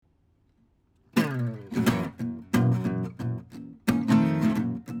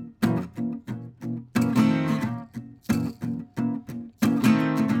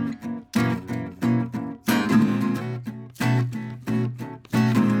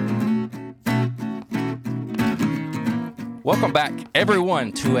Welcome back,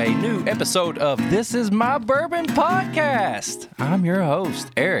 everyone, to a new episode of This Is My Bourbon Podcast. I'm your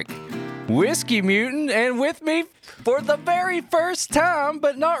host, Eric, Whiskey Mutant, and with me for the very first time,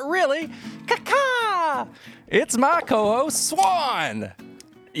 but not really, it's my co-host, Swan.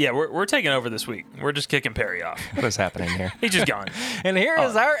 Yeah, we're taking over this week. We're just kicking Perry off. What is happening here? He's just gone. And here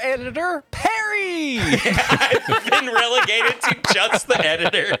is our editor, Perry. I've been relegated to just the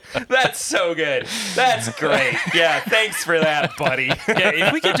editor. That's so good. That's great. Yeah, thanks for that, buddy. Yeah,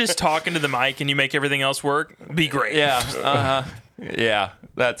 if we could just talk into the mic and you make everything else work, be great. Yeah, yeah,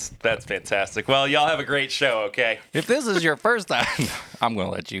 that's fantastic. Well, y'all have a great show, okay? If this is your first time, I'm going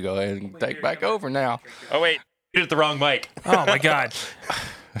to let you go ahead and take back over now. Oh, wait. You hit the wrong mic. Oh, my God.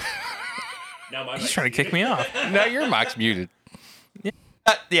 Now my He's mic's trying to kick me off. No, your mic's muted.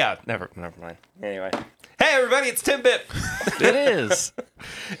 yeah, never mind. Anyway. Hey, everybody, it's Tim Bip. It is.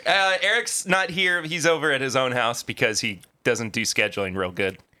 Eric's not here. He's over at his own house because he doesn't do scheduling real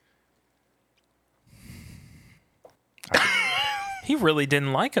good. He really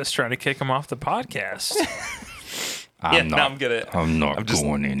didn't like us trying to kick him off the podcast. I'm I'm just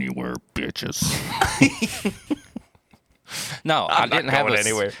going anywhere, bitches. No, I I'm not didn't have going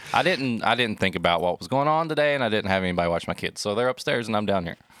anywhere. I didn't think about what was going on today, and I didn't have anybody watch my kids. So they're upstairs, and I'm down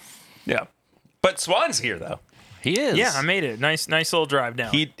here. Yeah. But Swan's here, though. He is. Yeah, I made it. Nice little drive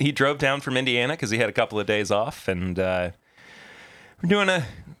down. He drove down from Indiana because he had a couple of days off, and we're doing a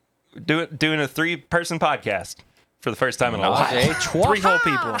 3-person podcast for the first time in a while. Three whole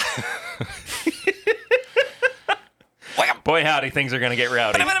people. Boy, howdy, things are going to get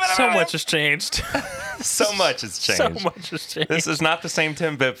rowdy. So much has changed. So much has changed. So much has changed. This is not the same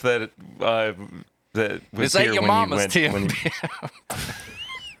Tim Bip that was This here ain't your when mama's you went. Tim when you- Bip.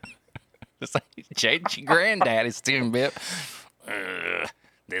 This ain't your granddaddy's Tim Bip.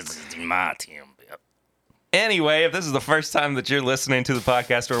 This is my Tim Bip. Anyway, if this is the first time that you're listening to the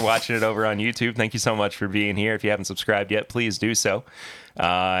podcast or watching it over on YouTube, thank you so much for being here. If you haven't subscribed yet, please do so.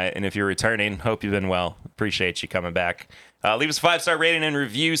 And if you're returning, hope you've been well. Appreciate you coming back. Leave us a 5-star rating and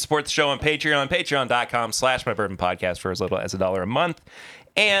review. Support the show on Patreon, patreon.com/mybourbonpodcast for as little as $1 a month.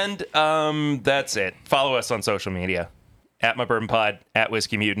 And that's it. Follow us on social media. At MyBourbonPod, at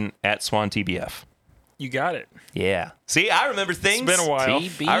Whiskey Mutant, at SwanTBF. You got it. Yeah. See, I remember things. It's been a while.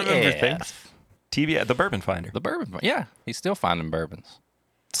 TBF. I remember things. TBF, the Bourbon Finder. The bourbon. Yeah, he's still finding bourbons.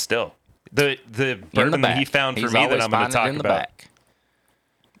 Still. The In bourbon the that he back. found for He's me that always I'm going to finding talk it in the about.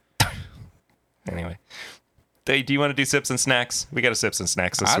 back. Anyway. Hey, do you want to do Sips and Snacks? We got a Sips and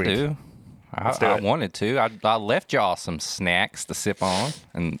Snacks this I week. do. do I it. wanted to. I left y'all some snacks to sip on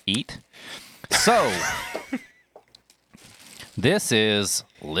and eat. So, this is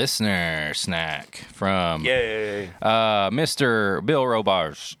Listener Snack from Yay. Mr. Bill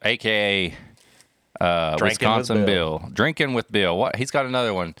Robarge, a.k.a. Drinking Wisconsin with Bill. Drinking with Bill. What? He's got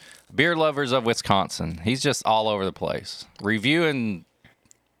another one. Beer Lovers of Wisconsin. He's just all over the place. Reviewing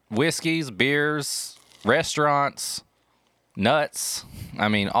whiskeys, beers, restaurants, nuts. I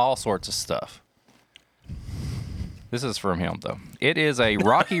mean, all sorts of stuff. This is from him, though. It is a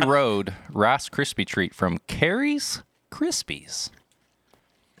Rocky Road Rice Krispie treat from Carrie's Krispies.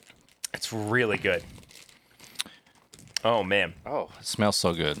 It's really good. Oh, man. Oh, it smells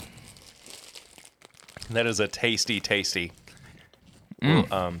so good. That is a tasty thing.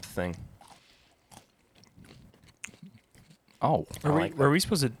 Oh, Were we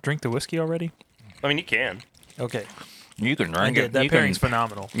supposed to drink the whiskey already? I mean, you can. Okay. you can I drink did. it. That You pairing's can,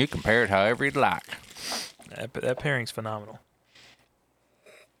 phenomenal. you can pair it however you'd like. That pairing's phenomenal.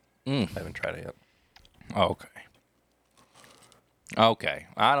 I haven't tried it yet. Okay. Okay.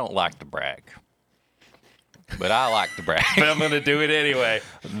 I don't like to brag, but I like to brag. But I'm going to do it anyway.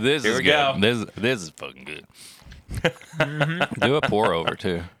 This Here is we good. go. This is fucking good. Do a pour over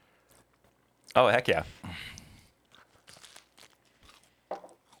too. Oh, heck yeah.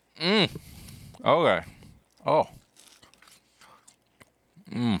 Okay. Oh.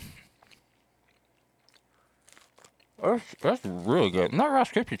 That's really good. And that Rice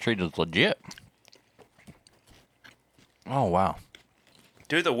Krispie treat is legit. Oh wow.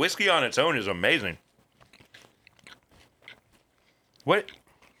 Dude, the whiskey on its own is amazing. What?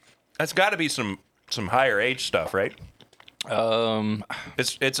 That's got to be some higher age stuff, right?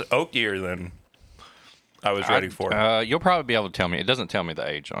 It's oakier than I was ready for. You'll probably be able to tell me. It doesn't tell me the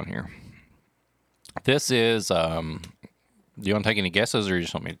age on here. This is. Do you want to take any guesses, or you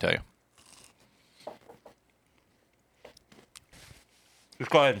just want me to tell you? Just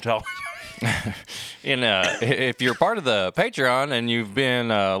go ahead and tell. If you're part of the Patreon and you've been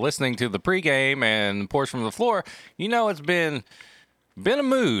listening to the pregame and Pours from the Floor, you know it's been been a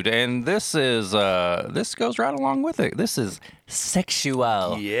mood, and this is this goes right along with it. This is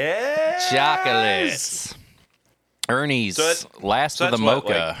sexual Yeah. chocolates. Ernie's Last so of the that's what,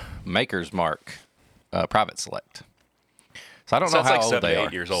 Mocha Maker's Mark Private Select. So I don't So know that's how like old 7 they to are.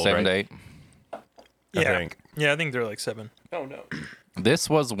 8 years old, 7 to right? 8. Yeah. I think. Yeah, I think they're like 7. Oh, no. This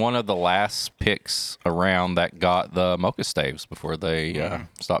was one of the last picks around that got the Mocha staves before they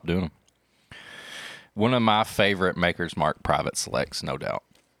stopped doing them. One of my favorite Maker's Mark Private Selects, no doubt.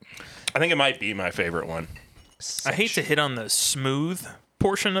 I think it might be my favorite one. I hate to hit on the smooth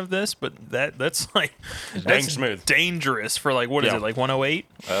portion of this, but that's like dang that's smooth. dangerous for like what is Yeah. it, like 108?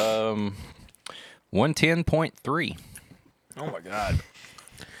 110.3. Oh my god.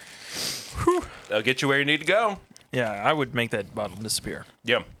 They'll get you where you need to go. Yeah, I would make that bottle disappear.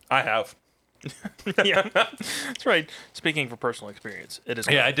 Yeah, I have. Yeah, that's right. Speaking for personal experience, it is.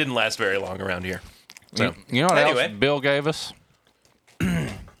 Yeah, I didn't last very long around here. So, You know what Anyway. else Bill gave us?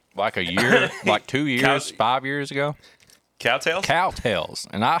 Like a year, like 2 years, Cows- 5 years ago? Cowtails? Cowtails.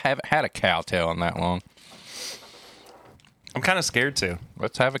 And I haven't had a cowtail in that long. I'm kind of scared too.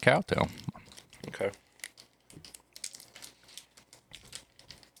 Let's have a cowtail. Okay.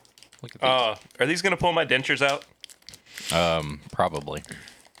 Look at Are these going to pull my dentures out? these. Probably.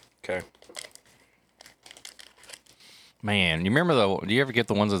 Okay. Man, you remember do you ever get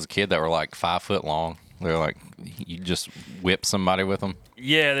the ones as a kid that were like 5 foot long? They're like, you just whip somebody with them?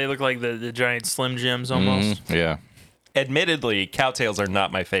 Yeah, they look like the giant Slim Jims almost. Yeah. Admittedly, cowtails are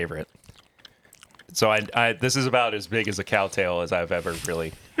not my favorite. So I this is about as big as a cowtail as I've ever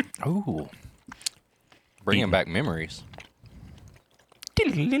really. Ooh. Bringing back memories.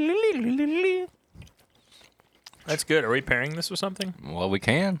 That's good. Are we pairing this with something? Well, we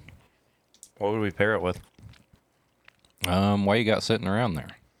can. What would we pair it with? Why you got sitting around there?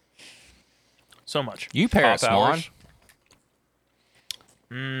 So much. You pair it, Off Swan.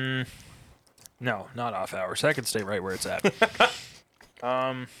 hours? No, not off hours. That can stay right where it's at.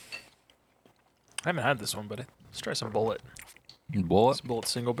 I haven't had this one, but let's try some Bullet. Bullet. Bullet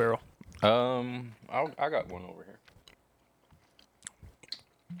single barrel. I got one over here.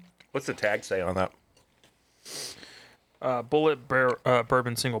 What's the tag say on that? Bullet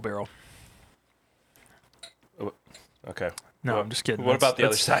bourbon single barrel. Okay. No, What- I'm just kidding. What about the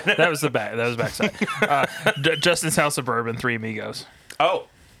other That's- side? That was the back. That was backside. Justin's House of Bourbon, Three Amigos. Oh,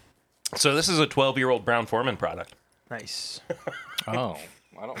 so this is a 12-year-old Brown Forman product. Nice. Oh,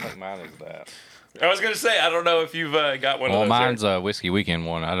 I don't think mine is that. I was gonna say I don't know if you've got one Well, of those. mine's a whiskey weekend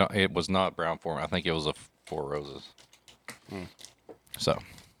one. It was not Brown Forman. I think it was a Four Roses. So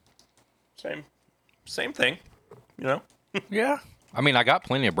Same thing, you know. yeah, I mean, I got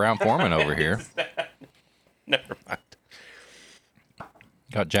plenty of Brown Forman over here. Never mind.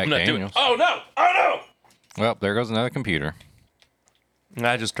 Got Jack I'm not doing. Daniels. Oh no! Oh Well, there goes another computer. no!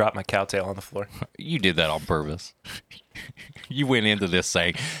 I just dropped my cowtail on the floor. You did that on purpose. You went into this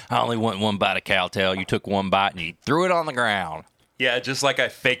saying, "I only want one bite of cowtail." You took one bite and you threw it on the ground. Yeah, just like I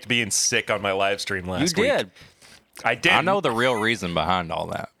faked being sick on my live stream last week. I did. I know the real reason behind all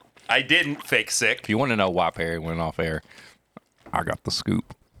that. I didn't fake sick. If you want to know why Perry went off air, I got the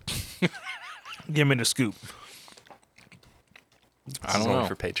scoop. Give me the scoop. I don't This is only know.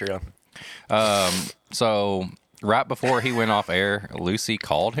 for Patreon. So right before he went off air, Lucy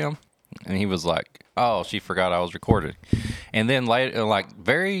called him, and he was like, "Oh, she forgot I was recorded." And then later, like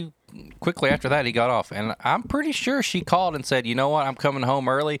very quickly after that, he got off, and I'm pretty sure she called and said, "You know what? I'm coming home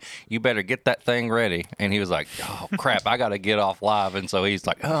early. You better get that thing ready." And he was like, "Oh crap, I got to get off live." And so he's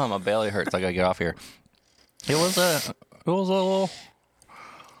like, "Oh, my belly hurts. I got to get off here." It was a little.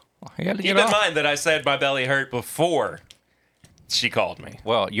 He had to Keep get in off. mind that I said my belly hurt before she called me.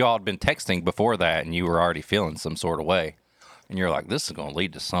 Well, you all had been texting before that, and you were already feeling some sort of way, and you're like, "This is going to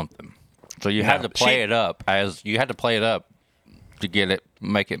lead to something." So you had No, to play she- it up to get it,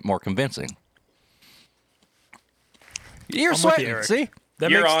 make it more convincing. You're I'm with sweating. you, Eric. See, That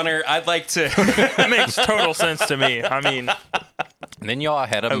Your makes, Honor, I'd like to. that makes total sense to me. I mean, and then y'all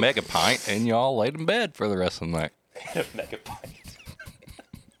had a mega pint, and y'all laid in bed for the rest of the night. Megapint.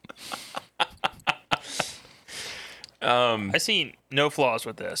 I see no flaws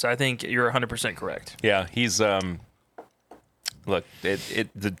with this. I think you're 100% correct. Yeah, he's Look,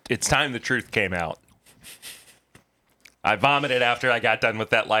 it's time the truth came out. I vomited after I got done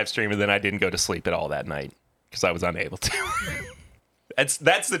with that live stream, and then I didn't go to sleep at all that night because I was unable to. That's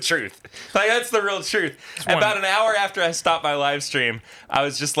the truth. Like, that's the real truth. About an hour after I stopped my live stream, I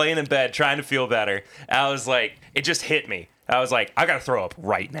was just laying in bed trying to feel better. I was like, it just hit me. I was like, I gotta throw up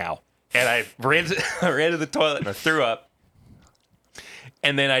right now, and I ran to the toilet and I threw up.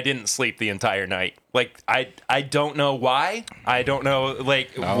 and then I didn't sleep the entire night. Like I don't know why. I don't know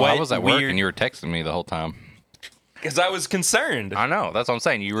what I was at work weird, and you were texting me the whole time. because I was concerned. I know. That's what I'm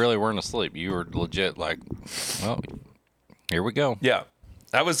saying. You really weren't asleep. You were legit like, well, here we go. Yeah.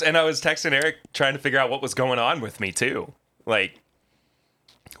 I was texting Eric trying to figure out what was going on with me too. Like,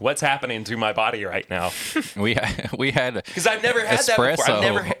 what's happening to my body right now? We had Because I've never had that espresso before. I've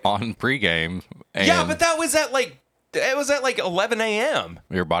never on pregame. And Yeah, but that was at like 11 a.m.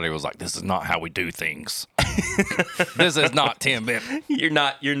 your body was like, this is not how we do things. This is not 10 minutes. You're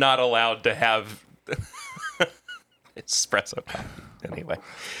not allowed to have espresso coffee. Anyway,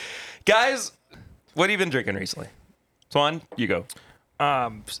 guys, what have you been drinking recently? Swan, you go.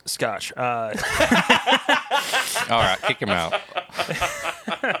 Scotch. All right, kick him out.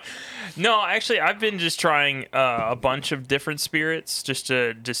 No, actually, I've been just trying a bunch of different spirits just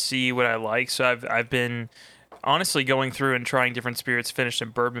to see what I like. So I've been honestly going through and trying different spirits finished in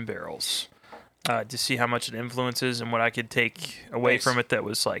bourbon barrels to see how much it influences and what I could take away Nice. from it that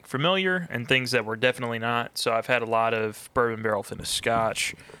was like familiar and things that were definitely not. So I've had a lot of bourbon barrel finished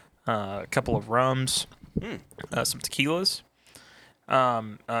Scotch, a couple of rums, some tequilas.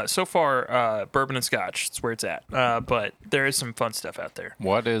 So far, bourbon and Scotch. That's where it's at. But there is some fun stuff out there.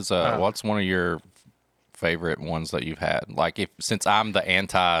 What is what's one of your favorite ones that you've had? Like, since I'm the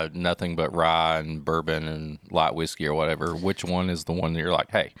anti nothing but rye and bourbon and light whiskey or whatever, which one is the one that you're like,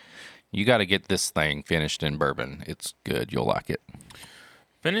 hey, you got to get this thing finished in bourbon. It's good. You'll like it.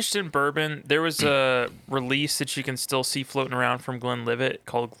 Finished in bourbon. There was a release that you can still see floating around from Glenlivet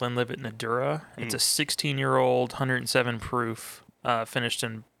called Glenlivet Nadura. It's a 16-year-old, 107 proof, finished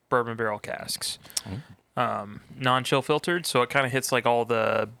in bourbon barrel casks. Non-chill filtered, so it kind of hits like all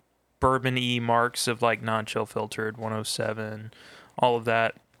the bourbon-y marks of like non-chill filtered, 107, all of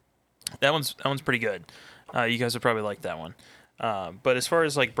that. That one's pretty good. You guys would probably like that one. But as far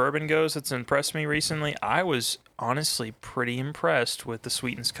as like bourbon goes, it's impressed me recently. I was honestly pretty impressed with the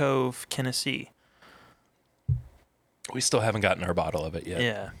Sweetens Cove Tennessee. We still haven't gotten our bottle of it yet.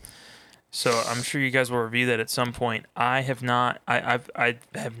 Yeah. So I'm sure you guys will review that at some point. I have not. I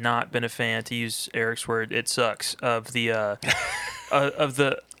have not been a fan, to use Eric's word. It sucks of the of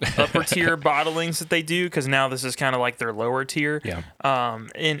the upper tier bottlings that they do, because now this is kind of like their lower tier. Yeah.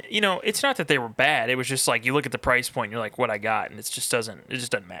 And it's not that they were bad. It was just like you look at the price point, and you're like, what I got, and it just doesn't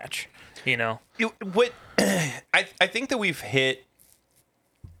match. What I think that we've hit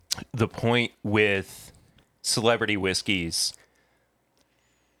the point with celebrity whiskeys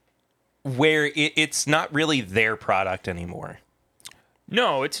where it's not really their product anymore.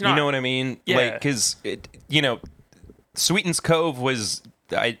 No, it's not. You know what I mean? Yeah. Like, because Sweetens Cove was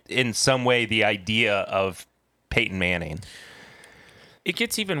in some way the idea of Peyton Manning. It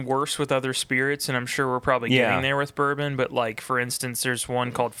gets even worse with other spirits, and I'm sure we're probably getting there with bourbon. But like, for instance, there's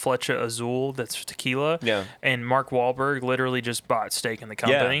one called Flecha Azul that's tequila. Yeah. And Mark Wahlberg literally just bought stake in the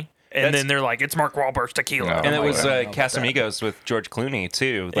company. And That's- then they're like, it's Mark Wahlberg's tequila. No. I'm And it like, was I don't know about that. Casamigos with George Clooney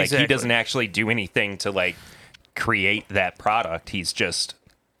too. Like, he Exactly. doesn't actually do anything to like create that product. He's just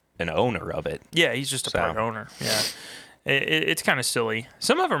an owner of it. Yeah, he's just a part owner. Yeah. It's kind of silly.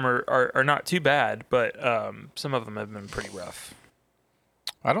 Some of them are not too bad, but some of them have been pretty rough.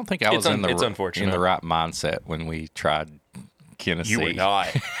 I don't think I was it's in unfortunate. the right mindset when we tried Tennessee. You were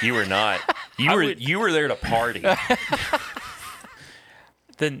not. You were not. You were there to party.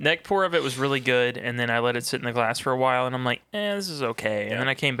 The neck pour of it was really good, and then I let it sit in the glass for a while, and I'm like, this is okay. And then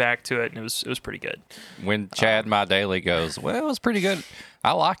I came back to it, and it was pretty good. When Chad My Daily goes, well, it was pretty good.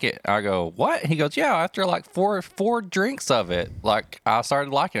 I like it. I go, what? He goes, yeah, after like four drinks of it, like I started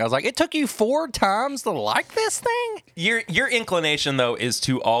liking it. I was like, it took you 4 times to like this thing? Your inclination though is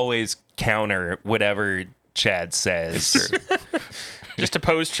to always counter whatever Chad says. Just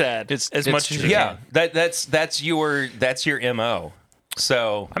oppose Chad as much as you Yeah, can. that's your MO.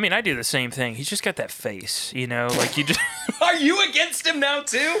 So I mean, I do the same thing. He's just got that face, like you just, are you against him now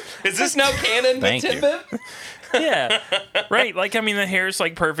too? Is this now canon? Thank you. Tidbit? yeah, right. Like, I mean, the hair's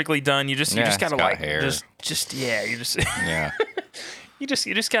like perfectly done. You just Yeah, gotta it's got like, hair. you Yeah.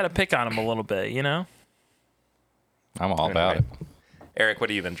 just gotta pick on him a little bit, I'm all about it. Eric, what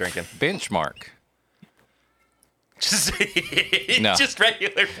have you been drinking? Benchmark. Just, No. just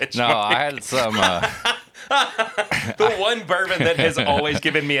regular benchmark. No, I had some. The one bourbon that has always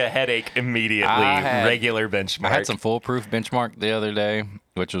given me a headache immediately. Regular benchmark. I had some foolproof Benchmark the other day,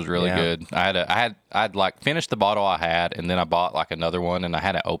 which was really good. I'd like finished the bottle I had, and then I bought like another one, and I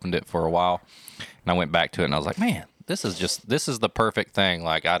hadn't opened it for a while, and I went back to it, and I was like, man, this is the perfect thing.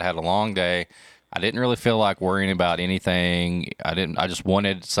 Like, I'd had a long day. I didn't really feel like worrying about anything. I just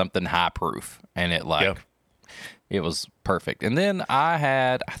wanted something high proof, and it It was perfect. And then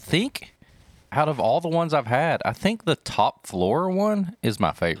I think, out of all the ones I've had, I think the top floor one is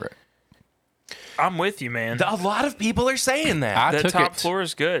my favorite. I'm with you, man. A lot of people are saying that. The top floor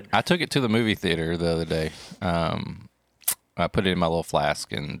is good. I took it to the movie theater the other day. I put it in my little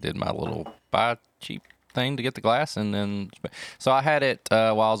flask and did my little buy cheap thing to get the glass, and then so I had it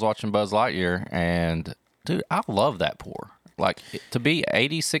while I was watching Buzz Lightyear, and dude, I love that pour. Like, to be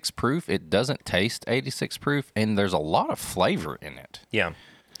 86 proof, it doesn't taste 86 proof, and there's a lot of flavor in it. Yeah.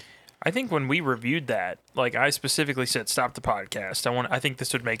 I think when we reviewed that, like I specifically said, stop the podcast. I think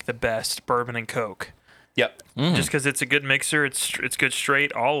this would make the best bourbon and Coke. Yep. Just because it's a good mixer, it's good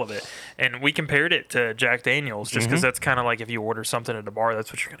straight, all of it. And we compared it to Jack Daniels, just because that's kind of like if you order something at a bar,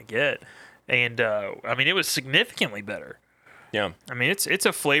 that's what you're going to get. And I mean, it was significantly better. Yeah. I mean, it's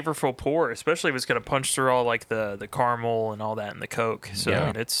a flavorful pour, especially if it's going to punch through all like the caramel and all that in the Coke. So Yeah. I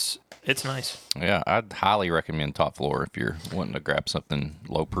mean, it's nice. Yeah, I'd highly recommend Top Floor if you're wanting to grab something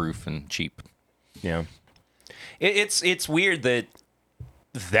low proof and cheap. Yeah. It's weird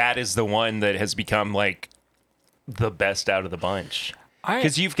that is the one that has become like the best out of the bunch.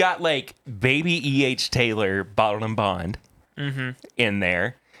 Because you've got like Baby E.H. Taylor Bottled and Bond in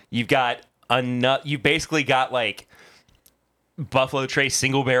there. You've got you've basically got like Buffalo Trace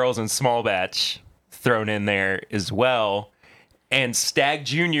single barrels and small batch thrown in there as well. And Stag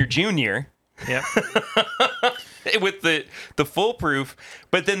Junior Junior Yep. with the full proof.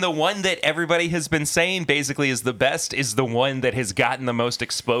 But then the one that everybody has been saying basically is the best is the one that has gotten the most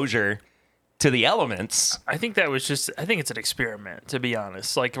exposure to the elements. I think it's an experiment, to be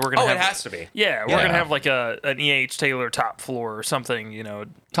honest. Like we're gonna. Oh, have, it has to be. Yeah, we're Yeah. gonna have like an E.H. Taylor top floor or something. You know,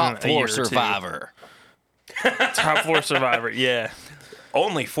 Top a year Floor or two. Survivor. Top floor survivor. Yeah.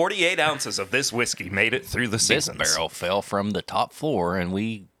 Only 48 ounces of this whiskey made it through the This seasons. barrel fell from the top floor, and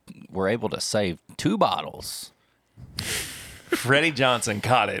we were able to save 2 bottles. Freddie Johnson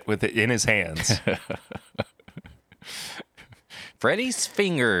caught it with it in his hands. Freddie's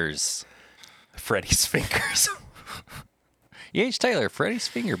Fingers. Freddie's fingers. E.H. Taylor, Freddie's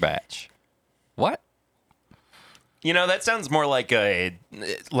Finger Batch. What? You know, that sounds more like a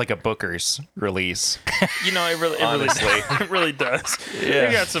Booker's release. You know, Honestly. it really does.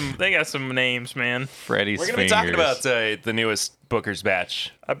 Yeah. They got some names, man. Freddie's We're going to be Fingers. talking about the newest Booker's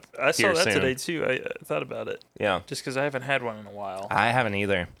batch. I saw Here that soon. today too. I thought about it Yeah. just because I haven't had one in a while. I haven't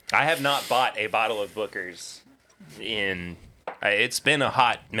either. I have not bought a bottle of Booker's in... It's been a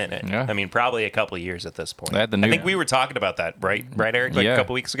hot minute. Yeah. I mean, probably a couple of years at this point. They had the I new- think we were talking about that, right, Eric? Like a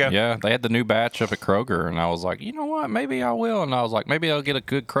couple weeks ago? Yeah, they had the new batch up at Kroger, and I was like, you know what? Maybe I will. And I was like, maybe I'll get a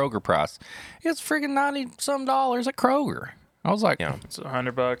good Kroger price. It's freaking $90-some at Kroger. I was like, Yeah. It's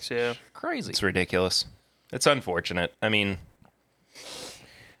 $100. Yeah. crazy. It's ridiculous. It's unfortunate. I mean...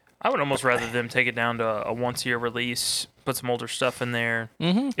 I would almost rather them take it down to a once-a-year release, put some older stuff in there.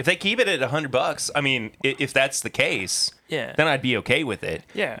 If they keep it at $100, I mean, if that's the case, Yeah. then I'd be okay with it.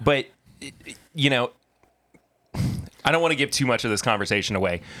 Yeah. But, you know, I don't want to give too much of this conversation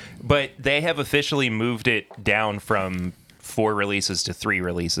away, but they have officially moved it down from 4 releases to 3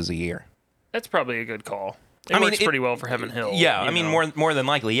 releases a year. That's probably a good call. It works pretty well for Heaven Hill. Yeah, you I mean, know. more than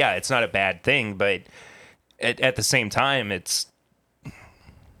likely, yeah, it's not a bad thing, but at the same time, it's...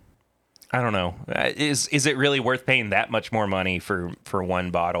 I don't know. Is it really worth paying that much more money for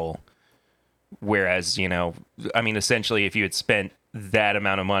one bottle? Whereas, you know, I mean, essentially, if you had spent that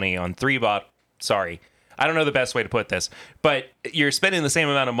amount of money on 3 bottles, sorry, I don't know the best way to put this, but you're spending the same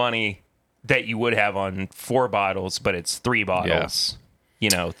amount of money that you would have on 4 bottles, but it's 3 bottles, you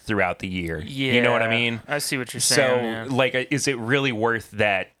know, throughout the year. Yeah. You know what I mean? I see what you're So, saying. yeah. like, is it really worth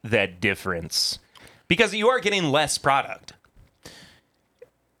that difference? Because you are getting less product.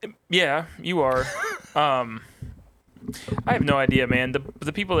 Yeah, you are. I have no idea, man.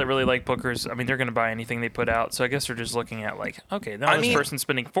 The people that really like Booker's, I mean, they're going to buy anything they put out. So I guess they're just looking at like, okay, now this person's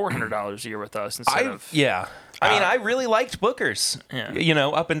spending $400 a year with us instead of. Yeah. I mean, I really liked Booker's, Yeah. you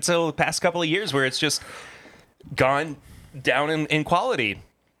know, up until the past couple of years where it's just gone down in quality,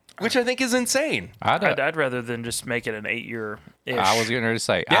 which I think is insane. I'd rather than just make it an 8-year. I was getting ready to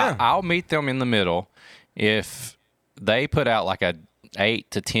say, Yeah. I'll meet them in the middle if they put out like a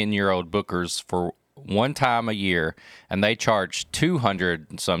 8 to 10-year-old Booker's for one time a year and they charge $200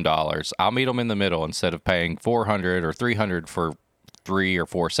 and some. I'll meet them in the middle instead of paying $400 or $300 for 3 or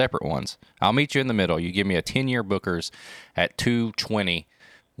 4 separate ones. I'll meet you in the middle. You give me a 10-year Booker's at $220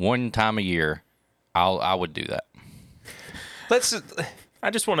 one time a year. I would do that. I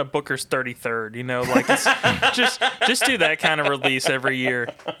just want a Booker's 33rd, you know, like it's just do that kind of release every year,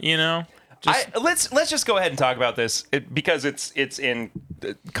 you know? Let's just go ahead and talk about this because it's in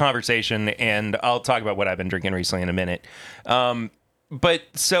conversation, and I'll talk about what I've been drinking recently in a minute. But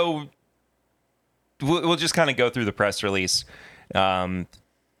so we'll just kind of go through the press release.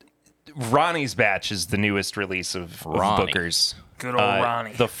 Ronnie's batch is the newest release of Booker's. Good old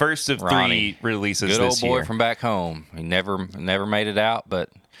Ronnie. The first of Ronnie. 3 releases Good this old boy year. from back home. He never made it out, but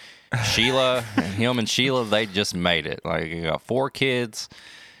Sheila, him and Sheila, they just made it. Like, you got 4 kids,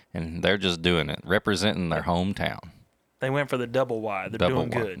 and they're just doing it, representing their hometown. They went for the double Y. They're Double doing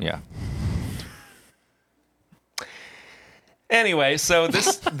one, good. yeah. Anyway, so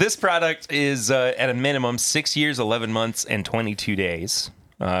this product is at a minimum 6 years, 11 months, and 22 days.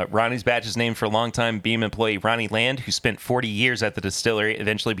 Ronnie's batch is named for longtime Beam employee Ronnie Land, who spent 40 years at the distillery,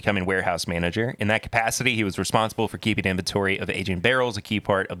 eventually becoming warehouse manager. In that capacity, he was responsible for keeping inventory of aging barrels, a key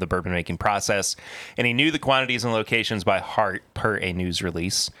part of the bourbon making process, and he knew the quantities and locations by heart per a news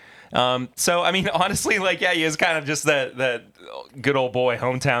release. So, I mean, honestly, like, yeah, he is kind of just that good old boy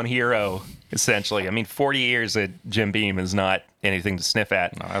hometown hero, essentially. I mean, 40 years at Jim Beam is not anything to sniff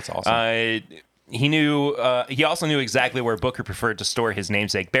at. No, that's awesome. He also knew exactly where Booker preferred to store his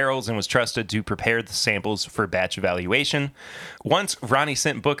namesake barrels and was trusted to prepare the samples for batch evaluation. Once, Ronnie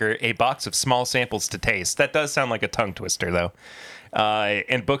sent Booker a box of small samples to taste. That does sound like a tongue twister, though.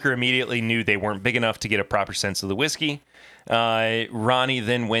 And Booker immediately knew they weren't big enough to get a proper sense of the whiskey. Ronnie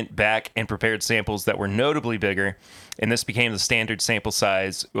then went back and prepared samples that were notably bigger, and this became the standard sample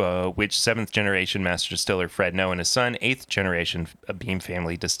size, which 7th generation master distiller Fred Noe and his son, 8th generation Beam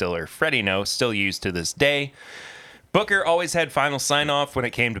family distiller Freddie Noe, still used to this day. Booker always had final sign-off when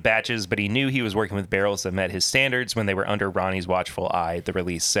it came to batches, but he knew he was working with barrels that met his standards when they were under Ronnie's watchful eye, the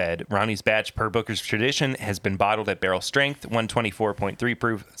release said. Ronnie's batch, per Booker's tradition, has been bottled at barrel strength, 124.3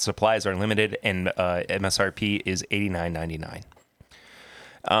 proof. Supplies are limited, and MSRP is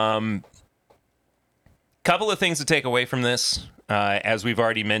 $89.99. Couple of things to take away from this. As we've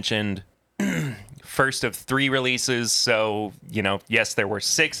already mentioned, first of 3 releases. So, you know, yes, there were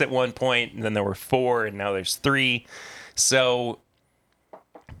 6 at one point, and then there were 4, and now there's 3. So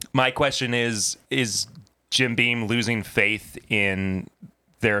my question is Jim Beam losing faith in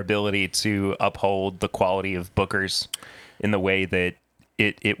their ability to uphold the quality of Booker's in the way that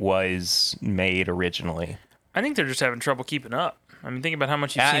it was made originally? I think they're just having trouble keeping up. I mean, think about how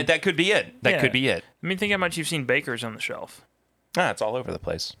much you've seen. That could be it. That Yeah. could be it. I mean, think how much you've seen Bakers on the shelf. It's all over the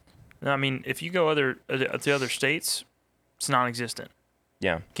place. I mean, if you go to other states, it's non-existent.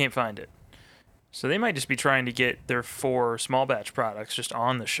 Yeah. Can't find it. So they might just be trying to get their 4 small batch products just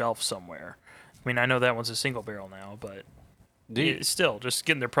on the shelf somewhere. I mean, I know that one's a single barrel now, but it's still just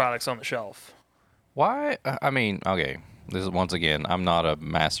getting their products on the shelf. Why? I mean, okay, this is once again, I'm not a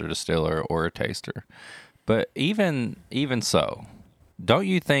master distiller or a taster, but even so, don't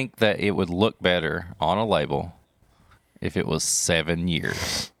you think that it would look better on a label if it was 7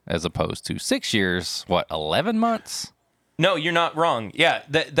 years as opposed to 6 years? 11 months? No, you're not wrong. Yeah,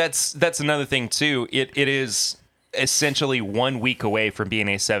 that's another thing too. It is essentially 1 week away from being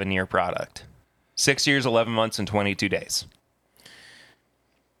a 7-year product. 6 years, 11 months, and 22 days.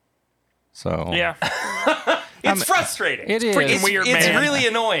 So Yeah. It's frustrating. It is. freaking weird, It's man. really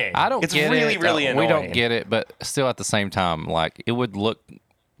annoying. I don't it's get really, it. really annoying. We don't get it, but still at the same time, like, it would look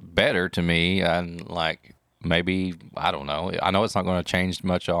better to me, and like, maybe, I don't know. I know it's not going to change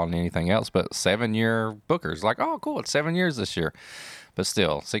much on anything else, but 7-year Booker's like, oh, cool, it's 7 years this year. But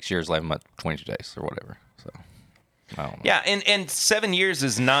still, 6 years, 11 months, 22 days or whatever. So, I don't know. Yeah, and 7 years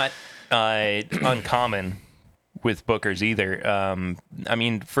is not uncommon with Booker's either. I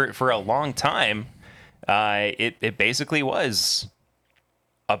mean, for a long time, it basically was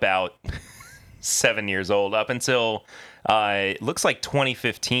about 7 years old up until it looks like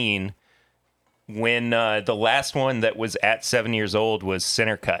 2015, when the last one that was at 7 years old was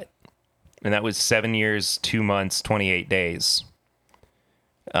Center Cut, and that was 7 years, 2 months, 28 days.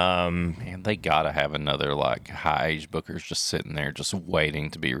 Man, they gotta have another like high age Booker's just sitting there, just waiting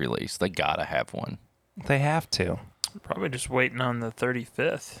to be released. They gotta have one. They have to. Probably just waiting on the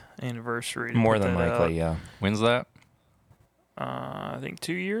 35th anniversary. To More put than that likely, out. yeah. When's that? I think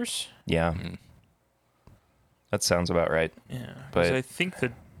 2 years. Yeah. That sounds about right. Yeah. But- 'Cause I think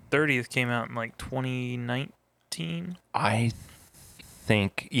the 30th came out in like 2019. I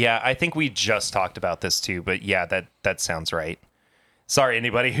think we just talked about this too, but yeah, that sounds right. Sorry,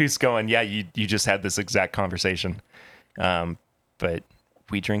 anybody who's going, yeah, you just had this exact conversation. But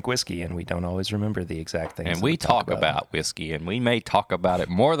we drink whiskey and we don't always remember the exact things. And that we talk about whiskey, and we may talk about it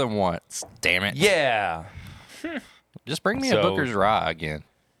more than once. Damn it. Yeah. Just bring me a So- Booker's Rye again.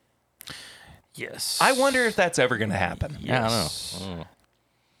 Yes. I wonder if that's ever going to happen. Yeah, I Yes. don't know.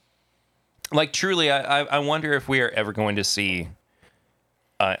 Like, truly, I wonder if we are ever going to see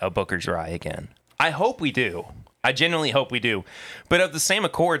a Booker's Rye again. I hope we do. I genuinely hope we do. But of the same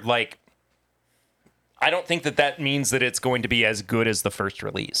accord, like, I don't think that means that it's going to be as good as the first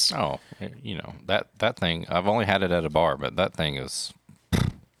release. Oh, that thing. I've only had it at a bar, but that thing is.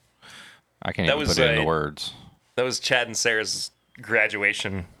 I can't even put it into words. That was Chad and Sarah's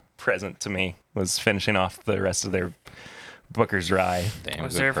graduation present to me. Was finishing off the rest of their Booker's Rye. Damn, I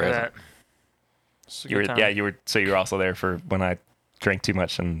was good there for present. that. It's a You were, good time. yeah, you were. So you were also there for when I drank too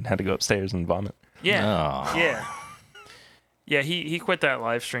much and had to go upstairs and vomit. Yeah. Oh. Yeah. Yeah, he quit that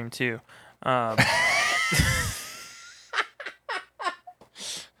live stream too.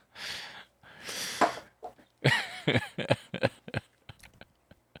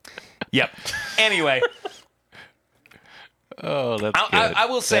 Yep. Anyway, Oh, that's good. I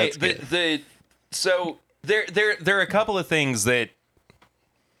will say That's so there are a couple of things that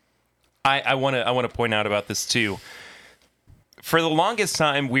I want to point out about this too. For the longest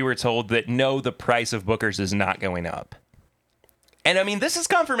time, we were told that no, the price of Booker's is not going up. And I mean, this is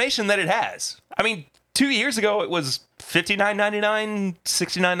confirmation that it has. I mean, 2 years ago, it was $59.99,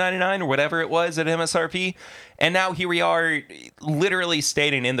 $69.99, or whatever it was at MSRP. And now here we are literally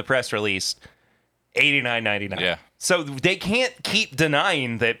stating in the press release $89.99. Yeah. So they can't keep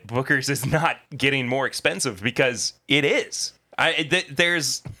denying that Booker's is not getting more expensive because it is.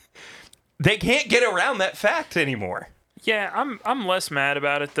 They can't get around that fact anymore. Yeah, I'm less mad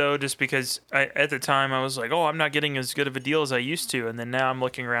about it though, just because at the time I was like, oh, I'm not getting as good of a deal as I used to, and then now I'm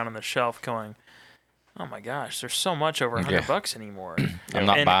looking around on the shelf going, oh my gosh, there's so much over $100 anymore. I'm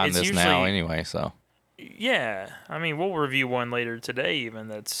not And buying it's this now usually- anyway, so. Yeah, I mean, we'll review one later today, even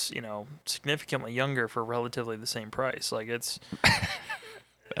that's significantly younger for relatively the same price. Like it's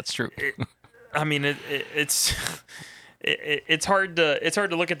That's true. I mean, it's it's hard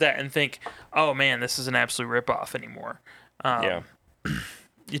to look at that and think, oh man, this is an absolute ripoff anymore. Yeah.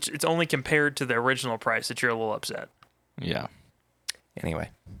 It's only compared to the original price that you're a little upset. Yeah. Anyway,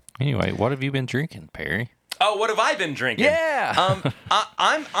 what have you been drinking, Perry? Oh, what have I been drinking? Yeah.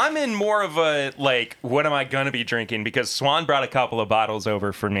 I'm in more of a like, what am I gonna be drinking? Because Swan brought a couple of bottles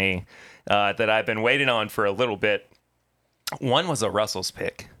over for me that I've been waiting on for a little bit. One was a Russell's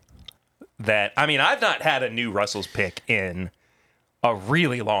Pick. I've not had a new Russell's Pick in a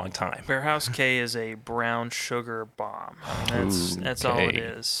really long time. Warehouse K is a brown sugar bomb. I mean, that's all it Okay.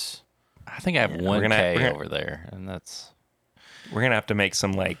 is. I think I have we're one gonna- K we're gonna- over there, and that's We're gonna have to make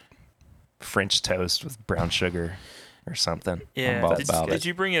some like French toast with brown sugar or something. Yeah. all Did, about did it.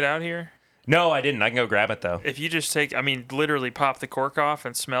 you bring it out here? No, I didn't. I can go grab it though. If you just literally pop the cork off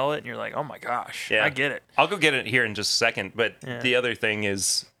and smell it, and you're like, oh my gosh, Yeah. I get it. I'll go get it here in just a second. But Yeah. the other thing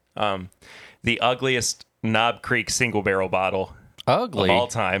is the ugliest Knob Creek single barrel bottle ugly of all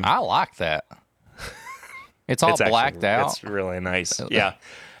time. I like that. It's all It's actually- blacked out. It's really nice. Yeah.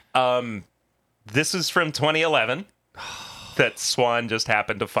 This is from 2011 that Swan just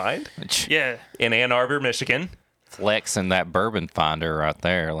happened to find Yeah. in Ann Arbor, Michigan. Flexing that bourbon finder right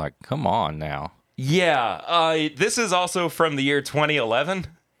there. Like, come on now. Yeah. This is also from the year 2011,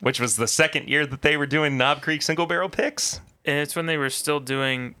 which was the second year that they were doing Knob Creek single barrel picks. And it's when they were still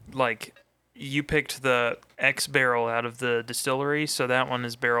doing, like, you picked the X barrel out of the distillery, so that one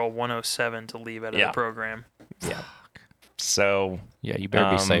is barrel 107 to leave out of Yeah. the program. Yeah. So Yeah, you better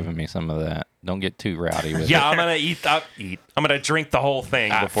be saving me some of that. Don't get too rowdy with it. yeah, I'm gonna eat. I'm gonna drink the whole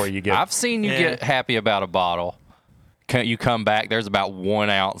thing before you get. I've seen you Yeah. get happy about a bottle. You come back, there's about 1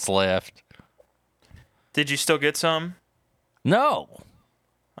 ounce left. Did you still get some? No,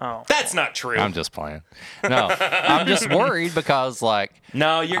 Oh. That's not true. I'm just playing. No, I'm just worried because, like,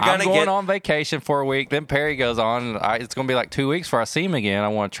 No, you're I'm gonna going get. on vacation for a week. Then Perry goes on. It's going to be like 2 weeks before I see him again. I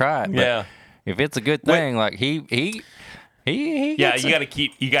want to try it. But Yeah. if it's a good thing, like he Yeah, gets you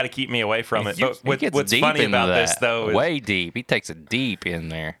gotta keep me away from it. But he gets what's deep funny into about that. this though is way deep. He takes it deep in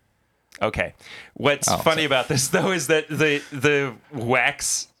there. okay. What's funny about this though is that the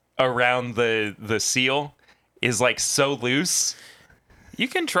wax around the seal is like so loose. You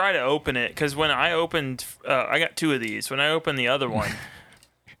can try to open it, because when I opened, I got 2 of these. When I opened the other one,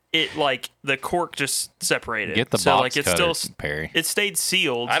 it, like, the cork just separated. Get the so, box like, it's cutter, still, Perry. it stayed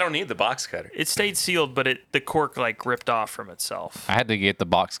sealed. I don't need the box cutter. It stayed sealed, but the cork, like, ripped off from itself. I had to get the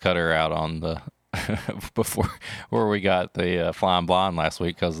box cutter out on the before where we got the Flying Blind last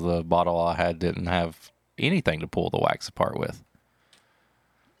week because the bottle I had didn't have anything to pull the wax apart with.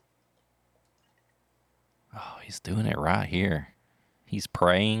 Oh, he's doing it right here. He's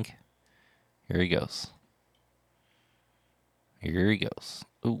praying. Here he goes. Here he goes.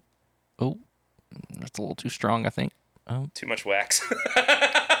 Oh, oh, that's a little too strong, I think. Oh, Too much wax.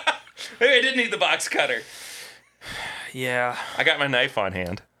 Maybe I didn't need the box cutter. Yeah, I got my knife on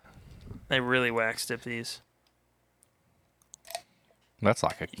hand. they really wax dip these. That's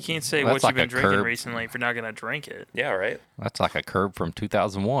like a. You can't say that's what like you've been a drinking curb. recently if you're not gonna drink it. Yeah, right. That's like a curb from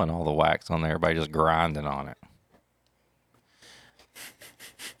 2001. All the wax on there, everybody just grinding on it.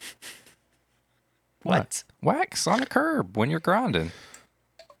 What? Wax on a curb when you're grinding.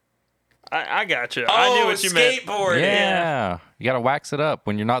 I got you. Oh, I knew what you meant. skateboarding. Yeah, you got to wax it up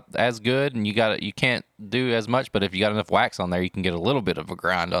when you're not as good, and you can't do as much. But if you got enough wax on there, you can get a little bit of a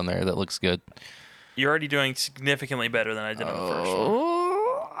grind on there that looks good. You're already doing significantly better than I did on the first one.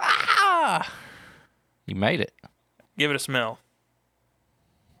 Oh, you made it. Give it a smell.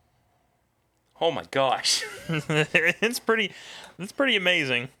 Oh my gosh. It's pretty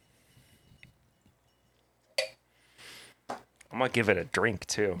amazing. I'm gonna give it a drink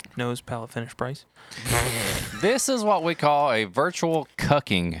too. Nose, palate, finish, price. This is what we call a virtual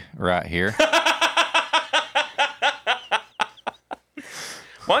cucking right here.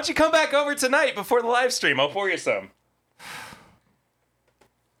 Why don't you come back over tonight before the live stream? I'll pour you some.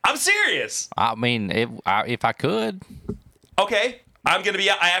 I'm serious. I mean, if I could, Okay. I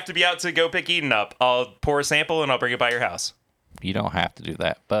have to be out to go pick Eden up. I'll pour a sample and I'll bring it by your house. you don't have to do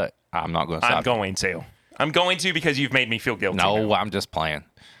that. But I'm not going to I'm stop. going to. I'm going to because you've made me feel guilty. No, now. I'm just playing.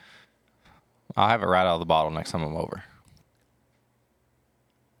 I'll have it right out of the bottle next time I'm over.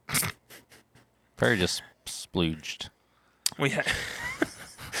 Perry just splooged. I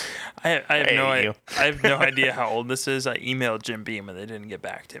have Hey, you. no idea how old this is. I emailed Jim Beam and they didn't get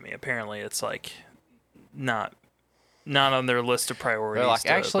back to me. Apparently, it's like not on their list of priorities. They're like, to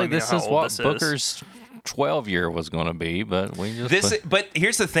actually, let me know this how is old what this is." Booker's 12-year was going to be, but we just But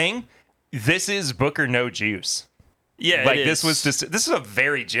here's the thing. This is Booker no juice. Yeah, Like it this is. this is a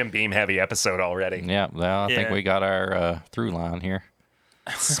very Jim Beam heavy episode already. Yeah, well, I think Yeah. we got our through line here.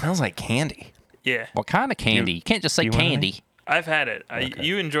 It smells like candy. Yeah, What kind of candy? You can't just say you want candy. I've had it.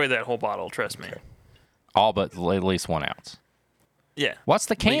 You enjoyed that whole bottle, trust me. All but at least 1 ounce. Yeah. What's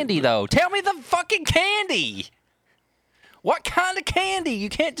the candy, though? Tell me the fucking candy. What kind of candy? You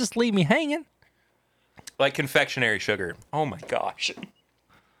can't just leave me hanging. Like confectionery sugar. Oh my gosh.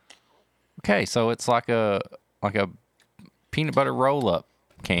 Okay, so it's like a peanut butter roll-up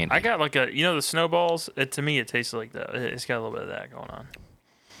candy. I got like the snowballs. To me, it tastes like that. It's got a little bit of that going on.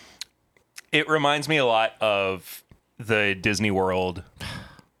 It reminds me a lot of the Disney World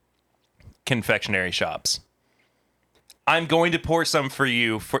confectionery shops. I'm going to pour some for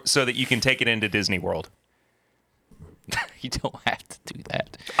you so that you can take it into Disney World. You don't have to do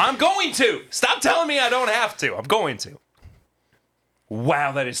that. I'm going to. Stop telling me I don't have to. I'm going to.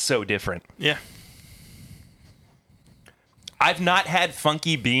 Wow, that is so different. Yeah. I've not had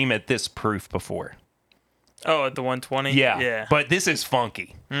Funky Beam at this proof before. Oh, at the 120. Yeah. Yeah. But this is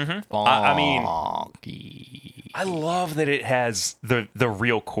funky. I mean- Funky. I love that it has the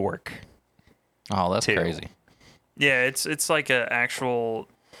real cork. Oh, that's too. crazy. Yeah, it's like a actual,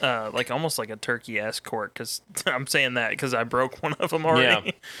 like almost like a turkey-esque cork. Because I'm saying that because I broke one of them already.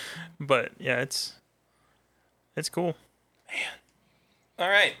 Yeah. But yeah, it's cool. All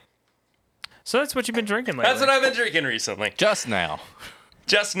right. So that's what you've been drinking lately. That's what I've been drinking recently. Just now.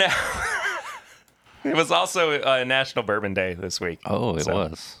 Just now. It was also National Bourbon Day this week. Oh, it So,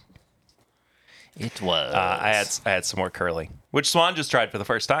 was. It was. I had some more curly, which Swan just tried for the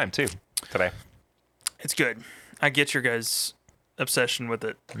first time too today. It's good. I get your guys' obsession with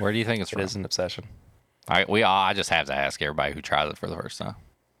it. Where do you think it's It from? is an obsession. I just have to ask everybody who tries it for the first time.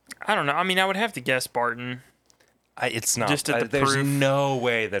 I don't know. I mean, I would have to guess Barton, It's not. Just at the there's proof. no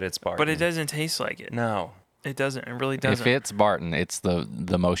way that it's Barton. but it doesn't taste like it. No. It doesn't. It really doesn't. If it's Barton, it's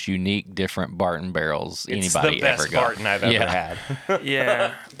the most unique, different Barton barrels It's anybody the best ever got. Barton I've ever Yeah. had.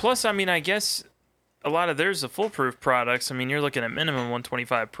 Yeah. Plus, I mean, I guess a lot of theirs are foolproof products. I mean, you're looking at minimum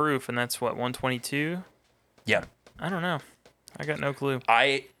 125 proof, and that's what 122. Yeah. I don't know. I got no clue.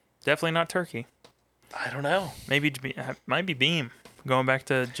 I Definitely not turkey. don't know. Maybe might be Beam. Going back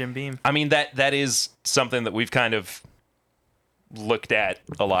to Jim Beam. I mean that is something that we've kind of looked at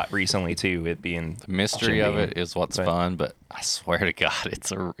a lot recently too. It being The mystery Jim of Beam. it is what's But- fun, but I swear to God,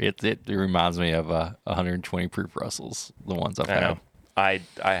 it reminds me of 120 proof Russells, the ones I've I had. know. I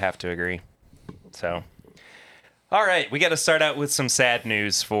have to agree. So, all right, we got to start out with some sad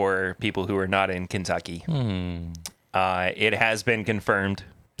news for people who are not in Kentucky. It has been confirmed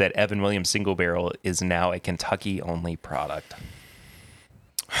that Evan Williams Single Barrel is now a Kentucky-only product.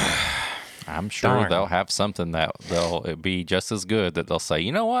 I'm sure Darn. they'll have something that it'll be just as good that they'll say,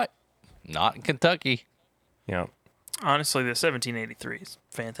 you know what? Not in Kentucky. You know, Honestly, the 1783 is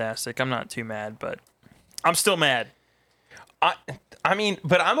fantastic. I'm not too mad, but I'm still mad. I mean,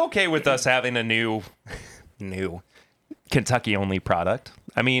 but I'm okay with us having a new Kentucky only product.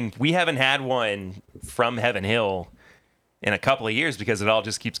 I mean, we haven't had one from Heaven Hill in a couple of years because it all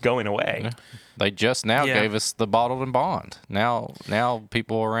just keeps going away. They just now Yeah. gave us the bottled and bond. Now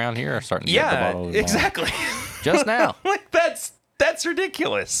people around here are starting to get the Yeah, bottled and exactly. bond. Just now. Like that's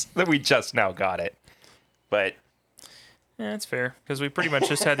ridiculous that we just now got it. But Yeah, that's fair because we pretty much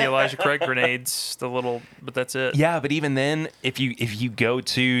just had the Elijah Craig grenades, but that's it. yeah, but even then, if you go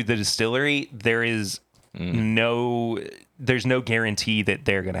to the distillery, there's no guarantee that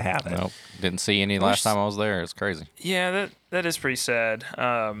they're gonna have it. Nope. Didn't see any last time I was there. It's crazy. Yeah, that is pretty sad.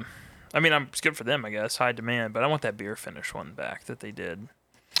 I mean, it's good for them, I guess. High demand, but I want that beer finish one back that they did.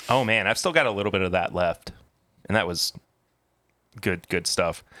 Oh man, I've still got a little bit of that left, and that was good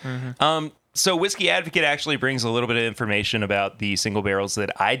stuff. So Whiskey Advocate actually brings a little bit of information about the single barrels that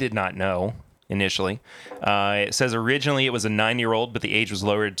I did not know initially. It says originally it was a 9-year-old, but the age was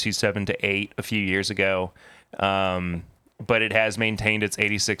lowered to 7 to 8 a few years ago. But it has maintained its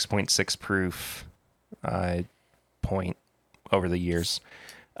 86.6 proof point over the years.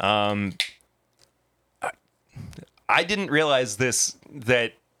 I didn't realize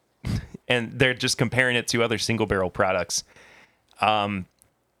that, and they're just comparing it to other single barrel products.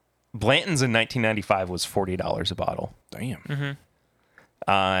 Blanton's in 1995 was $40 a bottle. Damn.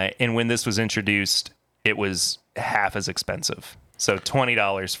 And when this was introduced, it was half as expensive. So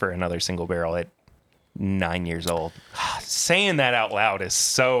 $20 for another single barrel at 9 years old. Saying that out loud is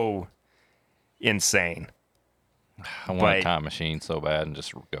so insane. I want a time machine so bad and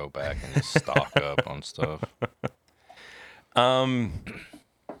just go back and just stock up on stuff.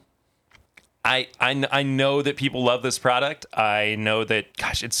 I know that people love this product. I know that,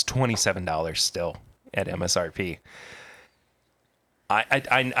 gosh, it's $27 still at MSRP.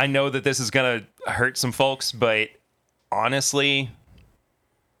 I know that this is going to hurt some folks, but honestly,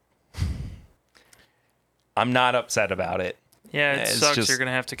 I'm not upset about it. Yeah, it It's sucks. just- You're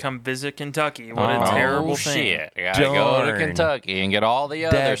gonna have to come visit Kentucky. What a terrible thing. Shit. I gotta go to Darn. Kentucky and get all the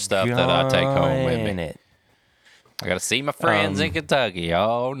other stuff that I take home with me. I gotta see my friends in Kentucky.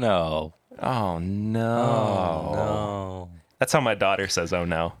 Oh no. Oh, no. No. That's how my daughter says, oh,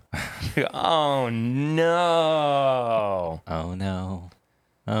 no. Oh, no. Oh no.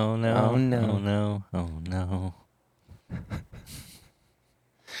 Oh no. Oh, no. Oh no. Oh no.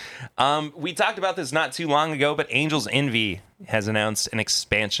 We talked about this not too long ago, but Angel's Envy has announced an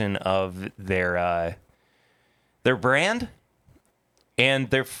expansion of their brand and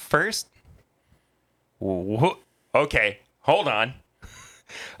their first. Okay, hold on.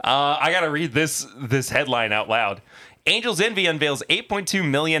 I gotta read this headline out loud. Angel's Envy unveils $8.2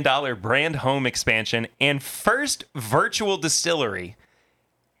 million brand home expansion and first virtual distillery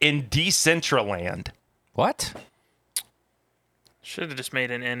in Decentraland. What? Should have just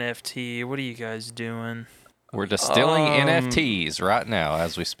made an NFT. What are you guys doing? We're distilling NFTs right now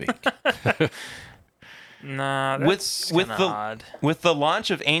as we speak. Nah, With that's with kinda the odd. with the launch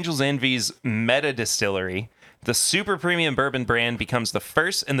of Angel's Envy's Meta Distillery, the super premium bourbon brand becomes the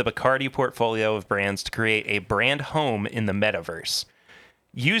first in the Bacardi portfolio of brands to create a brand home in the metaverse.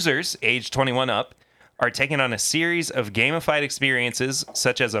 Users aged 21 up are taking on a series of gamified experiences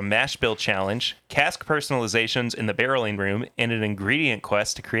such as a mash bill challenge, cask personalizations in the barreling room, and an ingredient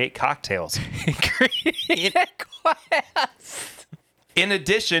quest to create cocktails. In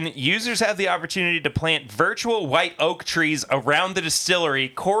addition, users have the opportunity to plant virtual white oak trees around the distillery,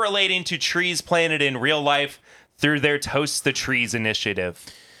 correlating to trees planted in real life through their Toast the Trees initiative.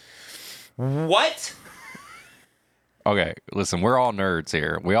 What? Okay, listen, we're all nerds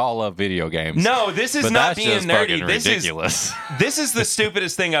here. We all love video games. No, this is but not that's being just nerdy. fucking This ridiculous. this is the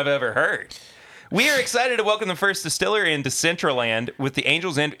stupidest thing I've ever heard. We are excited to welcome the first distillery in Decentraland with the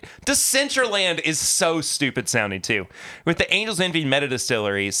Angel's Envy. Decentraland is so stupid sounding too. With the Angel's Envy Meta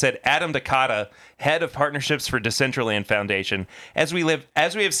Distillery, said Adam Dakota, head of partnerships for Decentraland Foundation. As we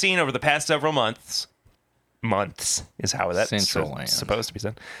have seen over the past several months is how that's Centraland. supposed to be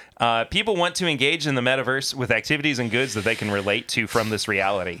said. People want to engage in the metaverse with activities and goods that they can relate to from this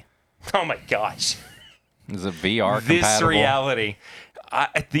reality. Oh my gosh. Is it VR This compatible? reality.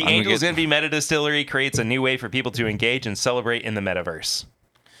 The I'm Angel's gonna get- Envy Meta Distillery creates a new way for people to engage and celebrate in the metaverse.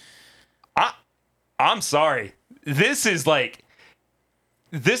 I'm sorry. This is the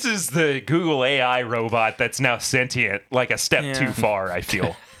Google AI robot that's now sentient, like a step Yeah. too far, I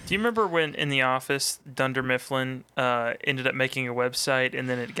feel. Do you remember when in The Office, Dunder Mifflin ended up making a website and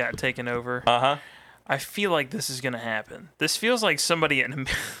then it got taken over? Uh-huh. I feel like this is going to happen. This feels like somebody in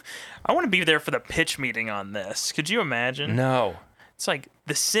I want to be there for the pitch meeting on this. Could you imagine? No. It's like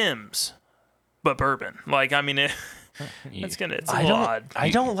The Sims, but bourbon. Like, I mean, It's a little odd. I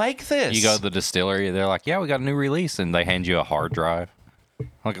don't like this. You go to the distillery, they're like, yeah, we got a new release, and they hand you a hard drive,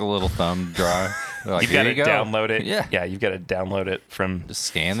 like a little thumb drive. They're like, You've got here to you go. download it. Yeah. You've got to download it from Just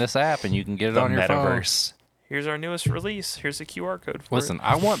scan this app, and you can get it the on your phone. metaverse. Here's our newest release. Here's a QR code for Listen, it.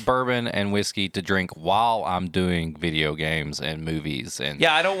 I want bourbon and whiskey to drink while I'm doing video games and movies, and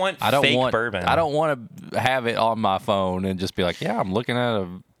Yeah, I don't want fake bourbon. I don't want to have it on my phone and just be like, yeah,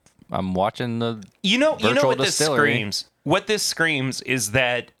 I'm watching the. You know virtual what distillery. this screams? What this screams is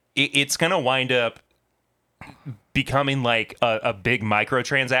that it's going to wind up becoming like a big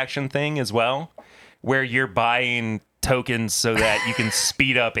microtransaction thing as well, where you're buying tokens so that you can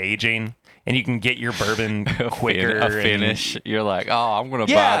speed up aging and you can get your bourbon quicker. A finish. You're like, oh, I'm gonna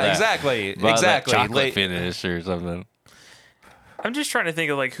buy Yeah, that. exactly. Buy Exactly. That chocolate Like- finish or something. I'm just trying to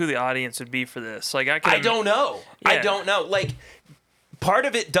think of like who the audience would be for this. Like I don't know. I Yeah. don't know. Like, part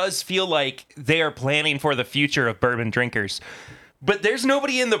of it does feel like they are planning for the future of bourbon drinkers, but there's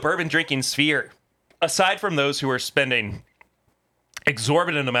nobody in the bourbon drinking sphere, aside from those who are spending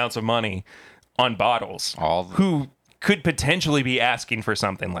exorbitant amounts of money on bottles, who could potentially be asking for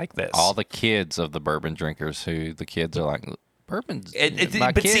something like this. All the kids of the bourbon drinkers who the kids are like, bourbon's.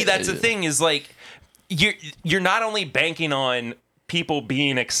 But see, that's the thing is like you're not only banking on people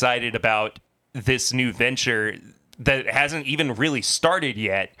being excited about this new venture that hasn't even really started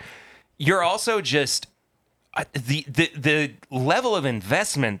yet. You're also just the level of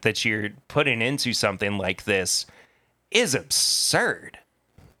investment that you're putting into something like this is absurd.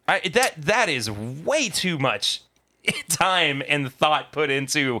 That is way too much time and thought put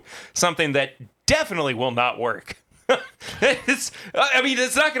into something that definitely will not work. It's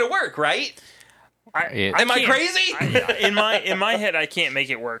not going to work, right? Am I can't- crazy? in my head, I can't make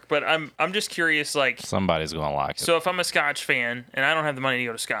it work. But I'm just curious. Like, Somebody's gonna like it. so if I'm a Scotch fan and I don't have the money to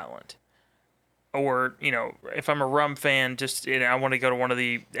go to Scotland, or if I'm a rum fan, I want to go to one of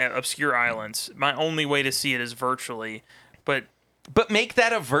the obscure islands, my only way to see it is virtually. But make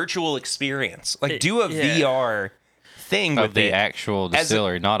that a virtual experience. Like, do a yeah. VR thing of with the it, actual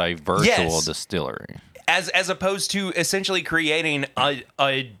distillery, not a virtual Yes. distillery. as opposed to essentially creating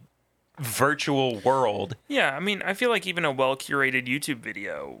a virtual world. yeah, I mean, I feel like even a well curated YouTube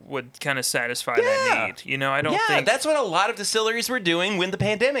video would kind of satisfy that need. I don't think that's what a lot of distilleries were doing when the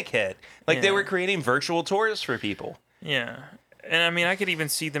pandemic hit. Like, they Yeah. were creating virtual tours for people. Yeah. And I mean, I could even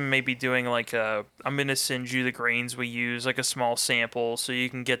see them maybe doing like I'm going to send you the grains we use, like a small sample, so you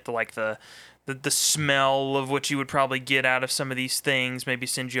can get the smell of what you would probably get out of some of these things. Maybe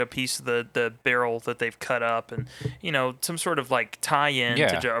send you a piece of the barrel that they've cut up, and some sort of like tie-in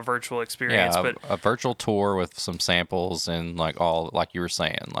to a virtual experience. Yeah, But a virtual tour with some samples and like you were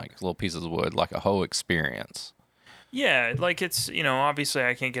saying, like little pieces of wood, like a whole experience. yeah, like it's obviously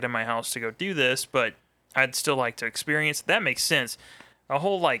I can't get in my house to go do this, but I'd still like to experience. That makes sense. A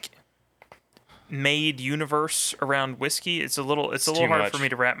whole like made universe around whiskey. It's a little too hard much. for me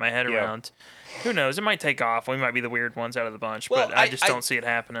to wrap my head Yeah. around. Who knows? It might take off. We might be the weird ones out of the bunch, Well, but I just don't see it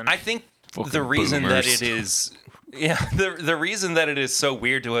happening. I think Fucking the reason that boomers. it is, the reason that it is so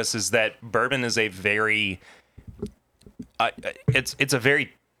weird to us is that bourbon is a very, it's a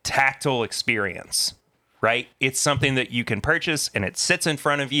very tactile experience, right? It's something that you can purchase and it sits in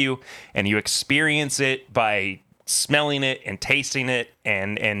front of you and you experience it by smelling it and tasting it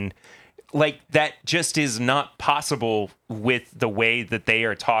and like that just is not possible with the way that they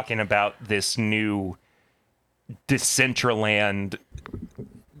are talking about this new Decentraland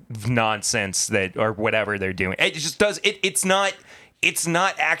nonsense that or whatever they're doing. It just does it's not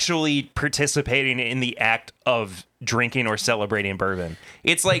actually participating in the act of drinking or celebrating bourbon.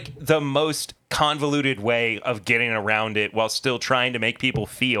 It's like the most convoluted way of getting around it while still trying to make people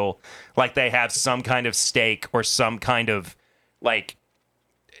feel like they have some kind of stake or some kind of like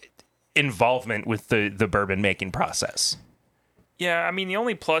involvement with the bourbon making process. Yeah, I mean, the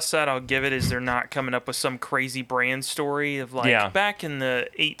only plus side I'll give it is they're not coming up with some crazy brand story of like back in the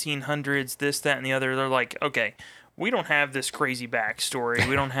 1800s, this, that, and the other. They're like, okay, we don't have this crazy backstory.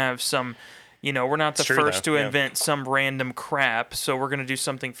 We don't have some, we're not the first to invent some random crap, so we're going to do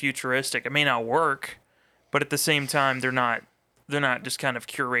something futuristic. It may not work, but at the same time, they're not just kind of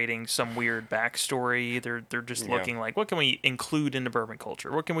curating some weird backstory. They're just looking like, what can we include into bourbon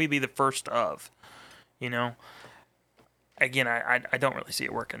culture? What can we be the first of? Again, I don't really see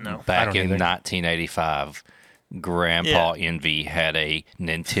it working though. Back don't in either. 1985, Grandpa Envy had a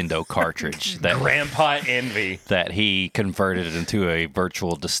Nintendo cartridge that Grandpa Envy. that he converted into a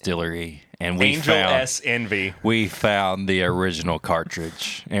virtual distillery, and Angel S. Envy. we found the original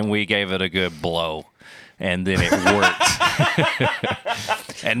cartridge, and we gave it a good blow, and then it worked.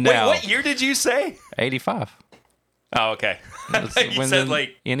 And Wait, now, what year did you say? 85. Oh, okay. You when said the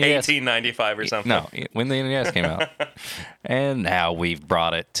like NES 1895 or something. No, when the NES came out. And now we've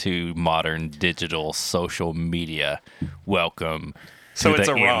brought it to modern digital social media. Welcome So to it's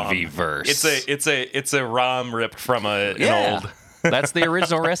the a ROM. Envyverse. It's a ROM ripped from an Yeah. old. That's the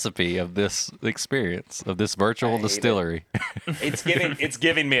original recipe of this experience, of this virtual distillery. It's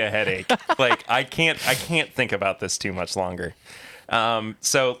giving me a headache. Like I can't think about this too much longer.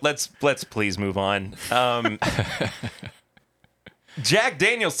 So let's please move on. Jack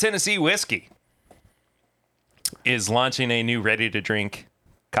Daniel's Tennessee Whiskey is launching a new ready-to-drink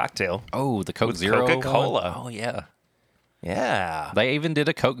cocktail. Oh, the Coke With Zero Coca-Cola. one? Oh, yeah. Yeah, They even did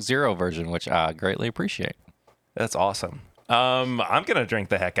a Coke Zero version, which I greatly appreciate. that's awesome. I'm gonna drink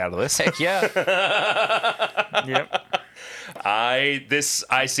the heck out of this. Heck yeah. Yep. I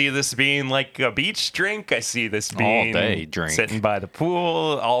see this being like a beach drink. I see this being day drink. sitting by the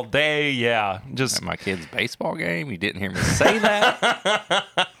pool all day. Yeah, just At my kid's baseball game, you didn't hear me say that.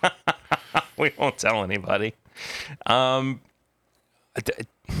 we won't tell anybody. I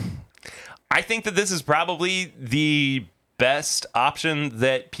think that this is probably the best option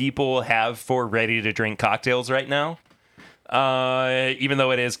that people have for ready to drink cocktails right now. Even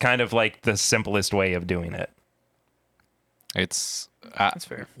though it is kind of like the simplest way of doing it. It's That's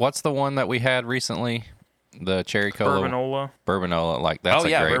fair. What's the one that we had recently? The cherry cola, Bourbanola. Like that's a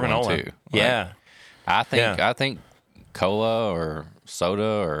great Bourbanola. one too. Like, Yeah. I Yeah. think cola or soda,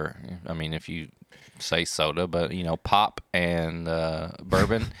 or I mean, if you say soda, but pop and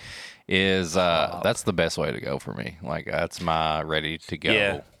bourbon is that's the best way to go for me. Like that's my ready to go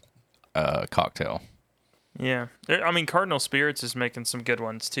Yeah. cocktail. Yeah. I mean, Cardinal Spirits is making some good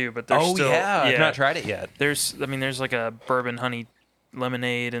ones too, but there's Oh still I've not tried it yet. There's like a bourbon honey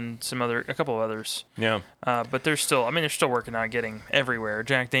lemonade and a couple of others. Yeah. But they're still working on getting everywhere.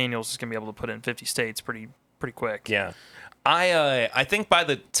 Jack Daniel's is gonna be able to put it in 50 states pretty quick. Yeah. I think by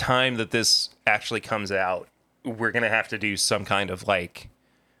the time that this actually comes out, we're gonna have to do some kind of like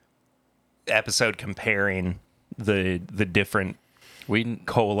episode comparing the different We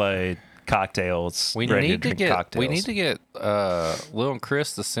cola cocktails. we ready need to drink get cocktails. Lil and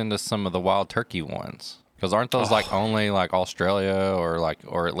Chris to send us some of the wild turkey ones, because aren't those like only like Australia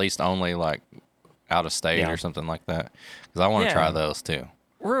or at least only like out of state Yeah. or something like that? Because I want to Yeah. try those too.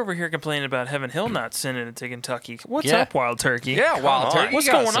 We're over here complaining about Heaven Hill not sending it to Kentucky. What's Yeah. up, Wild Turkey? Wild on. turkey. What's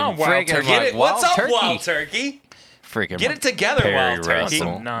You got going some on, Wild friggin', Turkey? like, Get it? What's up, turkey. Wild Turkey? Freaking Get it together, Perry Wild Turkey.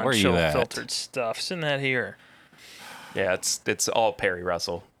 Russell. Some Where you non-chill at? filtered stuff. Send that here. Yeah, it's all Perry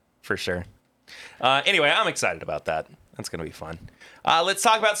Russell for sure. Anyway, I'm excited about that. That's gonna be fun. Let's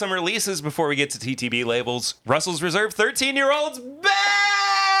talk about some releases before we get to TTB labels. Russell's Reserve 13-year-old's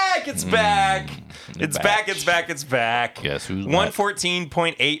back. It's back. It's back. It's back. It's back. Guess who's back?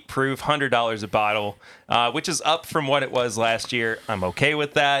 114.8 proof, $100 a bottle, which is up from what it was last year. I'm okay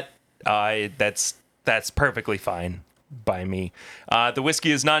with that. That's perfectly fine by me. The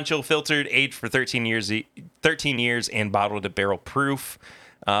whiskey is non-chill filtered, aged for 13 years, and bottled at barrel proof.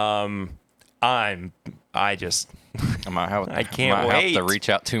 I can't have wait. to reach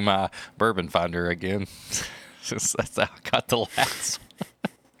out to my bourbon finder again. Since that's how I got the last one.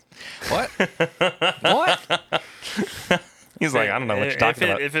 What? He's like, I don't know what you're talking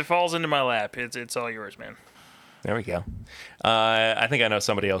about. If it falls into my lap, it's all yours, man. There we go. I think I know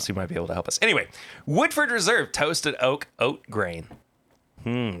somebody else who might be able to help us. Anyway, Woodford Reserve Toasted Oak Oat Grain.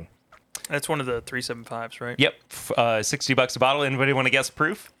 That's one of the 375s, right? Yep, $60 a bottle. Anybody want to guess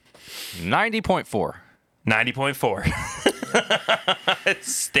proof? 90.4. 90.4.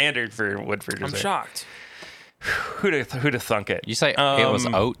 It's standard for Woodford I'm Reserve. shocked. Who'd have thunk it? You say it was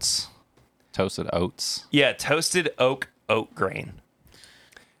oats? Toasted oats? Yeah, Toasted Oak Oat Grain.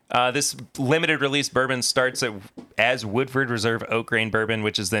 This limited release bourbon starts as Woodford Reserve Oat Grain bourbon,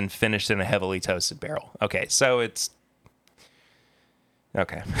 which is then finished in a heavily toasted barrel. Okay, so it's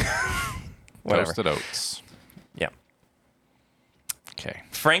okay. Whatever. Toasted oats. Yeah. Okay.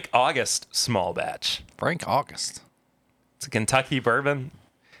 Frank August small batch. Frank August. It's a Kentucky bourbon,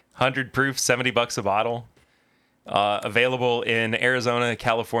 100 proof, $70 a bottle. Available in Arizona,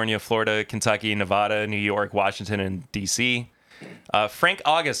 California, Florida, Kentucky, Nevada, New York, Washington, and D.C. Frank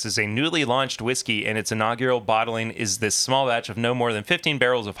August is a newly launched whiskey, and its inaugural bottling is this small batch of no more than 15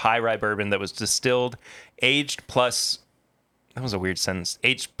 barrels of high rye bourbon that was distilled, aged plus. That was a weird sentence.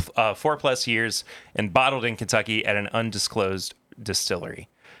 Aged 4+ years and bottled in Kentucky at an undisclosed distillery.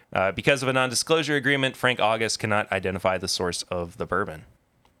 Because of a non-disclosure agreement, Frank August cannot identify the source of the bourbon.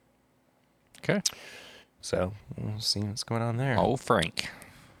 Okay. So we'll see what's going on there. Oh, Frank.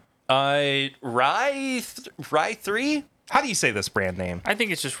 Rye 3? How do you say this brand name? I think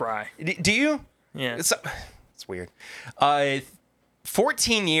it's just rye. Do you? Yeah. It's It's weird.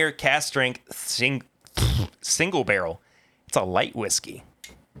 14-year cask strength single barrel. It's a light whiskey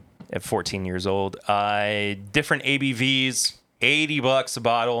at 14 years old. Different ABVs, $80 a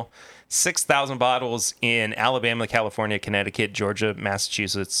bottle. 6,000 bottles in Alabama, California, Connecticut, Georgia,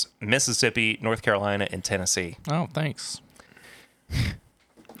 Massachusetts, Mississippi, North Carolina, and Tennessee. Oh, thanks.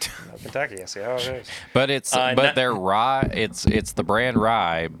 Kentucky, I see how it is. But it's their rye. It's the brand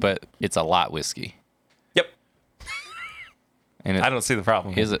rye, but it's a light whiskey. Yep. And I don't see the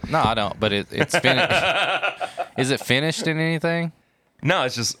problem. Is it? No, I don't. But it's finished. Is it finished in anything? No,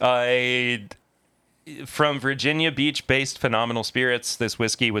 it's just from Virginia Beach-based Phenomenal Spirits. This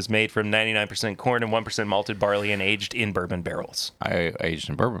whiskey was made from 99% corn and 1% malted barley and aged in bourbon barrels. I aged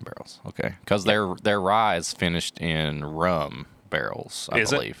in bourbon barrels. Okay, because their rye is finished in rum barrels. I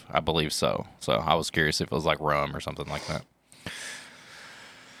believe. I believe so. So I was curious if it was like rum or something like that.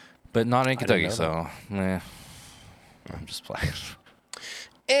 But not in Kentucky, so I'm just playing.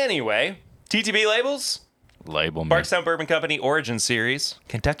 Anyway, TTB labels. Label me. Bardstown Bourbon Company Origin Series.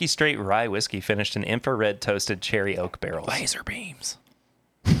 Kentucky Straight Rye Whiskey finished in infrared toasted cherry oak barrels. Laser beams.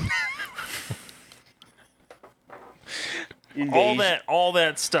 all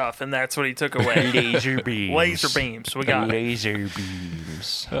that stuff, and that's what he took away. Laser beams. Laser beams. We got it. Laser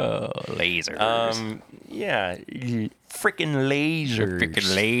beams. Lasers. Yeah. Freaking lasers.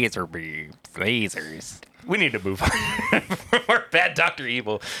 Freaking laser beams. Lasers. We need to move on. We're bad Dr.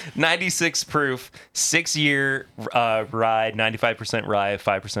 Evil. 96 proof, 6-year rye, 95% rye,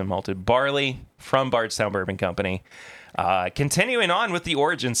 5% malted barley from Bardstown Bourbon Company. Continuing on with the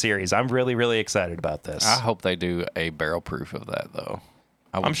Origin series. I'm really, really excited about this. I hope they do a barrel proof of that, though.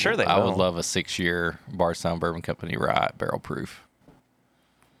 I'm sure they I will. would love a 6-year Bardstown Bourbon Company rye barrel proof.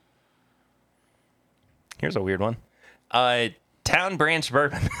 Here's a weird one. Town Branch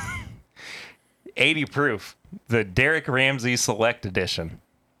Bourbon. 80 proof. The Derek Ramsey Select Edition.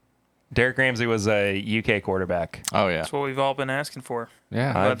 Derek Ramsey was a UK quarterback. Oh, yeah. That's what we've all been asking for.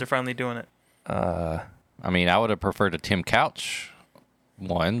 Yeah. Glad they're finally doing it. I mean, I would have preferred a Tim Couch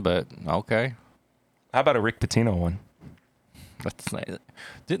one, but okay. How about a Rick Pitino one? That's nice.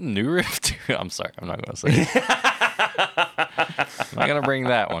 Didn't New Riff do? I'm sorry. I'm not going to say it. I'm not going to bring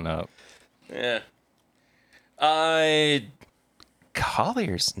that one up. Yeah.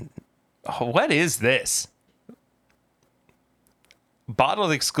 Collier's. Oh, what is this?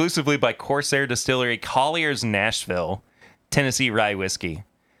 Bottled exclusively by Corsair Distillery, Collier's Nashville, Tennessee rye whiskey.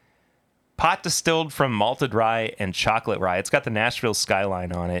 Pot distilled from malted rye and chocolate rye. It's got the Nashville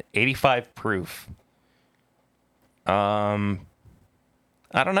skyline on it. 85 proof. I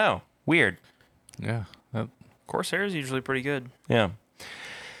don't know. Weird. Yeah. Corsair is usually pretty good. Yeah.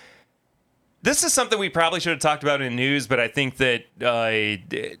 This is something we probably should have talked about in news, but I think that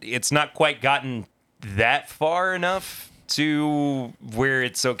it's not quite gotten that far enough to where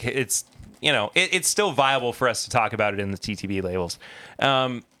it's okay. It's, it's still viable for us to talk about it in the TTB labels.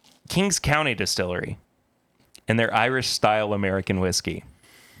 Kings County Distillery and their Irish-style American whiskey.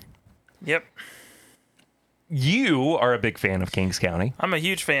 Yep. You are a big fan of Kings County. I'm a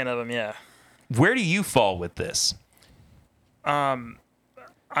huge fan of them, yeah. Where do you fall with this?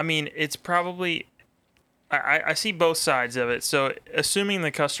 I mean, it's probably... I see both sides of it. So assuming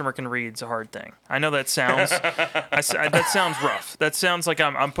the customer can read is a hard thing. I know that sounds that sounds rough. That sounds like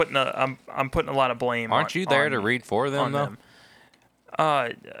I'm putting a lot of blame. Aren't you there to read for them, though?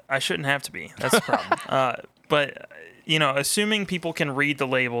 I shouldn't have to be. That's the problem. But assuming people can read the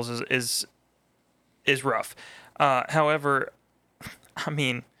labels is rough. However, I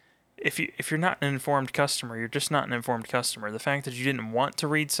mean, if you're not an informed customer, you're just not an informed customer. The fact that you didn't want to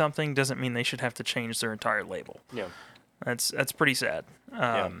read something doesn't mean they should have to change their entire label. Yeah, that's pretty sad.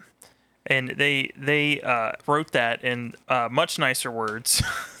 And they wrote that in much nicer words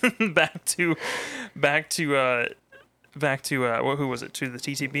back to who was it, to the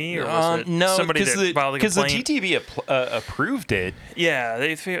TTB or was it no, somebody that filed a complaint? The TTB approved it.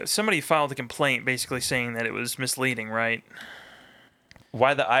 Yeah, somebody filed a complaint basically saying that it was misleading, right?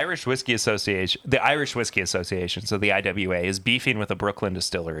 Why the Irish Whiskey Association, so the IWA, is beefing with a Brooklyn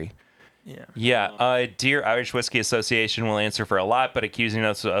distillery. Yeah. Dear Irish Whiskey Association will answer for a lot, but accusing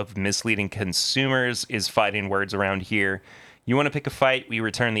us of misleading consumers is fighting words around here. You want to pick a fight? We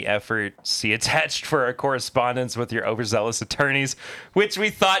return the effort. See attached for our correspondence with your overzealous attorneys, which we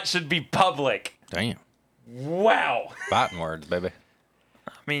thought should be public. Damn. Wow. Fighting words, baby.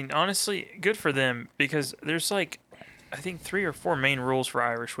 I mean, honestly, good for them because there's I think 3 or 4 main rules for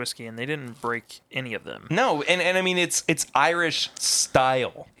Irish whiskey, and they didn't break any of them. No, and I mean, it's Irish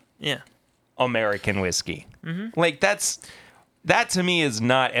style. Yeah. American whiskey. Mm-hmm. Like, that's... that to me is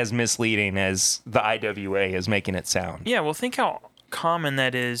not as misleading as the IWA is making it sound. Yeah, well, think how common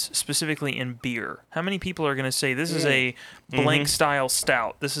that is specifically in beer. How many people are going to say this is a blank style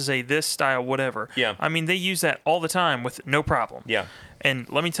stout? This is a this style whatever. Yeah. I mean, they use that all the time with no problem. Yeah. And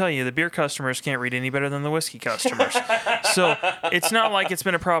let me tell you, the beer customers can't read any better than the whiskey customers. So it's not like it's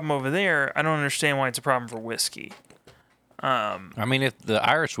been a problem over there. I don't understand why it's a problem for whiskey. I mean, if the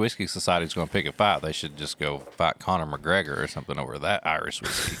Irish Whiskey Society is going to pick a fight, they should just go fight Conor McGregor or something over that Irish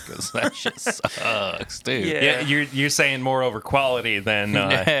whiskey because that shit sucks, dude. Yeah. Yeah, you're saying more over quality than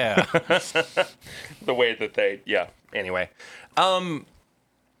Yeah. the way that they. Yeah. Anyway, I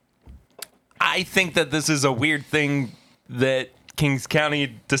think that this is a weird thing that Kings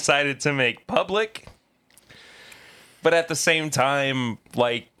County decided to make public, but at the same time,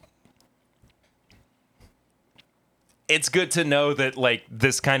 like, it's good to know that like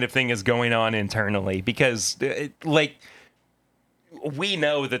this kind of thing is going on internally because like we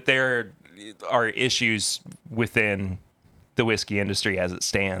know that there are issues within the whiskey industry as it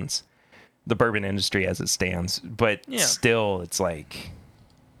stands, the bourbon industry as it stands, but Yeah. still it's like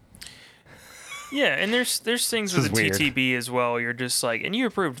Yeah, and there's things This with is the weird. TTB as well. You're just like, and you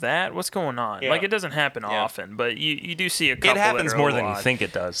approved that? What's going on? Yeah. Like, it doesn't happen often, but you do see a couple it happens that are more a than little you odd. think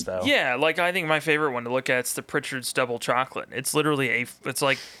it does though. Yeah, like I think my favorite one to look at is the Pritchard's Double Chocolate. It's literally it's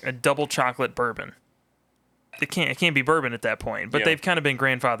like a double chocolate bourbon. It can't be bourbon at that point, but Yeah. they've kind of been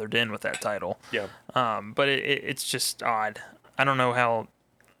grandfathered in with that title. Yeah. But it's just odd. I don't know how.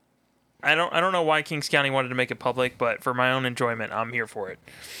 I don't know why Kings County wanted to make it public, but for my own enjoyment, I'm here for it.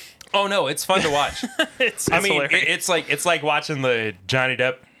 Oh no, it's fun to watch. It's I mean, hilarious. it's like watching the Johnny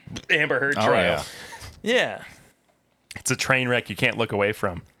Depp Amber Heard Oh, trial. yeah. Yeah. It's a train wreck you can't look away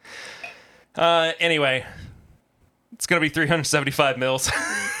from. Anyway, it's gonna be 375 mils,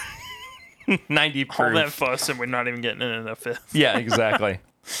 90 All proof. that fuss and we're not even getting in a fifth. Yeah, exactly.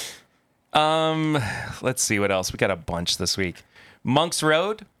 Let's see what else. We got a bunch this week. Monk's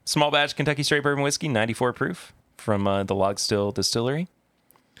Road, small batch Kentucky straight bourbon whiskey, 94 proof from the Log Still Distillery.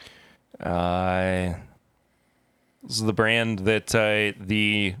 This is the brand that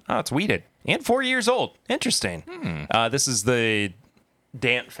it's weeded and 4 years old. Interesting. This is the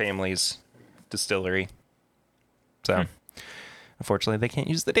Dant family's distillery. So, unfortunately, they can't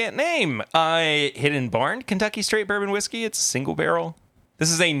use the Dant name. Hidden Barn Kentucky straight bourbon whiskey. It's a single barrel.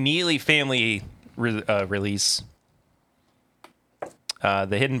 This is a Neely family release.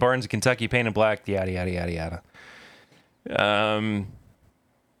 The Hidden Barns of Kentucky painted black. Yada yada yada yada.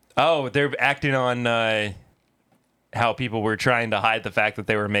 Oh, they're acting on how people were trying to hide the fact that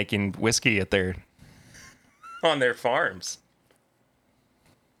they were making whiskey at on their farms.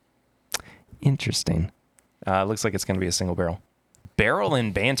 Interesting. Looks like it's going to be a single barrel. Barrel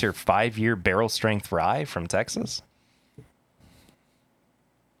and Banter 5-year barrel strength rye from Texas.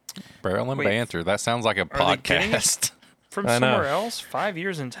 Barrel and Wait, Banter. That sounds like a they getting it? podcast. From I know. somewhere else, 5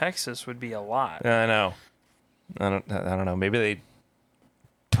 years in Texas would be a lot. I know. I don't know. Maybe they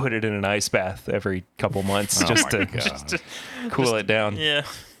put it in an ice bath every couple months just to cool it down. Yeah.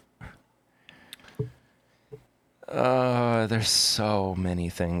 There's so many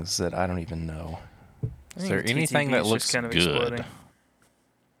things that I don't even know. Is there anything that looks good? exploding.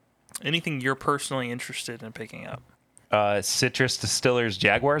 Anything you're personally interested in picking up? Citrus Distillers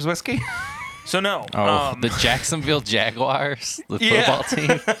Jaguars whiskey. So no. Oh, the Jacksonville Jaguars, the Yeah.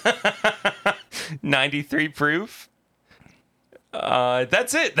 football team. 93 proof.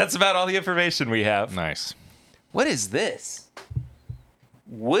 That's it. That's about all the information we have. Nice. What is this?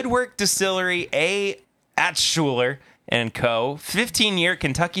 Woodwork Distillery A. Atschuler and Co. 15-year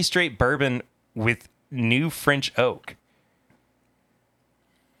Kentucky straight bourbon with new French oak.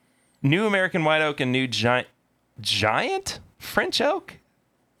 New American white oak and new giant French oak?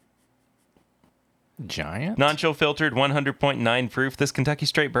 Giant? Non-chill filtered, 100.9 proof. This Kentucky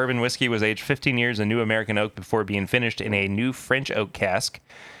straight bourbon whiskey was aged 15 years in new American oak before being finished in a new French oak cask.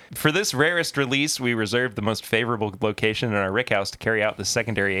 For this rarest release, we reserved the most favorable location in our rickhouse to carry out the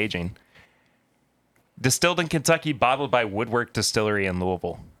secondary aging. Distilled in Kentucky, bottled by Woodwork Distillery in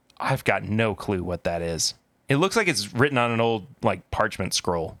Louisville. I've got no clue what that is. It looks like it's written on an old parchment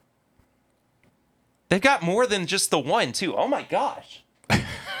scroll. They've got more than just the one, too. Oh my gosh.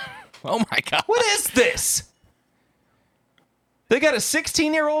 Oh my God. What is this? They got a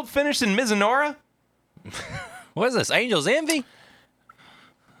 16-year-old finished in Mizunara? What is this? Angel's Envy?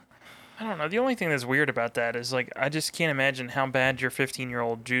 I don't know. The only thing that's weird about that is I just can't imagine how bad your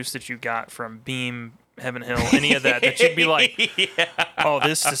 15-year-old juice that you got from Beam, Heaven Hill, any of that you'd be like, oh,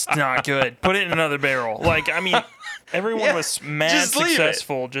 this is not good. Put it in another barrel. I mean, Everyone Yeah, was mad just leave it.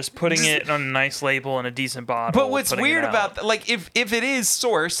 successful just putting it on a nice label and a decent bottle. But what's putting it weird out. about like if it is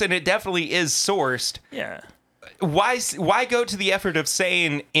sourced, and it definitely is sourced, Yeah. why go to the effort of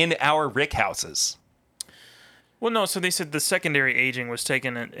saying in our rick houses? Well, no. So they said the secondary aging was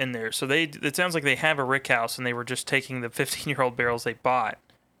taken in there. So it sounds like they have a rick house and they were just taking the 15-year-old barrels they bought,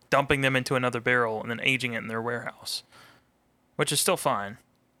 dumping them into another barrel, and then aging it in their warehouse, which is still fine.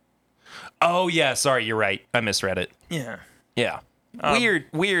 Oh yeah, sorry, you're right. I misread it. Yeah. Yeah.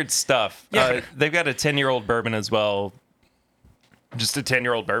 Weird stuff. Yeah. They've got a 10-year-old bourbon as well. Just a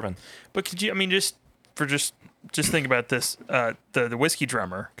 10-year-old bourbon. But could you? I mean, just think about this. The whiskey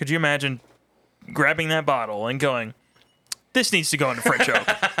drummer. Could you imagine grabbing that bottle and going, "This needs to go into French oak.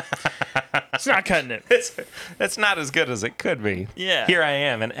 It's not cutting it." It's not as good as it could be. Yeah. Here I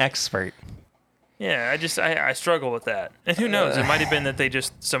am, an expert. Yeah, I struggle with that. And who knows? It might have been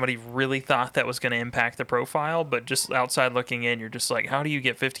that somebody really thought that was going to impact the profile, but just outside looking in, you're just like, how do you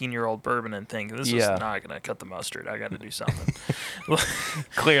get 15-year-old bourbon and think this is Yeah. not going to cut the mustard? I got to do something.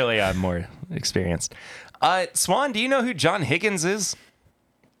 Clearly, I'm more experienced. Swan, do you know who John Higgins is?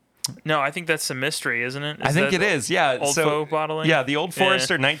 No, I think that's a mystery, isn't it? I think it is. Yeah. Old Foe bottling? Yeah, the Old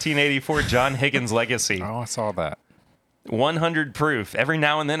Forester 1984 John Higgins Legacy. Oh, I saw that. 100 proof. Every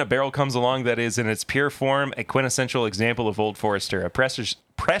now and then a barrel comes along that is in its pure form a quintessential example of Old Forester, a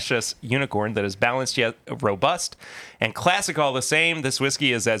precious unicorn that is balanced yet robust and classic all the same. This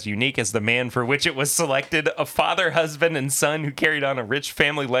whiskey is as unique as the man for which it was selected, a father, husband, and son who carried on a rich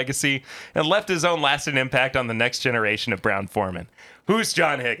family legacy and left his own lasting impact on the next generation of Brown Foreman. Who's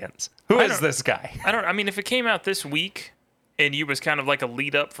John Higgins? Who is this guy? I mean, if it came out this week and you was kind of like a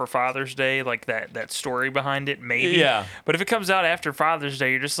lead up for Father's Day, like that story behind it, maybe. Yeah. But if it comes out after Father's Day,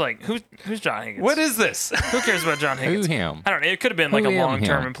 you're just like, who's John Higgins? What is this? Who cares about John Higgins? Who him? I don't know. It could have been like Who a am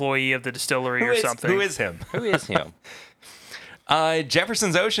long-term him? employee of the distillery or something. Who is him? Who is him?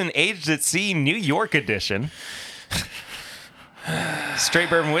 Jefferson's Ocean Aged at Sea New York edition.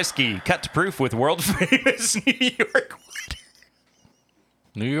 Straight bourbon whiskey, cut to proof with world famous New York water.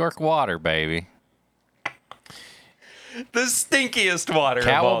 New York water, baby. The stinkiest water of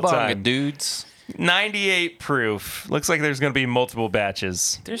all Cowabunga, time. dudes. 98 proof. Looks like there's going to be multiple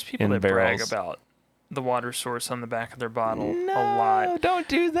batches. There's people in that brag barrels. about the water source on the back of their bottle a lot. Don't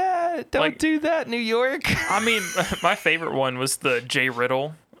do that. Don't Like- do that, New York. I mean, my favorite one was the J.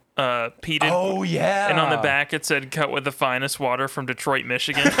 Riddle peated. Oh, yeah. And on the back it said, "Cut with the finest water from Detroit,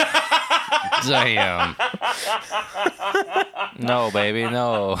 Michigan." Damn. No, baby,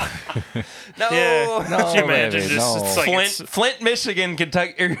 no. No. Yeah. No, Could you imagine? baby, Just, no. it's like Flint, Michigan,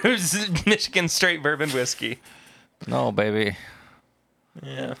 Kentucky, Michigan straight bourbon whiskey. No, baby.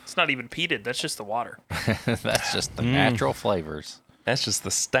 yeah, it's not even peated. That's just the water. That's just the natural flavors. That's just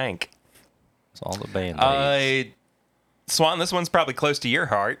the stank. It's all the band-aids. Swan, this one's probably close to your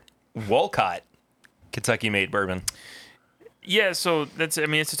heart. Wolcott, Kentucky-made bourbon. Yeah, so it's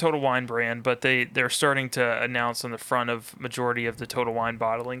a Total Wine brand, but they're starting to announce on the front of majority of the Total Wine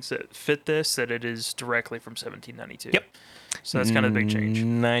bottlings that fit this that it is directly from 1792. Yep. So that's kind of a big change.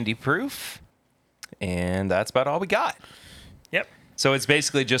 90 proof. And that's about all we got. Yep. So it's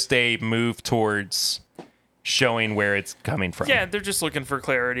basically just a move towards showing where it's coming from. Yeah, they're just looking for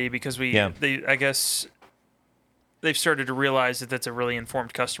clarity because I guess they've started to realize that that's a really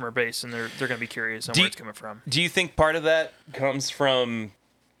informed customer base, and they're going to be curious on where it's coming from. Do you think part of that comes from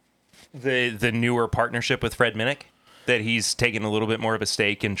the newer partnership with Fred Minnick? That he's taken a little bit more of a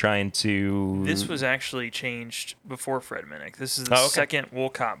stake in trying to... This was actually changed before Fred Minnick. This is the Oh, okay. second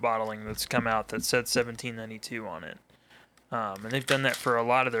Wolcott bottling that's come out that said 1792 on it. And they've done that for a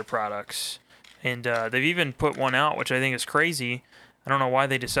lot of their products. And they've even put one out, which I think is crazy. I don't know why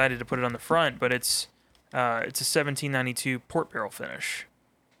they decided to put it on the front, but it's a 1792 port barrel finish.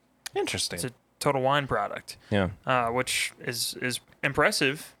 Interesting. It's a Total Wine product, Yeah. which is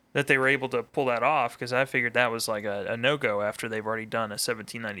impressive that they were able to pull that off, because I figured that was like a no-go after they've already done a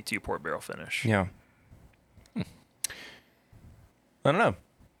 1792 port barrel finish. Yeah. I don't know.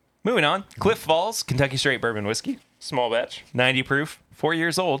 Moving on. Cliff Falls, Kentucky Straight Bourbon Whiskey. Small batch. 90 proof. 4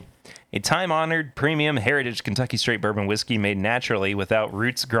 years old. A time-honored premium heritage Kentucky Straight Bourbon Whiskey made naturally without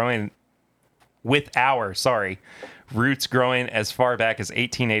roots growing... roots growing as far back as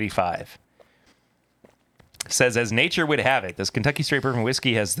 1885. Says, as nature would have it, this Kentucky Straight Bourbon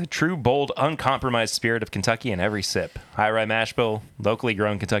Whiskey has the true, bold, uncompromised spirit of Kentucky in every sip. High rye mash bill, locally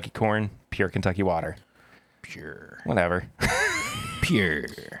grown Kentucky corn, pure Kentucky water. Pure. Whatever. Pure.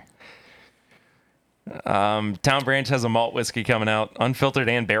 Town Branch has a malt whiskey coming out, unfiltered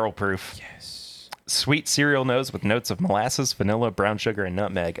and barrel proof. Yes. Sweet cereal nose with notes of molasses, vanilla, brown sugar, and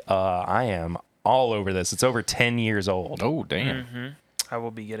nutmeg. I am all over this. It's over 10 years old. Oh, damn. I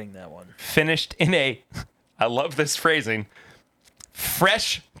will be getting that one. Finished in a, I love this phrasing,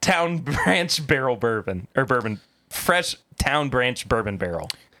 fresh town branch barrel bourbon, or bourbon, fresh town branch bourbon barrel.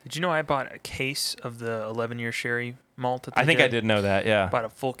 Did you know I bought a case of the 11-year sherry malt? That they I think I did know that, yeah. Bought a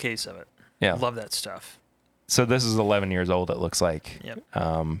full case of it. Yeah. Love that stuff. So this is 11 years old, it looks like. Yep.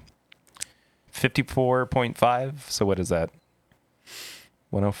 54.5. So what is that?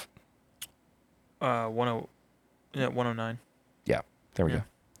 10. 109. Yeah, there we Yeah. go.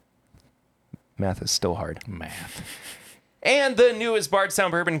 Math is still hard. Math. And the newest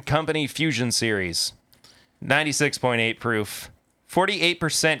Bardstown Bourbon Company Fusion Series. 96.8 proof.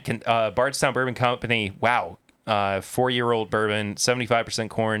 48% Bardstown Bourbon Company. Wow. 4-year-old bourbon. 75%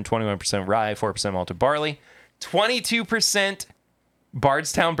 corn. 21% rye. 4% malted barley. 22%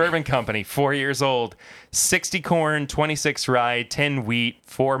 Bardstown Bourbon Company. 4 years old. 60 corn. 26 rye. 10 wheat.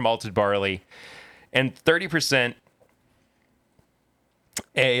 4 malted barley. And 30%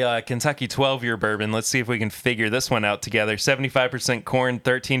 a Kentucky 12-year bourbon. Let's see if we can figure this one out together. 75% corn,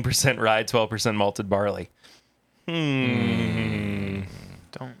 13% rye, 12% malted barley. Don't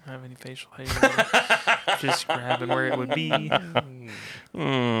have any facial hair. Just grabbing where it would be.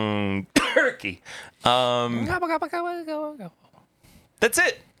 Turkey. That's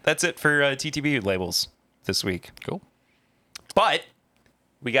it. That's it for TTB labels this week. Cool. But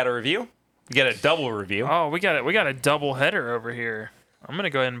we got a review. We got a double review. Oh, we got a double header over here. I'm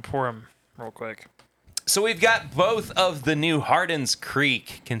gonna go ahead and pour them real quick. So we've got both of the new Hardin's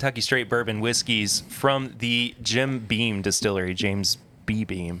Creek Kentucky Straight Bourbon whiskeys from the Jim Beam Distillery. James B.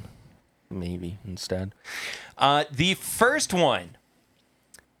 Beam, maybe instead. The first one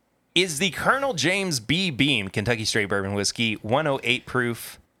is the Colonel James B. Beam Kentucky Straight Bourbon Whiskey, 108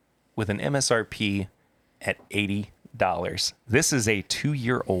 proof, with an MSRP at $80. This is a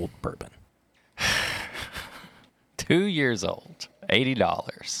 2-year-old bourbon. 2 years old.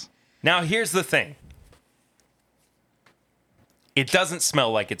 $80. Now, here's the thing. It doesn't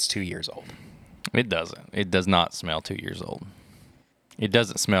smell like it's 2 years old. It doesn't. It does not smell 2 years old. It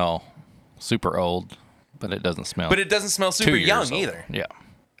doesn't smell super old, but it doesn't smell. But it doesn't smell 2 super years young old. either. Yeah.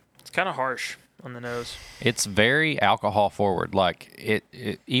 It's kind of harsh on the nose. It's very alcohol forward. Like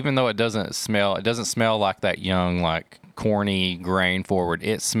it even though it doesn't smell like that young, like corny grain forward.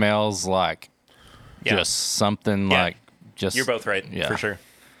 It smells like Yeah. just something Yeah. like just. You're both right, Yeah. for sure.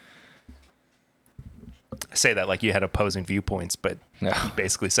 I say that like you had opposing viewpoints, but Yeah. you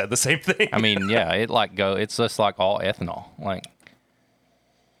basically said the same thing. I mean, yeah, it's just like all ethanol. Like,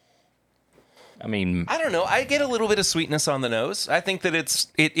 I mean, I don't know. I get a little bit of sweetness on the nose. I think that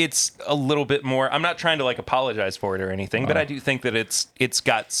it's a little bit more. I'm not trying to like apologize for it or anything, but I do think that it's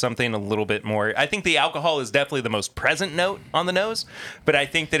got something a little bit more. I think the alcohol is definitely the most present note on the nose, but I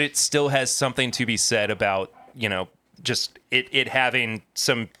think that it still has something to be said about, just it having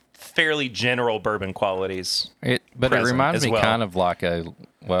some fairly general bourbon qualities. But it present reminds as me well. kind of like I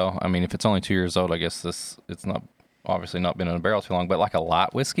mean, if it's only 2 years old, I guess it's not obviously not been in a barrel too long, but like a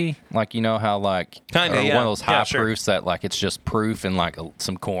light whiskey, like how like Kinda, or yeah. one of those high Yeah, sure. proofs that like it's just proof and like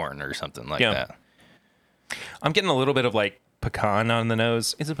some corn or something like Yeah. that. I'm getting a little bit of like pecan on the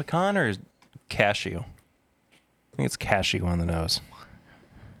nose. Is it pecan or cashew? I think it's cashew on the nose.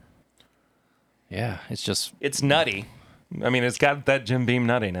 Yeah, it's just It's nutty. I mean, it's got that Jim Beam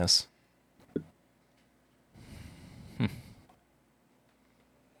nuttiness.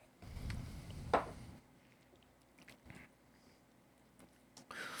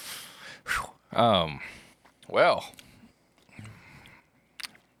 well,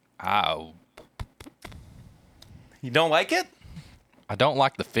 You don't like it? I don't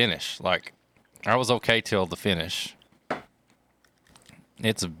like the finish. Like, I was okay till the finish.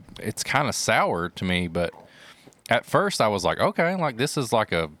 It's kind of sour to me, but at first I was like, okay, like this is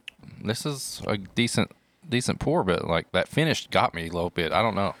a decent pour, but like that finish got me a little bit. I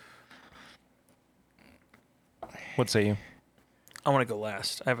don't know. What say you? I want to go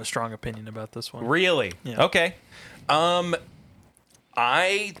last. I have a strong opinion about this one. Really? Yeah. Okay.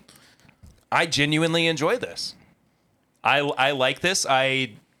 I genuinely enjoy this. I like this.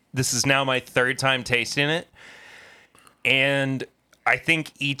 This is now my third time tasting it, and I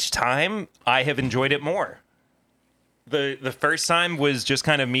think each time I have enjoyed it more. The first time was just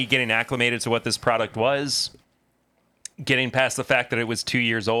kind of me getting acclimated to what this product was, getting past the fact that it was 2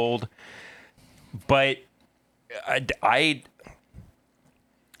 years old. But I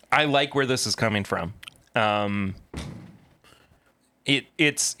like where this is coming from.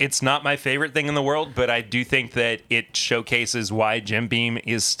 It's not my favorite thing in the world, but I do think that it showcases why Jim Beam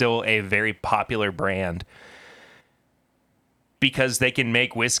is still a very popular brand. because they can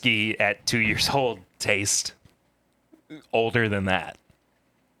make whiskey at 2 years old taste older than that.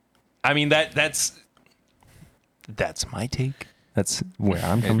 I mean, that's my take. That's where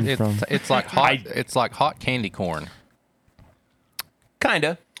I'm coming from. It's like hot. It's like hot candy corn.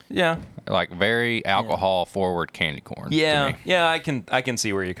 Kinda, yeah, Like very alcohol forward candy corn. to yeah, me. yeah. I can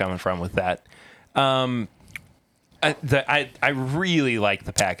see where you're coming from with that. I really like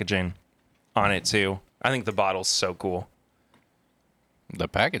the packaging on it too. I think the bottle's so cool. The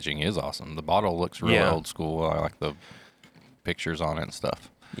packaging is awesome. The bottle looks real Yeah. old school. I like the pictures on it and stuff.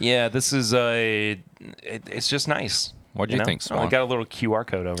 Yeah, this is it's just nice. What'd you think, Oh, I Swan? got a little QR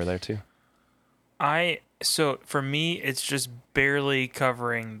code over there too. So for me, it's just barely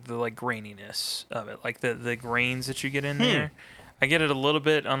covering the like graininess of it, like the grains that you get in there. I get it a little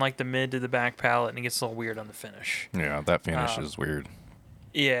bit on like the mid to the back palate, and it gets a little weird on the finish. Yeah, that finish is weird.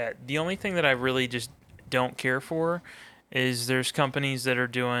 Yeah, the only thing that I really just don't care for is there's companies that are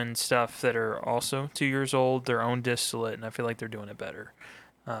doing stuff that are also 2 years old, their own distillate, and I feel like they're doing it better.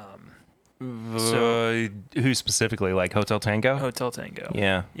 So Who specifically? Like Hotel Tango? Hotel Tango.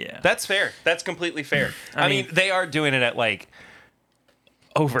 Yeah. Yeah. That's fair. That's completely fair. I mean, mean- they are doing it at like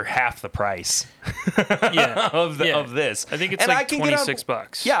over half the price Yeah. of Yeah. of this. I think it's And like I can get on-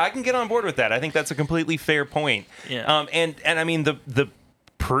 $26. Yeah, I can get on board with that. I think that's a completely fair point. Yeah. And I mean the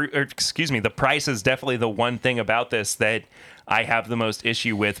price is definitely the one thing about this that I have the most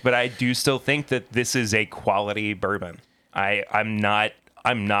issue with, but I do still think that this is a quality bourbon. I'm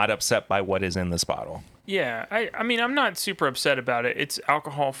not upset by what is in this bottle. Yeah, I mean, I'm not super upset about it. It's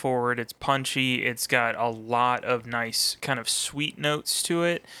alcohol forward. It's punchy. It's got a lot of nice kind of sweet notes to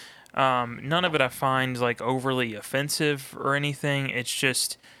it. None of it I find like overly offensive or anything. It's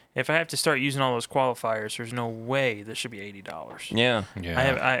just if I have to start using all those qualifiers, there's no way this should be $80. Yeah.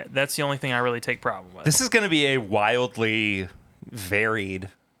 Yeah. That's the only thing I really take problem with. This is going to be a wildly varied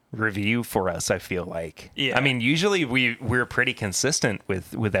review for us, I feel like. Yeah. I mean, usually we're pretty consistent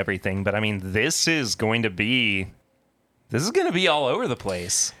with everything, but I mean, this is going to be all over the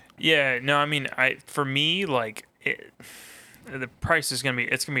place. Yeah, no, I mean, for me, like the price is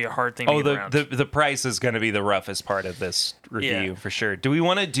it's gonna be a hard thing to Oh, get around. the price is going to be the roughest part of this review Yeah. for sure. Do we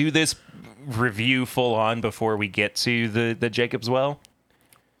want to do this review full on before we get to the Jacob's Well?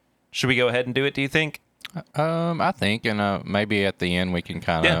 Should we go ahead and do it, do you think? I think, and maybe at the end we can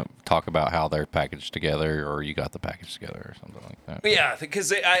kind of Yeah. talk about how they're packaged together, or you got the package together, or something like that. Yeah,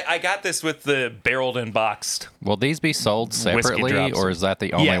 because I got this with the barreled and boxed. Will these be sold separately, drops. or is that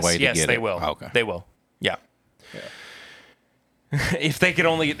the only way to yes, get they it? will. Okay. They will. Yeah. if they could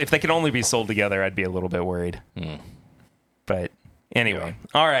only be sold together, I'd be a little bit worried. But anyway,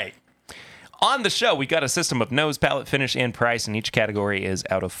 all right. On the show, we got a system of nose, palate, finish, and price, and each category is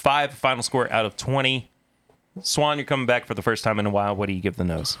out of 5. Final score out of 20. Swan, you're coming back for the first time in a while. What do you give the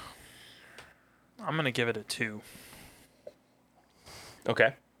nose? I'm gonna give it a 2.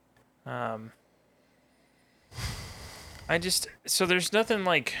 Okay. So there's nothing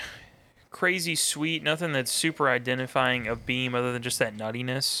like crazy sweet, nothing that's super identifying of Beam other than just that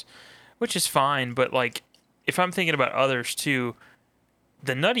nuttiness, which is fine. But like, if I'm thinking about others too,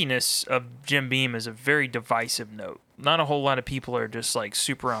 the nuttiness of Jim Beam is a very divisive note. Not a whole lot of people are just like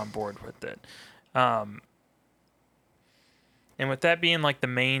super on board with it. And with that being like the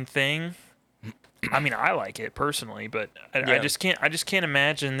main thing, I mean, I like it personally, but I just can't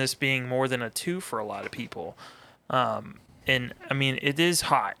imagine this being more than a 2 for a lot of people. And I mean, it is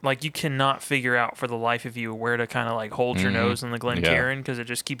hot. Like you cannot figure out for the life of you where to kind of like hold your nose in the Glencairn because it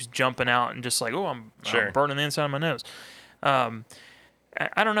just keeps jumping out and just like, oh, I'm burning the inside of my nose.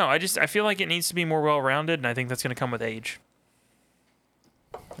 I don't know. I feel like it needs to be more well rounded, and I think that's going to come with age.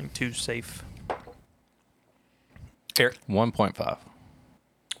 I think 2's safe. Eric? 1.5.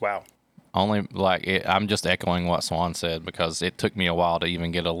 Wow. Only I'm just echoing what Swan said because it took me a while to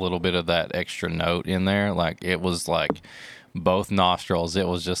even get a little bit of that extra note in there. Like it was like both nostrils. It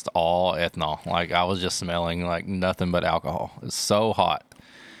was just all ethanol. Like I was just smelling like nothing but alcohol. It's so hot.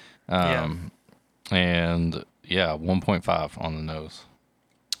 And yeah, 1.5 on the nose.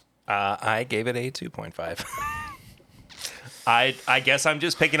 I gave it a 2.5. I guess I'm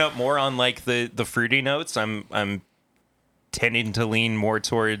just picking up more on like the fruity notes. I'm tending to lean more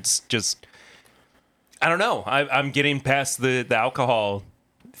towards just I don't know. I'm getting past the alcohol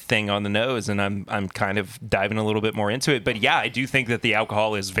thing on the nose, and I'm kind of diving a little bit more into it. But yeah, I do think that the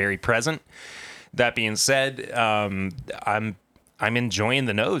alcohol is very present. That being said, I'm enjoying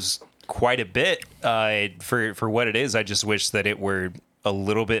the nose quite a bit for what it is. I just wish that it were a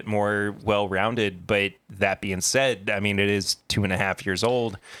little bit more well-rounded. But that being said, I mean, it is 2.5 years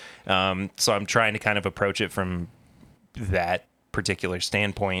old. So I'm trying to kind of approach it from that particular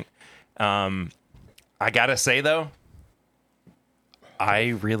standpoint. I gotta say though, I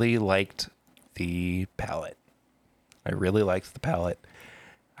really liked the palate. I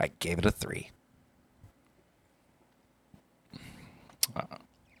gave it a 3.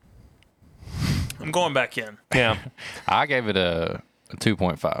 I'm going back in. Yeah. I gave it a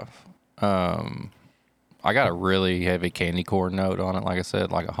 2.5. I got a really heavy candy corn note on it, like I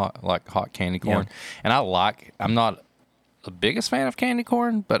said, like hot candy corn. And I'm not the biggest fan of candy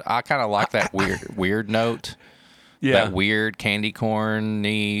corn, but I kind of like that weird note. Yeah. That weird candy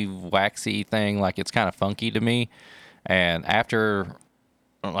corny, waxy thing. Like, it's kind of funky to me. And after,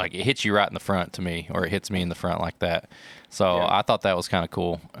 like, it hits you right in the front to me, or it hits me in the front like that. So I thought that was kind of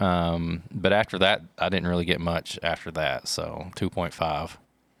cool. But after that, I didn't really get much after that. So 2.5.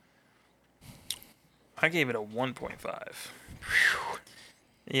 I gave it a 1.5.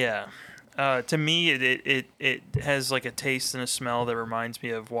 Yeah. To me, it has like a taste and a smell that reminds me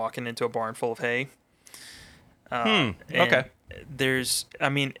of walking into a barn full of hay. Okay.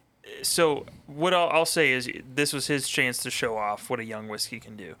 So what I'll say is this was his chance to show off what a young whiskey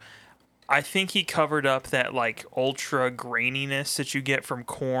can do. I think he covered up that like ultra graininess that you get from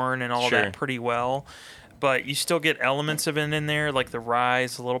corn and all Sure. that pretty well, but you still get elements of it in there, like the rye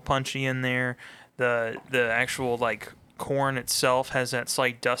is a little punchy in there. The actual like corn itself has that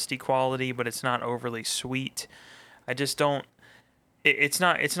slight dusty quality, but it's not overly sweet. I just don't. It's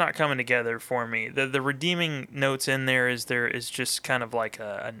not coming together for me. The redeeming notes in there is just kind of like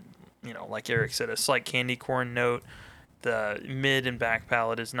a like Eric said, a slight candy corn note. The mid and back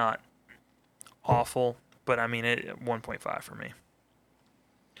palate is not awful, but I mean 1.5 for me.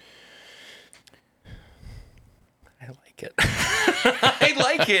 I like it. I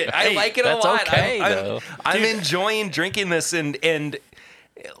like it. I like it a that's lot. okay, though. I'm enjoying drinking this, and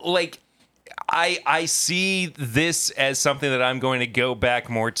like I see this as something that I'm going to go back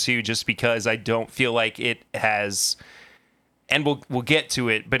more to, just because I don't feel like it has, and we'll get to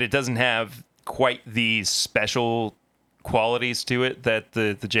it, but it doesn't have quite the special qualities to it that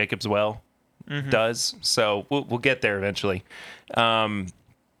the Jacob's Well does. So we'll get there eventually. But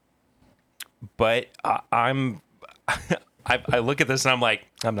I look at this and I'm like,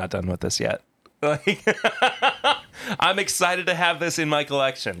 I'm not done with this yet. Like, I'm excited to have this in my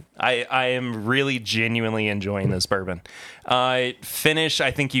collection. I am really genuinely enjoying this bourbon. Finish, I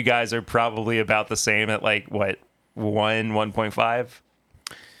think you guys are probably about the same at like what, 1.5.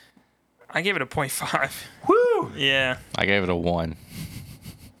 I gave it a 0.5. Woo! Yeah. I gave it a 1.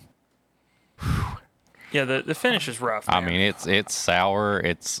 Yeah, the finish is rough. I Man. mean, it's sour.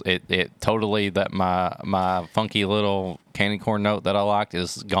 It totally, that my funky little candy corn note that I liked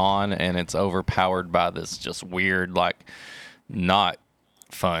is gone, and it's overpowered by this just weird, like, not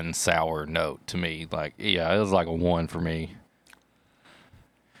fun sour note to me. Like, yeah, it was like a 1 for me.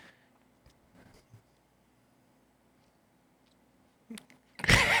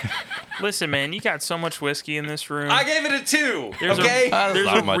 Listen, man, you got so much whiskey in this room. I gave it a 2. There's okay. there's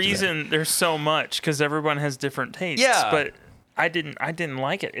not a much, reason there's so much, because everyone has different tastes. Yeah. But I didn't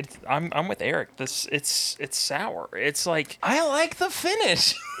like it. I'm with Eric. It's sour. It's like I like the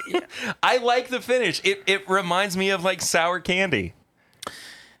finish. I like the finish. It reminds me of like sour candy.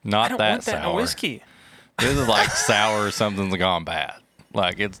 Not I don't that want that in a sour. whiskey. This is like sour. Something's gone bad.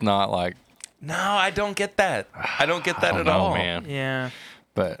 Like, it's not like, No, I don't get that. I don't get that I at don't know, all, man. Yeah.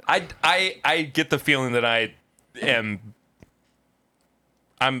 But I get the feeling that I've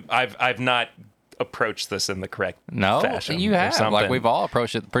not approached this in the correct no, fashion. you or have. Like, something. we've all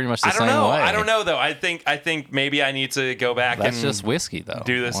approached it pretty much the I don't same know. way. I don't know though. I think maybe I need to go back That's and just whiskey, though.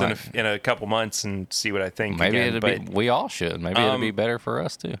 do this Like, in a couple months and see what I think. maybe again. it'll But be. We all should. Maybe it'll be better for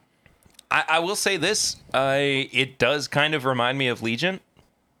us too. I will say this: it does kind of remind me of Legion.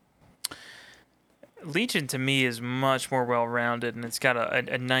 Legion to me is much more well-rounded, and it's got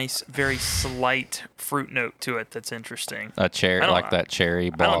a nice, very slight fruit note to it that's interesting. A cherry, I don't- like that cherry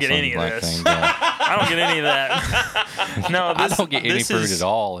blossom. don't get any of like this. thing. Yeah. I don't get any of that. No, I this, don't get any this fruit is, at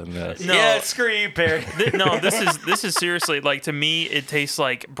all in this. No. Yeah, screw you, Perry. No, this is seriously, like, to me it tastes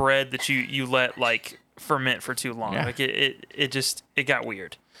like bread that you let like ferment for too long. Yeah. Like it got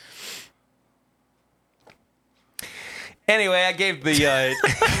weird. Anyway, I gave the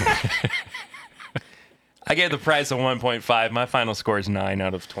I gave the price a 1.5. My final score is 9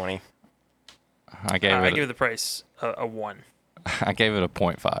 out of 20. I gave I it. give the price a 1. I gave it a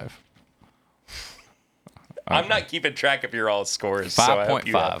 0.5. I'm not keeping track of your all scores. So I hope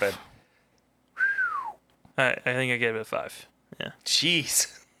you have 5.5. it. I think I gave it a 5. Yeah.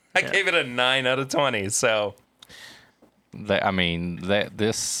 Jeez. I gave it a 9 out of 20. So I mean,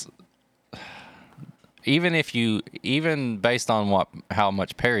 this. even based on how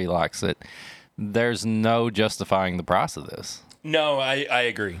much Perry likes it, there's no justifying the price of this. No, I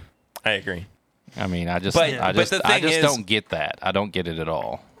agree. I agree. I mean, I just the thing is, don't get that. I don't get it at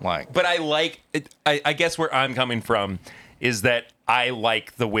all. Like, but I like it. I guess where I'm coming from is that I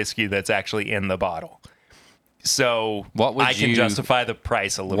like the whiskey that's actually in the bottle. So I can justify the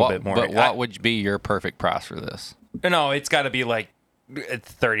price a little bit more. But what would be your perfect price for this? No, it's got to be like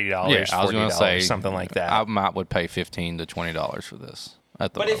 $30, Yeah, I was going to say something like that. I would pay $15 to $20 for this.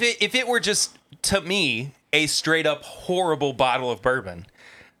 But if it were just, to me, a straight up horrible bottle of bourbon,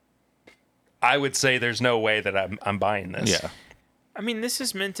 I would say there's no way that I'm buying this. Yeah. I mean, this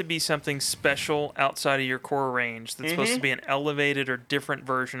is meant to be something special outside of your core range that's supposed to be an elevated or different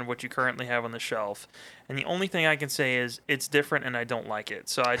version of what you currently have on the shelf. And the only thing I can say is it's different and I don't like it.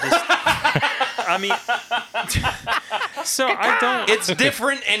 So I just, I mean, so I don't. It's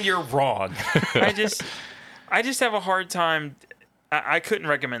different and you're wrong. I just have a hard time. I couldn't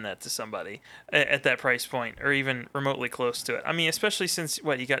recommend that to somebody at that price point or even remotely close to it. I mean, especially since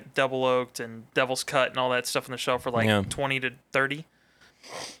you got double oaked and devil's cut and all that stuff on the shelf for like 20 to 30.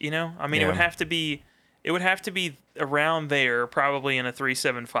 You know, I mean, it would have to be around there, probably in a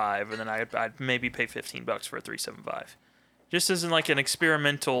 375, and then I'd maybe pay $15 for a 375. Just as in like an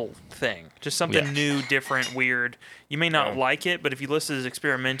experimental thing, just something new, different, weird. You may not like it, but if you list it as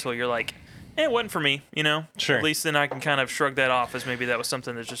experimental, you're like, it wasn't for me, you know? Sure. At least then I can kind of shrug that off as maybe that was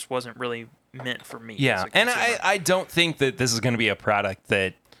something that just wasn't really meant for me. Yeah, and consumer. I don't think that this is going to be a product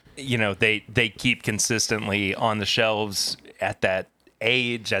that, you know, they keep consistently on the shelves at that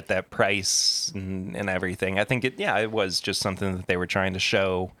age, at that price, and everything. I think it was just something that they were trying to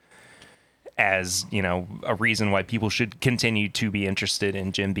show as, you know, a reason why people should continue to be interested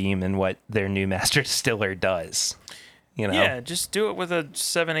in Jim Beam and what their new master distiller does. You know? Yeah, just do it with a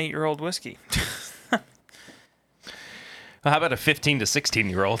 7-8-year-old whiskey. Well, how about a 15 to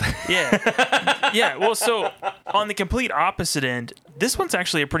 16-year-old? Yeah. Well, so on the complete opposite end, this one's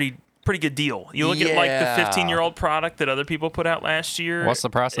actually a pretty good deal. You look at like the 15-year-old product that other people put out last year. what's the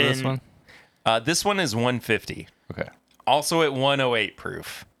price of this one? This one is 150. Okay. Also at 108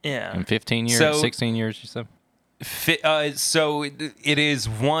 proof. Yeah. In 15 years, 16 years, you said? So it is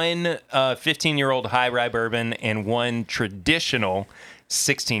one 15-year-old high rye bourbon and one traditional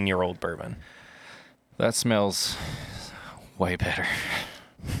 16-year-old bourbon. That smells way better.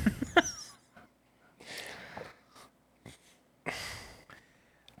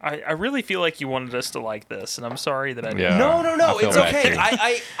 I really feel like you wanted us to like this, and I'm sorry that I didn't. Yeah. No, I feel it's bad okay.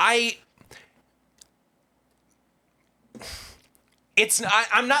 too.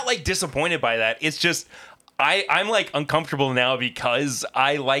 I'm not like disappointed by that. It's just I'm like uncomfortable now because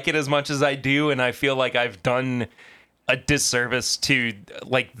I like it as much as I do, and I feel like I've done a disservice to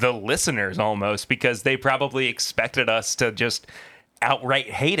like the listeners almost because they probably expected us to just outright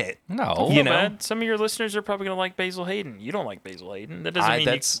hate it. No. You know? Bad. Some of your listeners are probably going to like Basil Hayden. You don't like Basil Hayden. That doesn't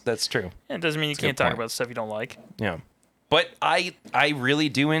mean that's true. it doesn't mean you a good can't talk point. about stuff you don't like. Yeah. But I really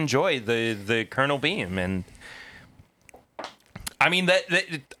do enjoy the Colonel Beam, and I mean that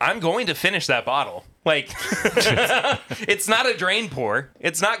I'm going to finish that bottle. Like it's not a drain pour.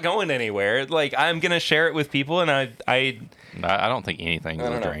 It's not going anywhere. Like I'm going to share it with people, and I don't think anything's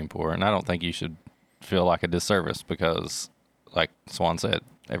a drain pour, and I don't think you should feel like a disservice because, like Swan said,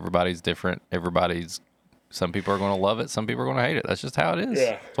 everybody's different. Some people are going to love it. Some people are going to hate it. That's just how it is.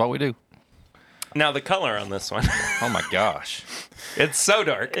 Yeah. That's what we do. Now the color on this one. Oh my gosh. It's so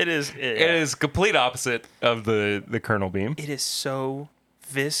dark. It is. It is complete opposite of the Colonel Beam. It is so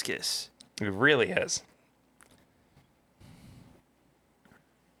viscous. It really is.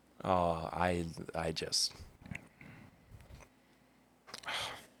 Oh, I just.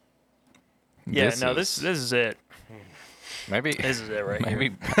 Yeah. This is it. Maybe This is it right here.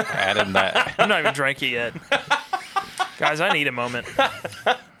 maybe adding that. I'm not even drank it yet. Guys, I need a moment.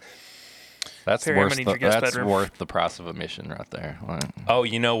 That's Perry, I'm gonna need your guest bedroom. worth the price of admission right there. Like, Oh,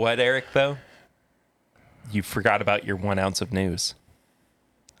 you know what, Eric? Though you forgot about your 1 ounce of news.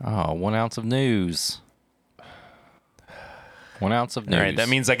 oh, 1 ounce of news. 1 ounce of news. All right, that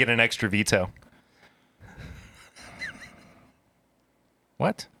means I get an extra veto.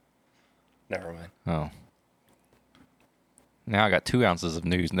 What? Never mind. Oh. Now I got 2 ounces of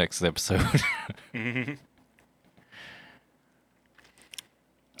news next episode.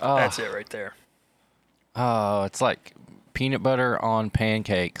 Oh, That's it right there. oh, it's like peanut butter on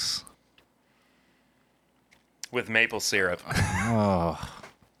pancakes. With maple syrup.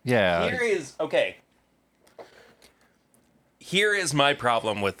 Yeah. Here is okay. Here is my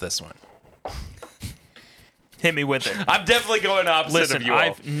problem with this one. Hit me with it. I'm definitely going opposite Listen, of you all.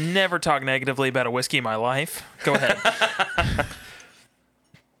 I've never talked negatively about a whiskey in my life. Go ahead.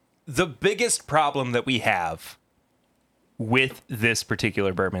 The biggest problem that we have with this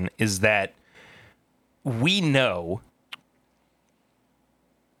particular bourbon is that we know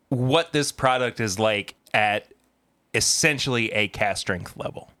what this product is like at essentially a cask strength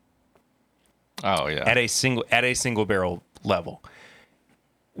level, Oh yeah. at a single barrel level.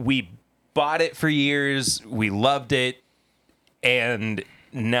 We bought it for years, we loved it, and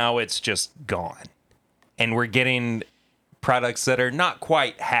now it's just gone. And we're getting products that are not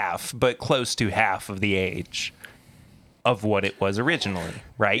quite half, but close to half of the age of what it was originally,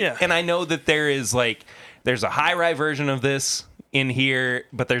 right? Yeah. And I know that there's a high rye version of this in here,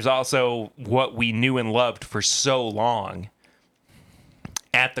 but there's also what we knew and loved for so long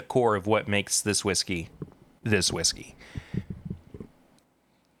at the core of what makes this whiskey.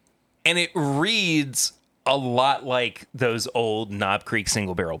 And it reads a lot like those old Knob Creek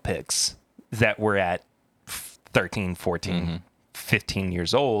single barrel picks that were at 13, 14, 15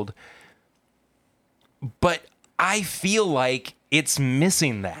 years old. But I feel like it's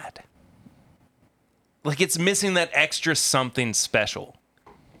missing that. Like it's missing that extra something special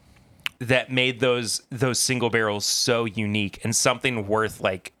that made those single barrels so unique and something worth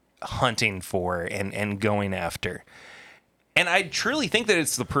like hunting for and going after. And I truly think that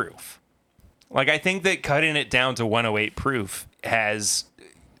it's the proof. Like I think that cutting it down to 108 proof has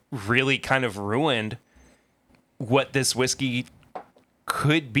really kind of ruined what this whiskey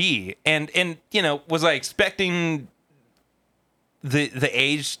could be. And you know, was I expecting the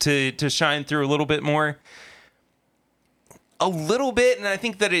age to shine through a little bit more? A little bit, and I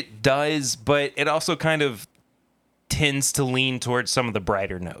think that it does, but it also kind of tends to lean towards some of the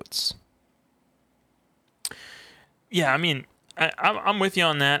brighter notes. Yeah, I mean, I'm with you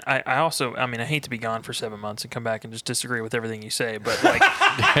on that. I also, I mean, I hate to be gone for 7 months and come back and just disagree with everything you say, but like,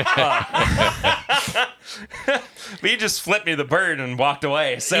 But you just flipped me the bird and walked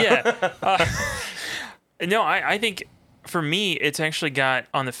away. So yeah. No, I think for me, it's actually got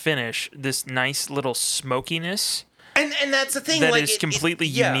on the finish this nice little smokiness and that's the thing. that like is completely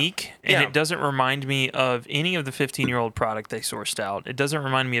unique, and Yeah. it doesn't remind me of any of the 15-year-old product they sourced out. It doesn't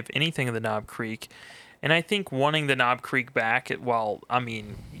remind me of anything of the Knob Creek. And I think wanting the Knob Creek back, well, I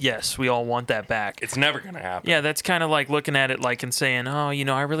mean, yes, we all want that back. It's never going to happen. Yeah, that's kind of like looking at it like and saying, oh, you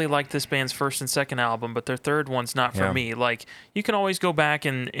know, I really like this band's first and second album, but their third one's not for Yeah. me. Like, you can always go back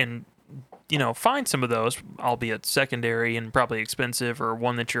and you know, find some of those, albeit secondary and probably expensive or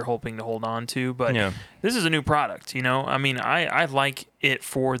one that you're hoping to hold on to. But Yeah. this is a new product, you know? I mean, I like it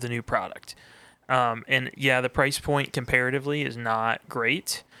for the new product. And yeah, the price point comparatively is not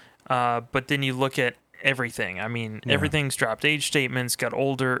great. But then you look at everything. I mean, everything's dropped age statements, got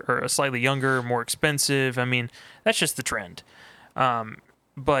older or slightly younger, more expensive. I mean, that's just the trend.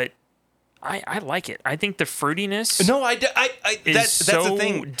 But I like it. I think the fruitiness No, I is that's so the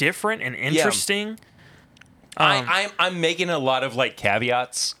thing. different and interesting. I'm making a lot of like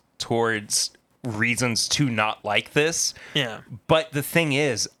caveats towards reasons to not like this. Yeah. But the thing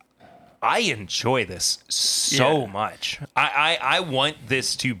is, I enjoy this so Yeah. much. I want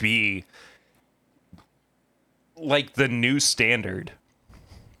this to be like the new standard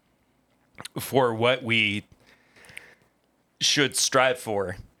for what we should strive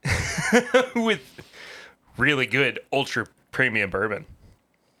for with really good ultra premium bourbon.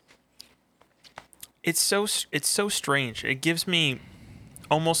 It's so strange. It gives me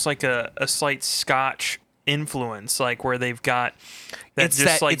almost like a slight Scotch influence, like where they've got that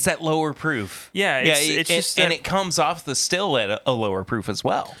It's that lower proof. Yeah, it's just and that- it comes off the still at a lower proof as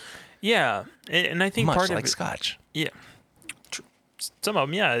well. yeah, and I think Much part like of it, Scotch. yeah, some of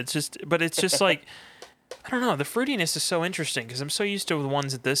them, yeah. It's just like I don't know. The fruitiness is so interesting because I'm so used to the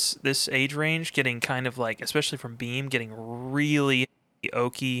ones at this age range getting kind of like, especially from Beam, getting really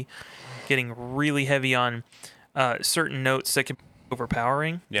oaky, getting really heavy on certain notes that can be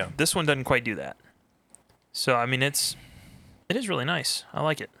overpowering. Yeah. This one doesn't quite do that. So I mean, it is really nice. I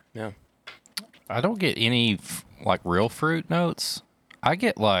like it. Yeah. I don't get any like real fruit notes. I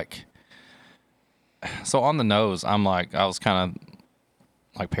get like, so on the nose, I was kind of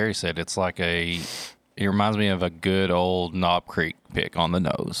like Perry said, it's like it reminds me of a good old Knob Creek pick on the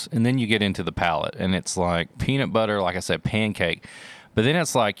nose. And then you get into the palate and it's like peanut butter, like I said, pancake. But then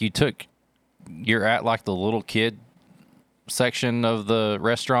it's like you're at like the little kid section of the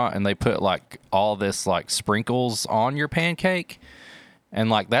restaurant and they put like all this like sprinkles on your pancake. And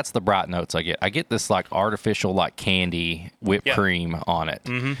like that's the bright notes I get. I get this like artificial like candy whipped cream on it.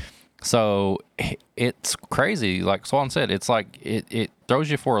 Mm-hmm. So it's crazy. Like Swan said, it's like it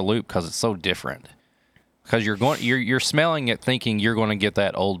throws you for a loop because it's so different. because you're smelling it thinking you're going to get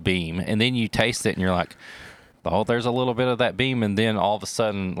that old beam, and then you taste it and you're like, oh, there's a little bit of that beam, and then all of a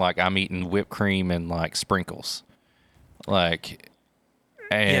sudden, like, I'm eating whipped cream and like sprinkles, like,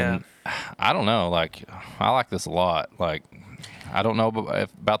 and I don't know, like, I like this a lot. Like, I don't know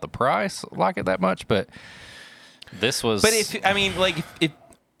about the price, like it that much, but this was. But if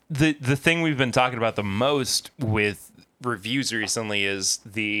the thing we've been talking about the most with reviews recently is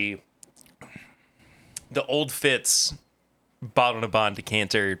the Old Fitz bottle to bond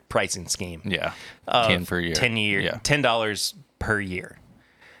decanter pricing scheme. Yeah, of 10 per year. $10 per year.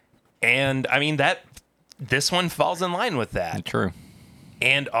 And I mean this one falls in line with that. True.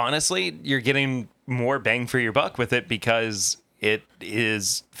 And honestly, you're getting more bang for your buck with it because it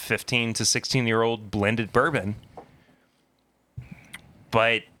is 15 to 16-year-old blended bourbon.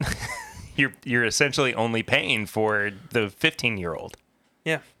 But you're essentially only paying for the 15-year-old.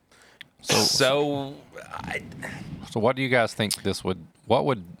 Yeah. So what do you guys think this would? What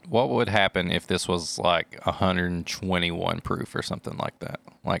would happen if this was like 121 proof or something like that?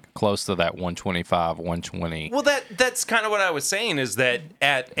 Like close to that 125, 120. Well, that's kind of what I was saying, is that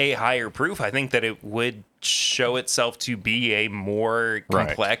at a higher proof, I think that it would show itself to be a more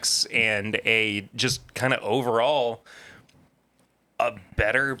complex and a just kind of overall a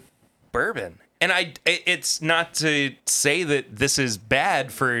better bourbon. And it's not to say that this is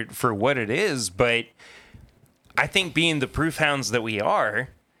bad for what it is, but I think being the proof hounds that we are,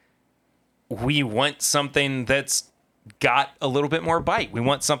 we want something that's got a little bit more bite. We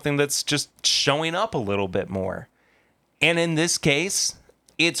want something that's just showing up a little bit more. And in this case,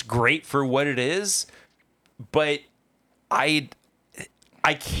 it's great for what it is, but I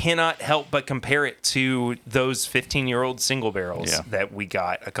cannot help but compare it to those 15-year-old single barrels that we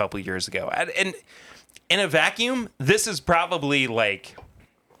got a couple years ago. And in a vacuum, this is probably like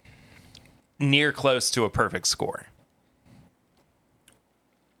near close to a perfect score.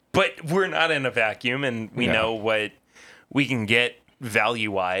 But we're not in a vacuum, and we know what we can get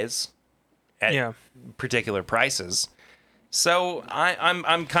value-wise at particular prices. So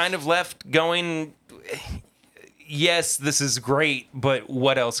I'm kind of left going, yes, this is great, but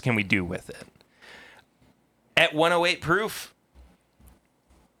what else can we do with it? At 108 proof,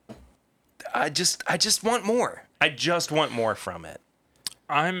 I just want more. I just want more from it.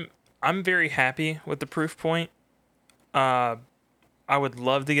 I'm very happy with the proof point. I would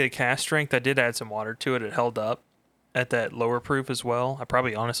love to get a cast strength. I did add some water to it. It held up at that lower proof as well. I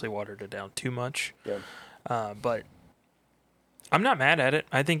probably honestly watered it down too much. Yeah. But I'm not mad at it.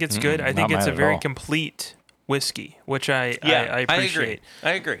 I think it's good. I think it's a very complete whiskey, which I appreciate.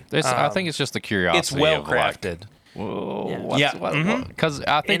 I agree. I think it's just the curiosity. It's well crafted. Because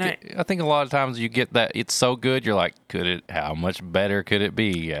I think a lot of times you get that it's so good, you're like, how much better could it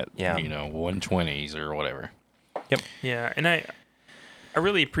be at 120s or whatever. Yep. Yeah, and I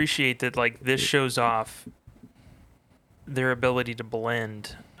really appreciate that. Like, this shows off their ability to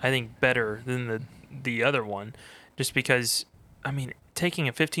blend, I think, better than the other one, just because, I mean, taking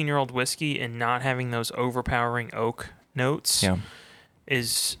a 15-year-old whiskey and not having those overpowering oak notes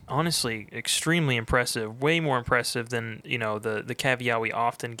is honestly extremely impressive. Way more impressive than, the caveat we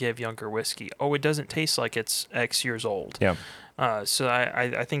often give younger whiskey. Oh, it doesn't taste like it's X years old. Yeah. So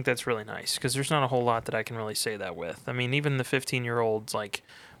I think that's really nice, because there's not a whole lot that I can really say that with. I mean, even the 15-year-old like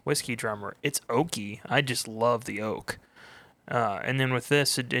whiskey drummer, it's oaky. I just love the oak. And then with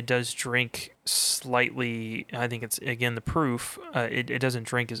this, it does drink slightly. I think it's, again, the proof. It doesn't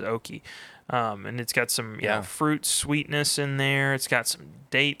drink as oaky. And it's got some fruit sweetness in there. It's got some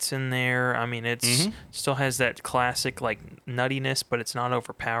dates in there. I mean, it's still has that classic like nuttiness, but it's not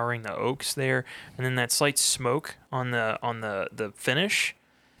overpowering. The oak's there, and then that slight smoke on the finish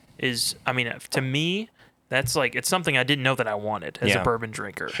is. I mean, to me, that's like, it's something I didn't know that I wanted as a bourbon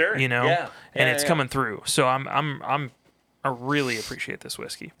drinker. Sure. And it's coming through. So I really appreciate this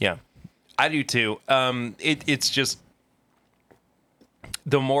whiskey. Yeah, I do too. It's just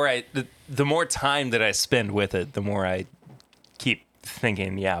the more time that I spend with it, the more I keep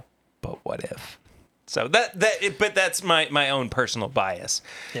thinking, but what if? So but that's my own personal bias.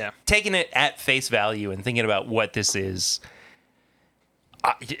 Yeah, taking it at face value and thinking about what this is,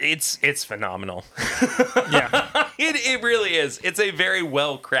 it's phenomenal. Yeah, it really is. It's a very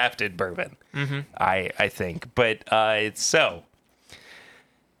well crafted bourbon. I think, but so.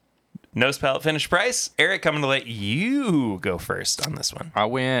 Nose palate finish price. Eric, I'm going to let you go first on this one. I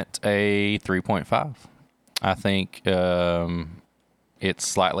went a 3.5. I think it's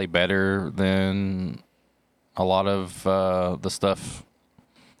slightly better than a lot of the stuff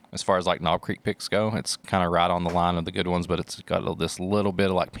as far as like Knob Creek picks go. It's kind of right on the line of the good ones, but it's got this little bit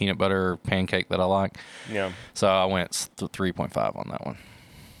of like peanut butter pancake that I like. Yeah. So I went 3.5 on that one.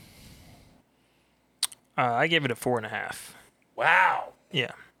 I gave it a 4.5. Wow.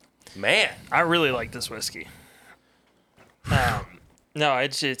 Yeah. Man. I really like this whiskey. No, I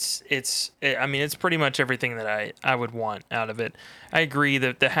mean, it's pretty much everything that I would want out of it. I agree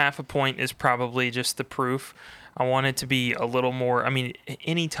that the half a point is probably just the proof. I want it to be a little more. I mean,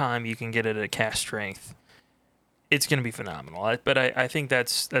 anytime you can get it at cask strength, it's going to be phenomenal. But I think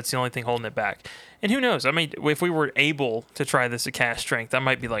that's the only thing holding it back. And who knows? I mean, if we were able to try this at cask strength, I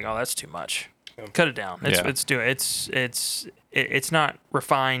might be like, oh, that's too much. Cut it down. It's not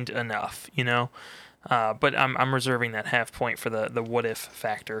refined enough, you know. But I'm reserving that half point for the what if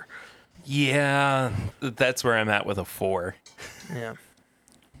factor. Yeah, that's where I'm at with a 4. Yeah.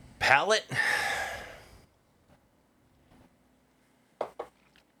 Palate.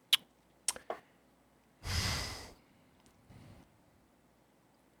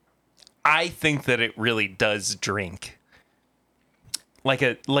 I think that it really does drink like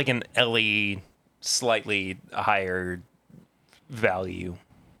an LE slightly higher value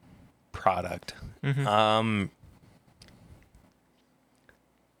product. Mm-hmm. I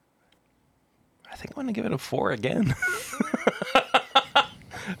think I'm gonna give it a 4 again.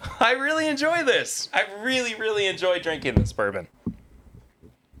 I really enjoy this. I really, really enjoy drinking this bourbon.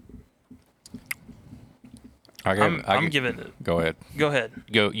 I'm giving it. Go ahead. Go ahead.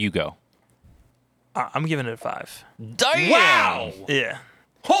 You go. I'm giving it a 5. Damn! Wow! Yeah.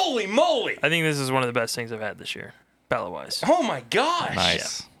 Holy moly! I think this is one of the best things I've had this year, palate wise. Oh my gosh!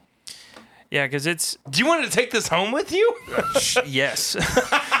 Nice. Yeah, because it's Do you want to take this home with you? yes.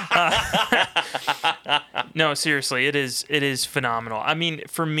 No, seriously, it is phenomenal. I mean,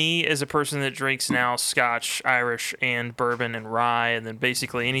 for me as a person that drinks now Scotch, Irish, and bourbon and rye, and then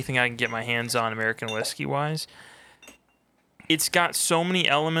basically anything I can get my hands on American whiskey wise, it's got so many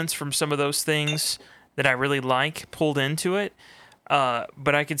elements from some of those things that I really like pulled into it.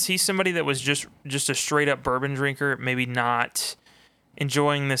 But I could see somebody that was just a straight up bourbon drinker, maybe not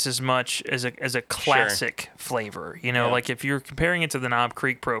enjoying this as much as a classic flavor. You know, Yeah. like if you're comparing it to the Knob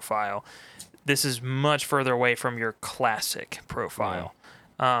Creek profile, this is much further away from your classic profile.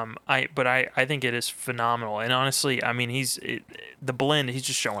 I think it is phenomenal. And honestly, I mean, the blend, he's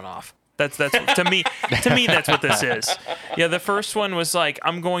just showing off. That's to me that's what this is. Yeah, the first one was like,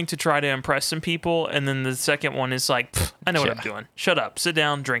 I'm going to try to impress some people, and then the second one is like, I know what I'm doing. Shut up, sit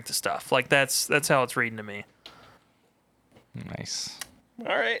down, drink the stuff. Like that's how it's reading to me. Nice.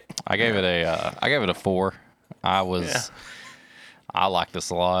 All right. I gave it a 4. I like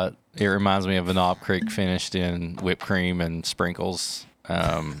this a lot. It reminds me of a Knob Creek finished in whipped cream and sprinkles.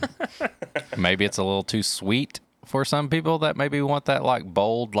 Maybe it's a little too sweet for some people that maybe want that like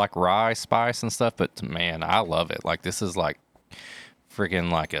bold like rye spice and stuff, but man, I love it. Like this is like freaking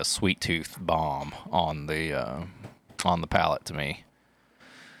like a sweet tooth bomb on the palate to me.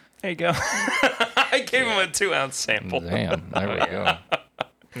 There you go. I gave him a 2-ounce sample. Damn, there we go.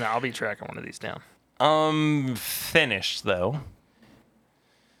 No, I'll be tracking one of these down. Finished though.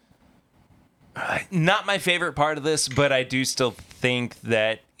 Not my favorite part of this, but I do still think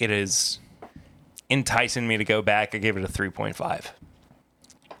that it is enticing me to go back. I gave it a 3.5.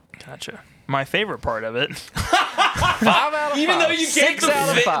 Gotcha. My favorite part of it. 5 out of Even 5. though you gave 6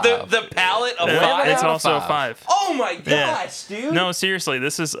 out of 5. the palette a 5. It's out of also a 5. 5. Oh my gosh, dude. No, seriously,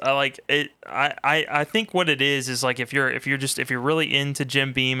 this is like it. I think what it is like if you're really into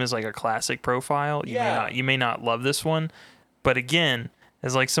Jim Beam as like a classic profile, you may not love this one, but again,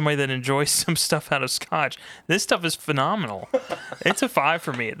 as like somebody that enjoys some stuff out of Scotch, this stuff is phenomenal. It's a 5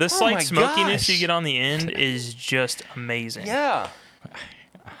 for me. The slight my smokiness gosh. you get on the end is just amazing. Yeah.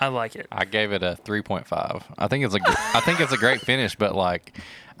 I like it. I gave it a 3.5. I think it's a great finish, but like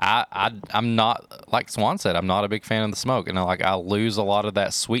I'm not, like Swan said, I'm not a big fan of the smoke, and I lose a lot of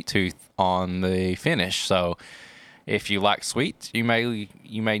that sweet tooth on the finish. So if you like sweet, you may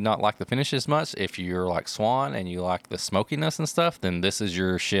not like the finish as much. If you're like Swan and you like the smokiness and stuff, then this is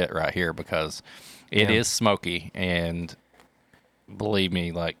your shit right here, because it is smoky, and believe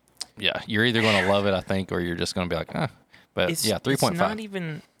me, like, yeah, you're either going to love it, I think, or you're just going to be like, eh. But yeah,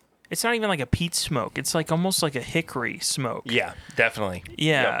 3.5. It's not even like a peat smoke. It's like almost like a hickory smoke. Yeah, definitely.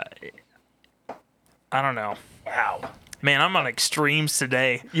 Yeah. Yep. I don't know. Wow. Man, I'm on extremes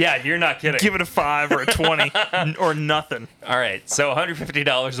today. Yeah, you're not kidding. Give it a 5 or a 20 or nothing. All right, so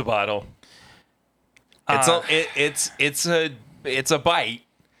 $150 a bottle. It's a bite,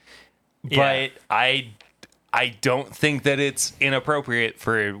 Yeah. but I don't think that it's inappropriate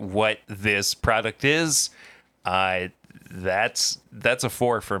for what this product is. that's a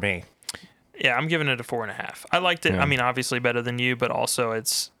 4 for me. Yeah, I'm giving it a 4.5. I liked it. Yeah. I mean, obviously better than you, but also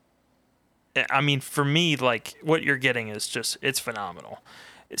I mean, for me, like what you're getting is just, it's phenomenal.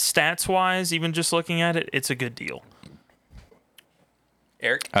 Stats wise, even just looking at it, it's a good deal.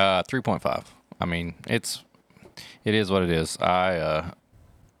 Eric? 3.5. I mean, it is what it is. I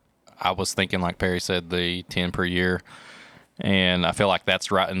was thinking, like Perry said, the 10 per year, and I feel like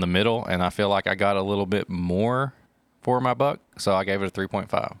that's right in the middle, and I feel like I got a little bit more for my buck, so I gave it a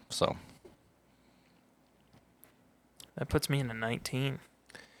 3.5. So That puts me in a 19.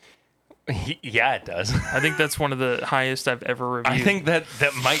 Yeah, it does. I think that's one of the highest I've ever reviewed. I think that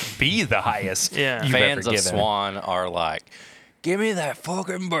might be the highest. Yeah. you've fans ever of given. Swan are like, give me that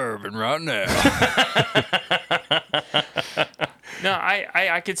fucking bourbon right now. No,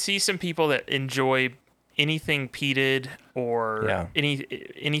 I could see some people that enjoy anything peated or Yeah.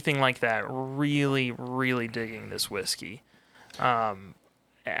 anything like that really, really digging this whiskey.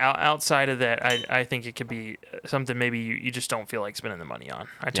 Outside of that, I think it could be something maybe you just don't feel like spending the money on.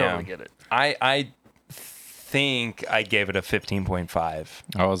 I totally get it. I think I gave it a 15.5.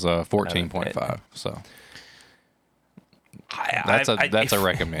 I was a 14.5. So that's a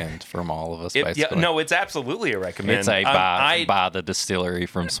recommend from all of us. Basically, no, it's absolutely a recommend. it's a buy the distillery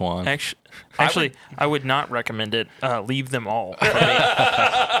from Swan. Actually, I would not recommend it. Leave them all.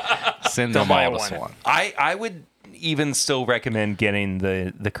 Send them buy all to one. Swan. I would even still recommend getting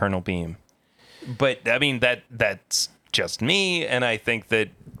the Colonel Beam, but I mean that's just me, and I think that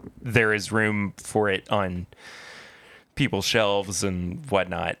there is room for it on people's shelves and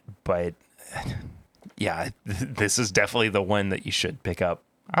whatnot. But yeah, this is definitely the one that you should pick up.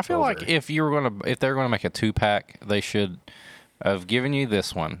 I feel over. like if they're gonna make a 2-pack, they should have given you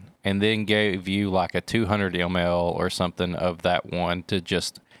this one and then gave you like a 200 ml or something of that one to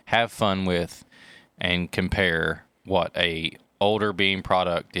just have fun with and compare what a older beam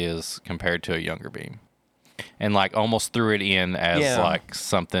product is compared to a younger beam, and like almost threw it in as like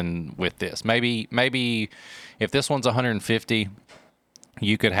something with this. Maybe if this one's 150,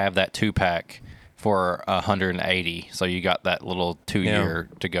 you could have that 2-pack for 180, so you got that little 2-year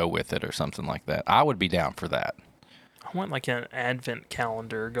to go with it or something like that. I would be down for that. I want like an advent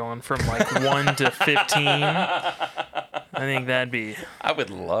calendar going from like 1 to 15. I think I would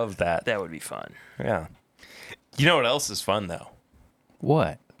love that. that would be fun. Yeah. You know what else is fun though?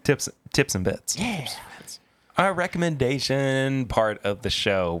 What? Tips and bits. Yeah. Our recommendation part of the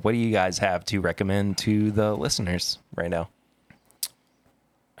show. What do you guys have to recommend to the listeners right now?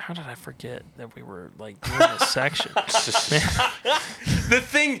 How did I forget that we were like doing this section? The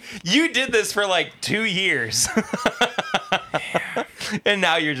thing, you did this for like 2 years. And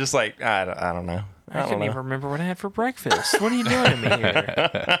now you're just like, I don't know. I couldn't even remember what I had for breakfast. What are you doing to me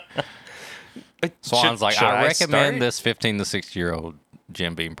here? Swan's like, should I start? recommend this 15 to 60-year-old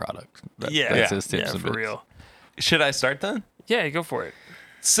Jim Beam product. That's his tips and for bits. real. Should I start then? Yeah, go for it.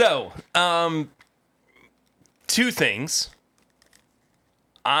 So, 2 things.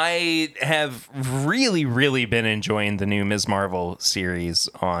 I have really, really been enjoying the new Ms. Marvel series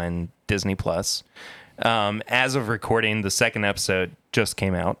on Disney Plus. As of recording, the 2nd episode just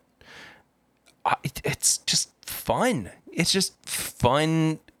came out. It's just fun. It's just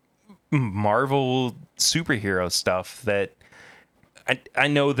fun Marvel superhero stuff that I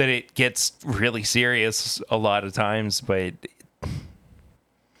know that it gets really serious a lot of times, but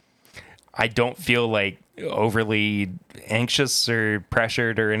I don't feel like overly anxious or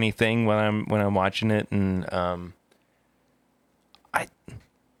pressured or anything when I'm watching it, and I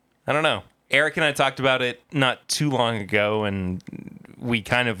don't know. Eric and I talked about it not too long ago, and we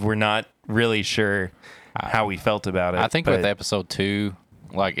kind of were not really sure how we felt about it. I think with episode 2,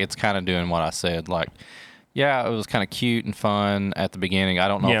 like it's kind of doing what I said. Like, yeah, it was kind of cute and fun at the beginning. I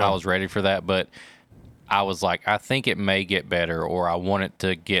don't know if I was ready for that, but I was like, I think it may get better, or I want it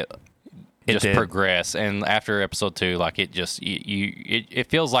to get progress. And after episode 2, like it just it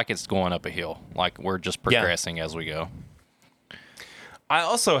feels like it's going up a hill. Like we're just progressing as we go. I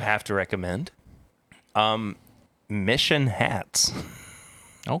also have to recommend Mission hats.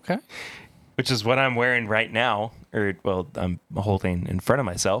 Okay. Which is what I'm wearing right now, or well, I'm holding in front of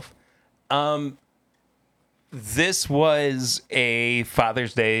myself. This was a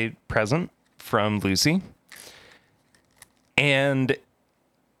Father's Day present from Lucy, and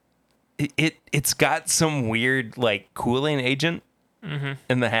it's got some weird like cooling agent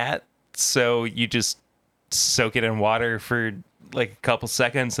in the hat, so you just soak it in water for like a couple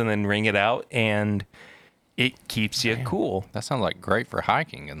seconds and then wring it out, and it keeps you cool. That sounds like great for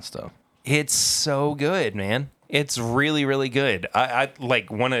hiking and stuff. It's so good, man. It's really, really good. I like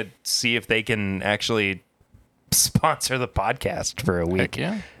want to see if they can actually sponsor the podcast for a week. Heck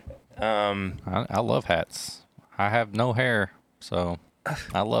yeah. I love hats. I have no hair, so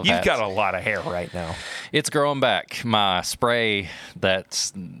I love You've hats. got a lot of hair right now. It's growing back. My spray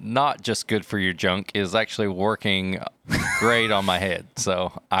that's not just good for your junk is actually working great on my head.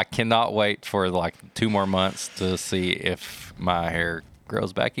 So I cannot wait for like 2 more months to see if my hair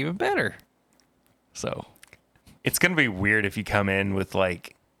grows back even better. So It's going to be weird if you come in with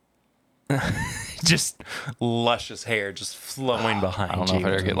like just luscious hair just flowing behind I don't know you. if I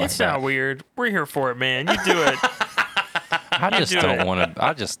ever get like It's not weird. We're here for it, man. You do it. I just do don't it. want to.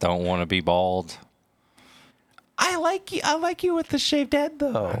 I just don't want to be bald. I like you with the shaved head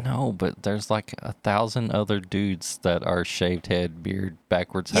though. No, but there's like 1,000 other dudes that are shaved head, beard,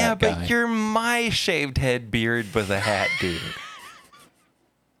 backwards Yeah, hat but guy. you're my shaved head beard with a hat dude.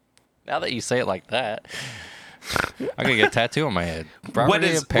 Now that you say it like that, I'm gonna get a tattoo on my head.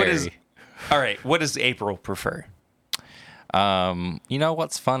 Property of Perry. All right, what does April prefer? You know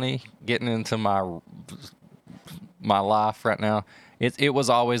what's funny? Getting into my life right now, it was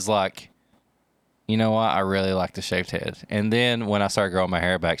always like, you know what? I really like the shaved head. And then when I started growing my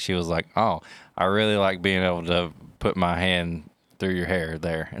hair back, she was like, oh, I really like being able to put my hand through your hair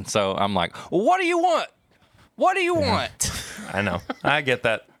there. And so I'm like, well, what do you want? What do you want? I know. I get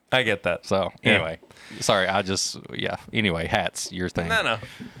that. So Yeah. anyway, sorry. Anyway, hats, your thing. No.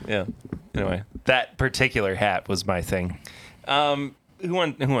 Yeah. Anyway, that particular hat was my thing. Who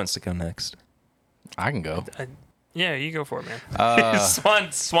wants to go next? I can go. Yeah, you go for it, man.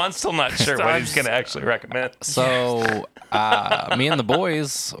 Swan's still not sure what he's going to actually recommend. So, me and the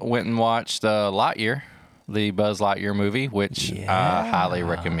boys went and watched Lightyear, the Buzz Lightyear movie, which I highly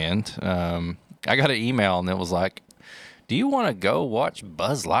recommend. I got an email and it was like, do you want to go watch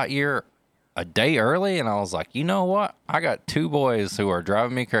Buzz Lightyear a day early? And I was like, you know what? I got 2 boys who are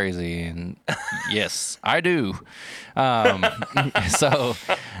driving me crazy. And yes, I do. So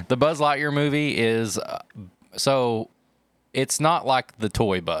the Buzz Lightyear movie is... So it's not like the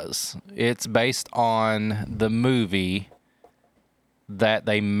toy Buzz. It's based on the movie that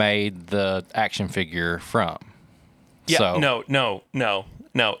they made the action figure from. Yeah, So,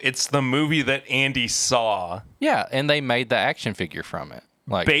 no. It's the movie that Andy saw yeah, and they made the action figure from it.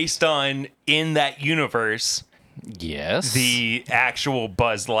 Like, based on, in that universe, yes, the actual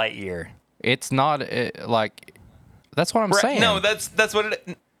Buzz Lightyear. it's not like that's what I'm saying. No, that's what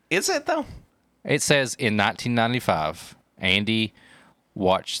it is. It though. It says in 1995, Andy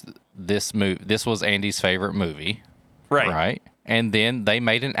watched this movie. This was Andy's favorite movie, right? And then they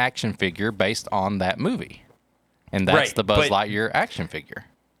made an action figure based on that movie, and that's Right, the Buzz but- Lightyear action figure.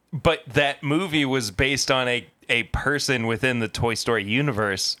 But that movie was based on a person within the Toy Story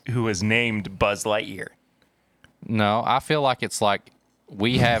universe who was named Buzz Lightyear. No, I feel like it's like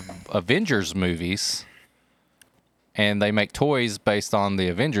we have Avengers movies, and they make toys based on the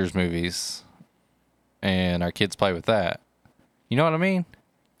Avengers movies, and our kids play with that. You know what I mean?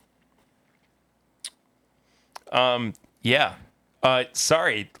 Yeah.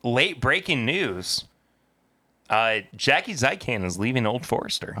 Sorry, late breaking news. Jackie Zykan is leaving Old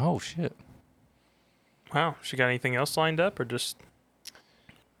Forester. Oh shit! Wow. She got anything else lined up or just.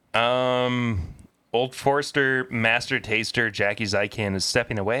 Old Forester master taster Jackie Zykan is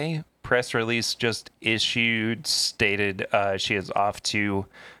stepping away. Press release just issued stated she is off to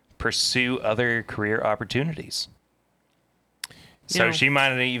pursue other career opportunities. So know- she might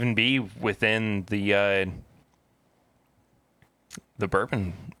not even be within the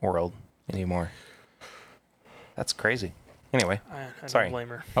bourbon world anymore. That's crazy. Anyway, I Sorry. don't blame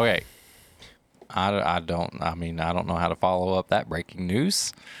her. Okay. I don't know how to follow up that breaking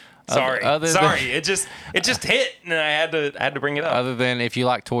news. sorry. Other than- Sorry. It just hit and I had to bring it up. Other than if you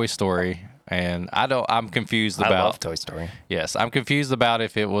like Toy Story, and I'm confused about. I love Toy Story. Yes, I'm confused about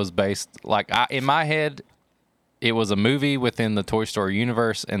if it was based in my head, it was a movie within the Toy Story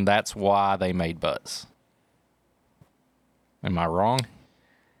universe, and that's why they made Buzz. Am I wrong?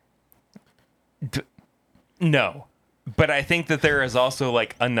 No. But I think that there is also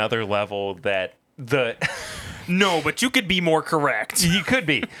like another level that the No, but you could be more correct. you could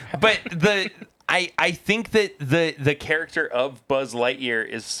be. But I think that the character of Buzz Lightyear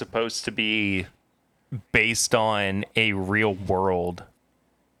is supposed to be based on a real world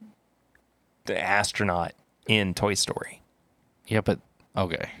astronaut in Toy Story. Yeah, but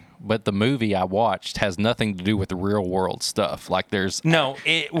okay. But the movie I watched has nothing to do with the real world stuff. Like there's No,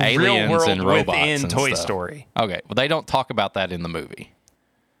 real aliens world and robots within and Toy stuff. Story. Okay, well they don't talk about that in the movie.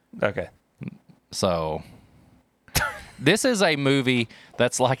 Okay. So this is a movie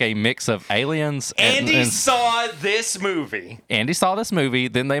that's like a mix of aliens Andy and saw this movie. Andy saw this movie,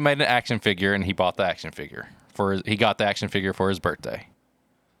 then they made an action figure and he bought the action figure he got the action figure for his birthday.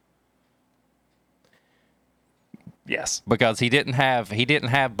 Yes. Because he didn't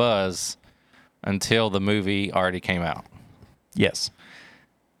have Buzz until the movie already came out. Yes.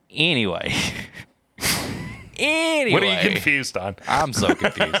 Anyway. What are you confused on? I'm so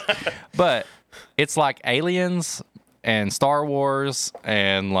confused. But it's like Aliens and Star Wars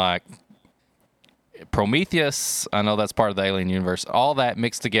and like Prometheus. I know that's part of the Alien universe. All that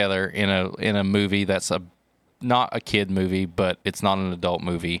mixed together in a movie that's not a kid movie, but it's not an adult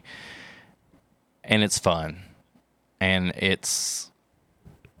movie. And it's fun. And it's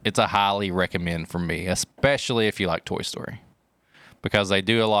a highly recommend for me, especially if you like Toy Story. Because they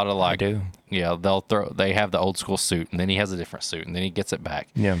do a lot of like, yeah, they have the old school suit, and then he has a different suit, and then he gets it back.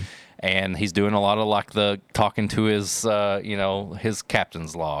 Yeah. And he's doing a lot of like the talking to his, his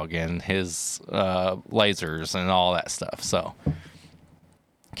captain's log and his lasers and all that stuff. So,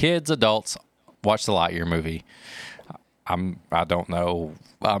 kids, adults, watch the Lightyear movie. I don't know.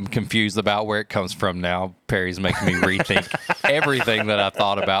 I'm confused about where it comes from now. Perry's making me rethink everything that I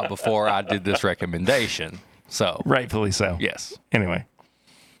thought about before I did this recommendation. So Rightfully so. yes. Anyway.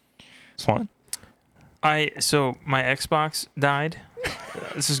 Swan? So my Xbox died.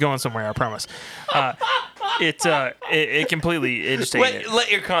 This is going somewhere, I promise. It completely it just ate it.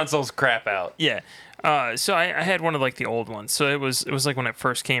 Let your consoles crap out. Yeah. So I had one of like the old ones. So it was like when it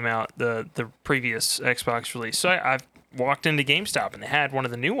first came out, the previous Xbox release. So I walked into GameStop and they had one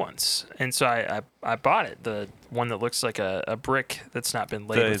of the new ones, and so I bought it. The one that looks like a brick that's not been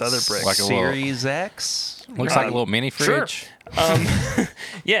laid with other bricks. Like a Series X? Looks like a little mini fridge. Sure.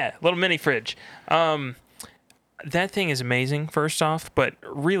 Yeah, little mini fridge. That thing is amazing, first off, but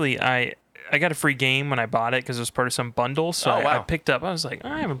really I got a free game when I bought it because it was part of some bundle. So I picked up. I was like,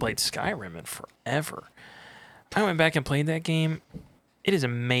 I haven't played Skyrim in forever. I went back and played that game. It is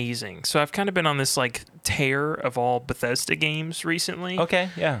amazing. So I've kind of been on this like tear of all Bethesda games recently. Okay,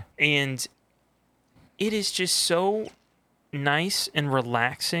 yeah. And it is just so nice and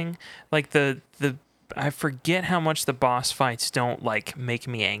relaxing. Like the I forget how much the boss fights don't like make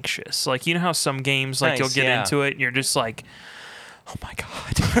me anxious. Like, you know how some games like Nice, you'll get yeah. into it and you're just like, oh my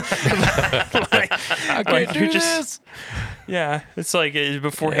god. like, I can't do this. yeah, it's like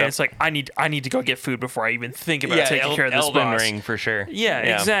beforehand. Yep. It's like I need to go get food before I even think about taking care of this Elden boss. Ring for sure. Yeah,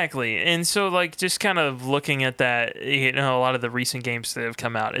 exactly. And so, like, just kind of looking at that, a lot of the recent games that have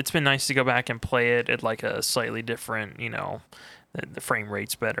come out, it's been nice to go back and play it at like a slightly different, the frame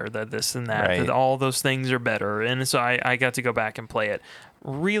rate's better, that this and that, Right. that all those things are better. And so I got to go back and play it.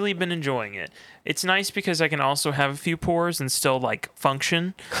 Really been enjoying it. It's nice because I can also have a few pours and still like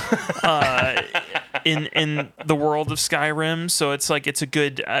function in the world of Skyrim. So it's like it's a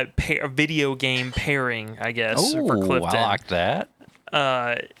good video game pairing, I guess, for Oh, Clifton. I like that.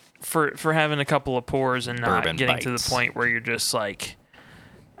 For having a couple of pours and not Bourbon getting to the bites. point where you're just like,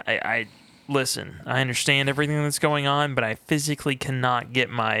 I listen, I understand everything that's going on, but I physically cannot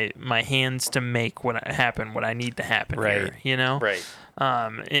get my hands to make what I need to happen Right. here, Right.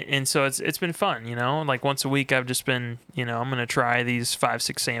 and so it's been fun, like once a week I've just been, I'm going to try these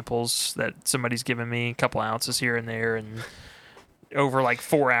 5-6 samples that somebody's given me, a couple ounces here and there, and over like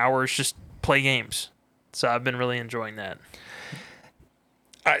 4 hours just play games. So I've been really enjoying that.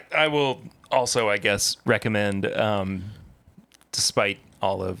 I will also, I guess, recommend, despite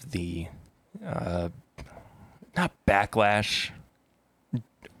all of the not backlash,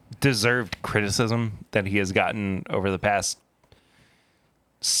 deserved criticism that he has gotten over the past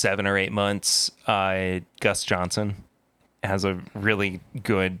 7 or 8 months, Gus Johnson has a really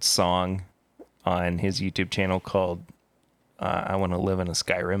good song on his YouTube channel called I Want to Live in a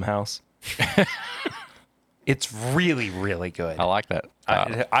Skyrim House. It's really, really good. I like that.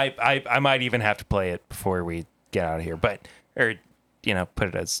 I might even have to play it before we get out of here, put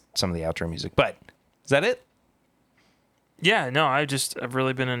it as some of the outro music. But is that it? Yeah, no, I've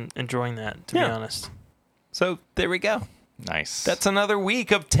really been enjoying that, to be honest. So there we go. Nice. That's another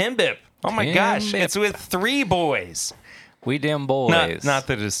week of Timbip. Oh my gosh, Timbip. it's with 3 boys. we them boys. Not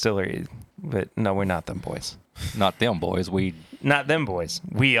the distillery, but no, we're not them boys. Not them boys. We Not them boys.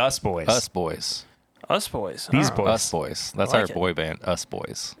 We us boys. us boys. Us boys. These Oh. boys. Us boys. That's I our like it. boy band. Us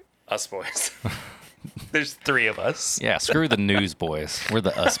boys. Us boys. There's 3 of us. Yeah. Screw the news boys. We're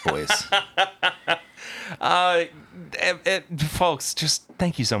the us boys. Folks, just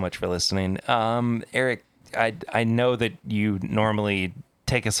thank you so much for listening. Eric, I know that you normally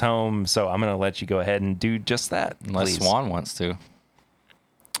take us home, so I'm going to let you go ahead and do just that. Unless please. Swan wants to.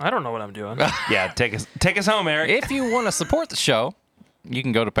 I don't know what I'm doing. Yeah, take us home, Eric. If you want to support the show, you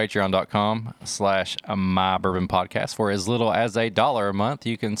can go to patreon.com/mybourbonpodcast. For as little as $1 a month,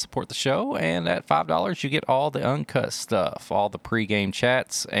 you can support the show. And at $5, you get all the uncut stuff, all the pregame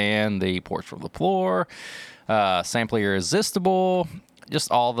chats and the Porch from the Floor, Sampler Irresistible, just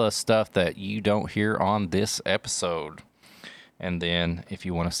all the stuff that you don't hear on this episode. And then if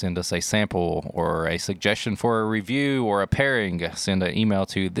you want to send us a sample or a suggestion for a review or a pairing, send an email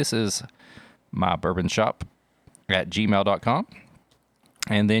to thisismybourbonshop@gmail.com.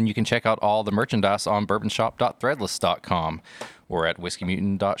 And then you can check out all the merchandise on bourbonshop.threadless.com or at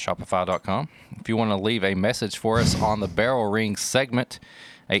whiskeymutant.shopify.com. If you want to leave a message for us on the Barrel Ring segment,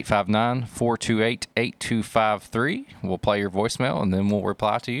 859-428-8253. We'll play your voicemail and then we'll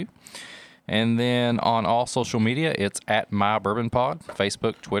reply to you. And then on all social media, it's at MyBourbonPod,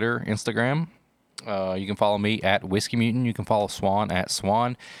 Facebook, Twitter, Instagram. You can follow me at Whiskey Mutant. You can follow Swan at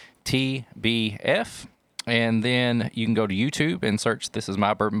SwanTBF. And then you can go to YouTube and search This Is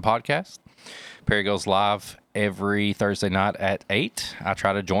My Bourbon Podcast. Perry goes live every Thursday night at 8. I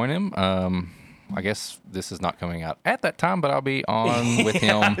try to join him. I guess this is not coming out at that time, but I'll be on with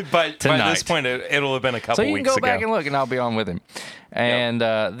him But tonight. by this point, it'll have been a couple So you weeks can go ago. back and look, and I'll be on with him. And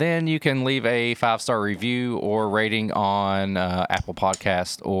then you can leave a 5-star review or rating on Apple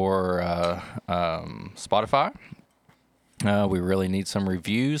Podcast or Spotify. We really need some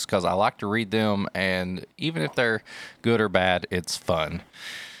reviews because I like to read them, and even if they're good or bad, it's fun.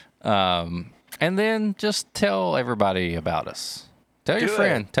 And then just tell everybody about us. Tell your Do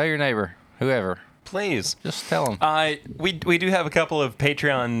friend, tell your neighbor, whoever. Please. Just tell them. We do have a couple of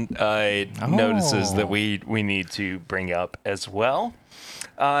Patreon notices that we need to bring up as well.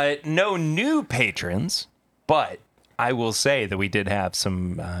 No new patrons, but I will say that we did have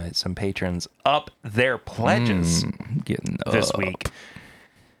some patrons up their pledges Getting this up. week.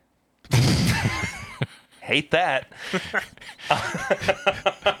 Hate that.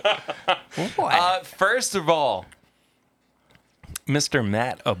 First of all, Mr.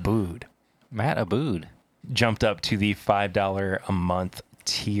 Matt Abood Matt Abood. jumped up to the $5 a month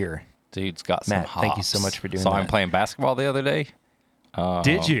tier. Dude's got some Matt, hops. thank you so much for doing Saw him that. playing basketball the other day.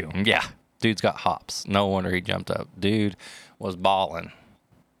 Did you? Yeah. Dude's got hops. No wonder he jumped up. Dude was balling.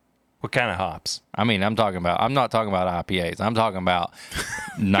 What kind of hops? I mean, I'm not talking about IPAs. I'm talking about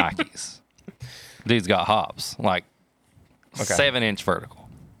Nikes. Dude's got hops. Like 7-inch vertical.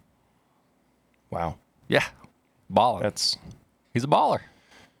 Wow. Yeah. Balling. That's, He's a baller.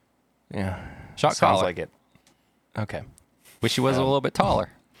 yeah. Shot Sounds caller. like it. Okay. Wish he was a little bit taller.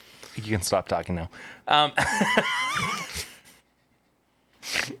 You can stop talking now.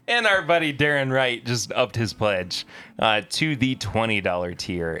 And our buddy Darren Wright just upped his pledge to the $20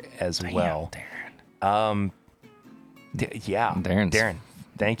 tier as well. Darren. Yeah. Darren.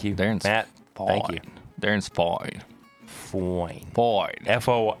 Thank you. Darren's Matt. fine. Thank you. Darren's fine. Fine.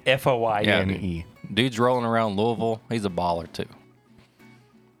 Fine. F-O-Y-N-E. Dude's rolling around Louisville. He's a baller, too.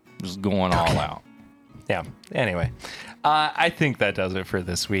 Just going all out. Yeah. Anyway, I think that does it for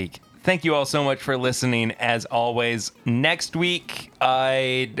this week. Thank you all so much for listening. As always, next week,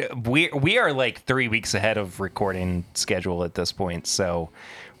 we are like 3 weeks ahead of recording schedule at this point, so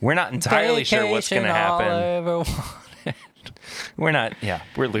we're not entirely sure what's going to happen.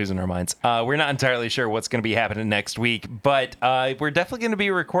 We're losing our minds. We're not entirely sure what's going to be happening next week, but we're definitely going to be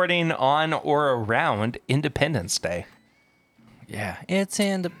recording on or around Independence Day. Yeah, it's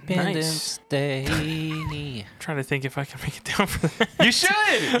Independence Day. Trying to think if I can make it down for that. You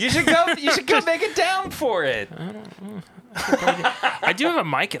should. You should go. You should go make it down for it. I do have a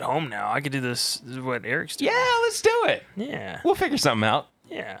mic at home now. I could do this. What Eric's doing. Yeah, let's do it. Yeah. We'll figure something out.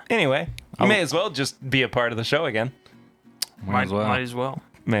 Yeah. Anyway, you may as well just be a part of the show again. Might as well. Might as well.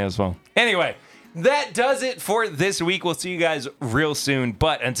 May as well. Anyway, that does it for this week. We'll see you guys real soon.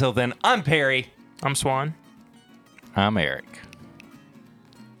 But until then, I'm Perry. I'm Swan. I'm Eric.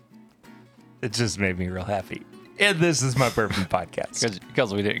 It just made me real happy. And this is my Bourbon Podcast.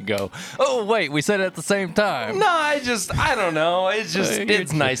 Because we didn't go, oh, wait, we said it at the same time. No, I don't know.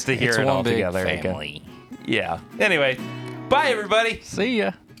 It's nice to hear It's it one all big together family. again. Yeah. Anyway, bye, everybody. See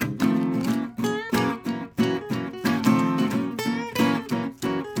ya.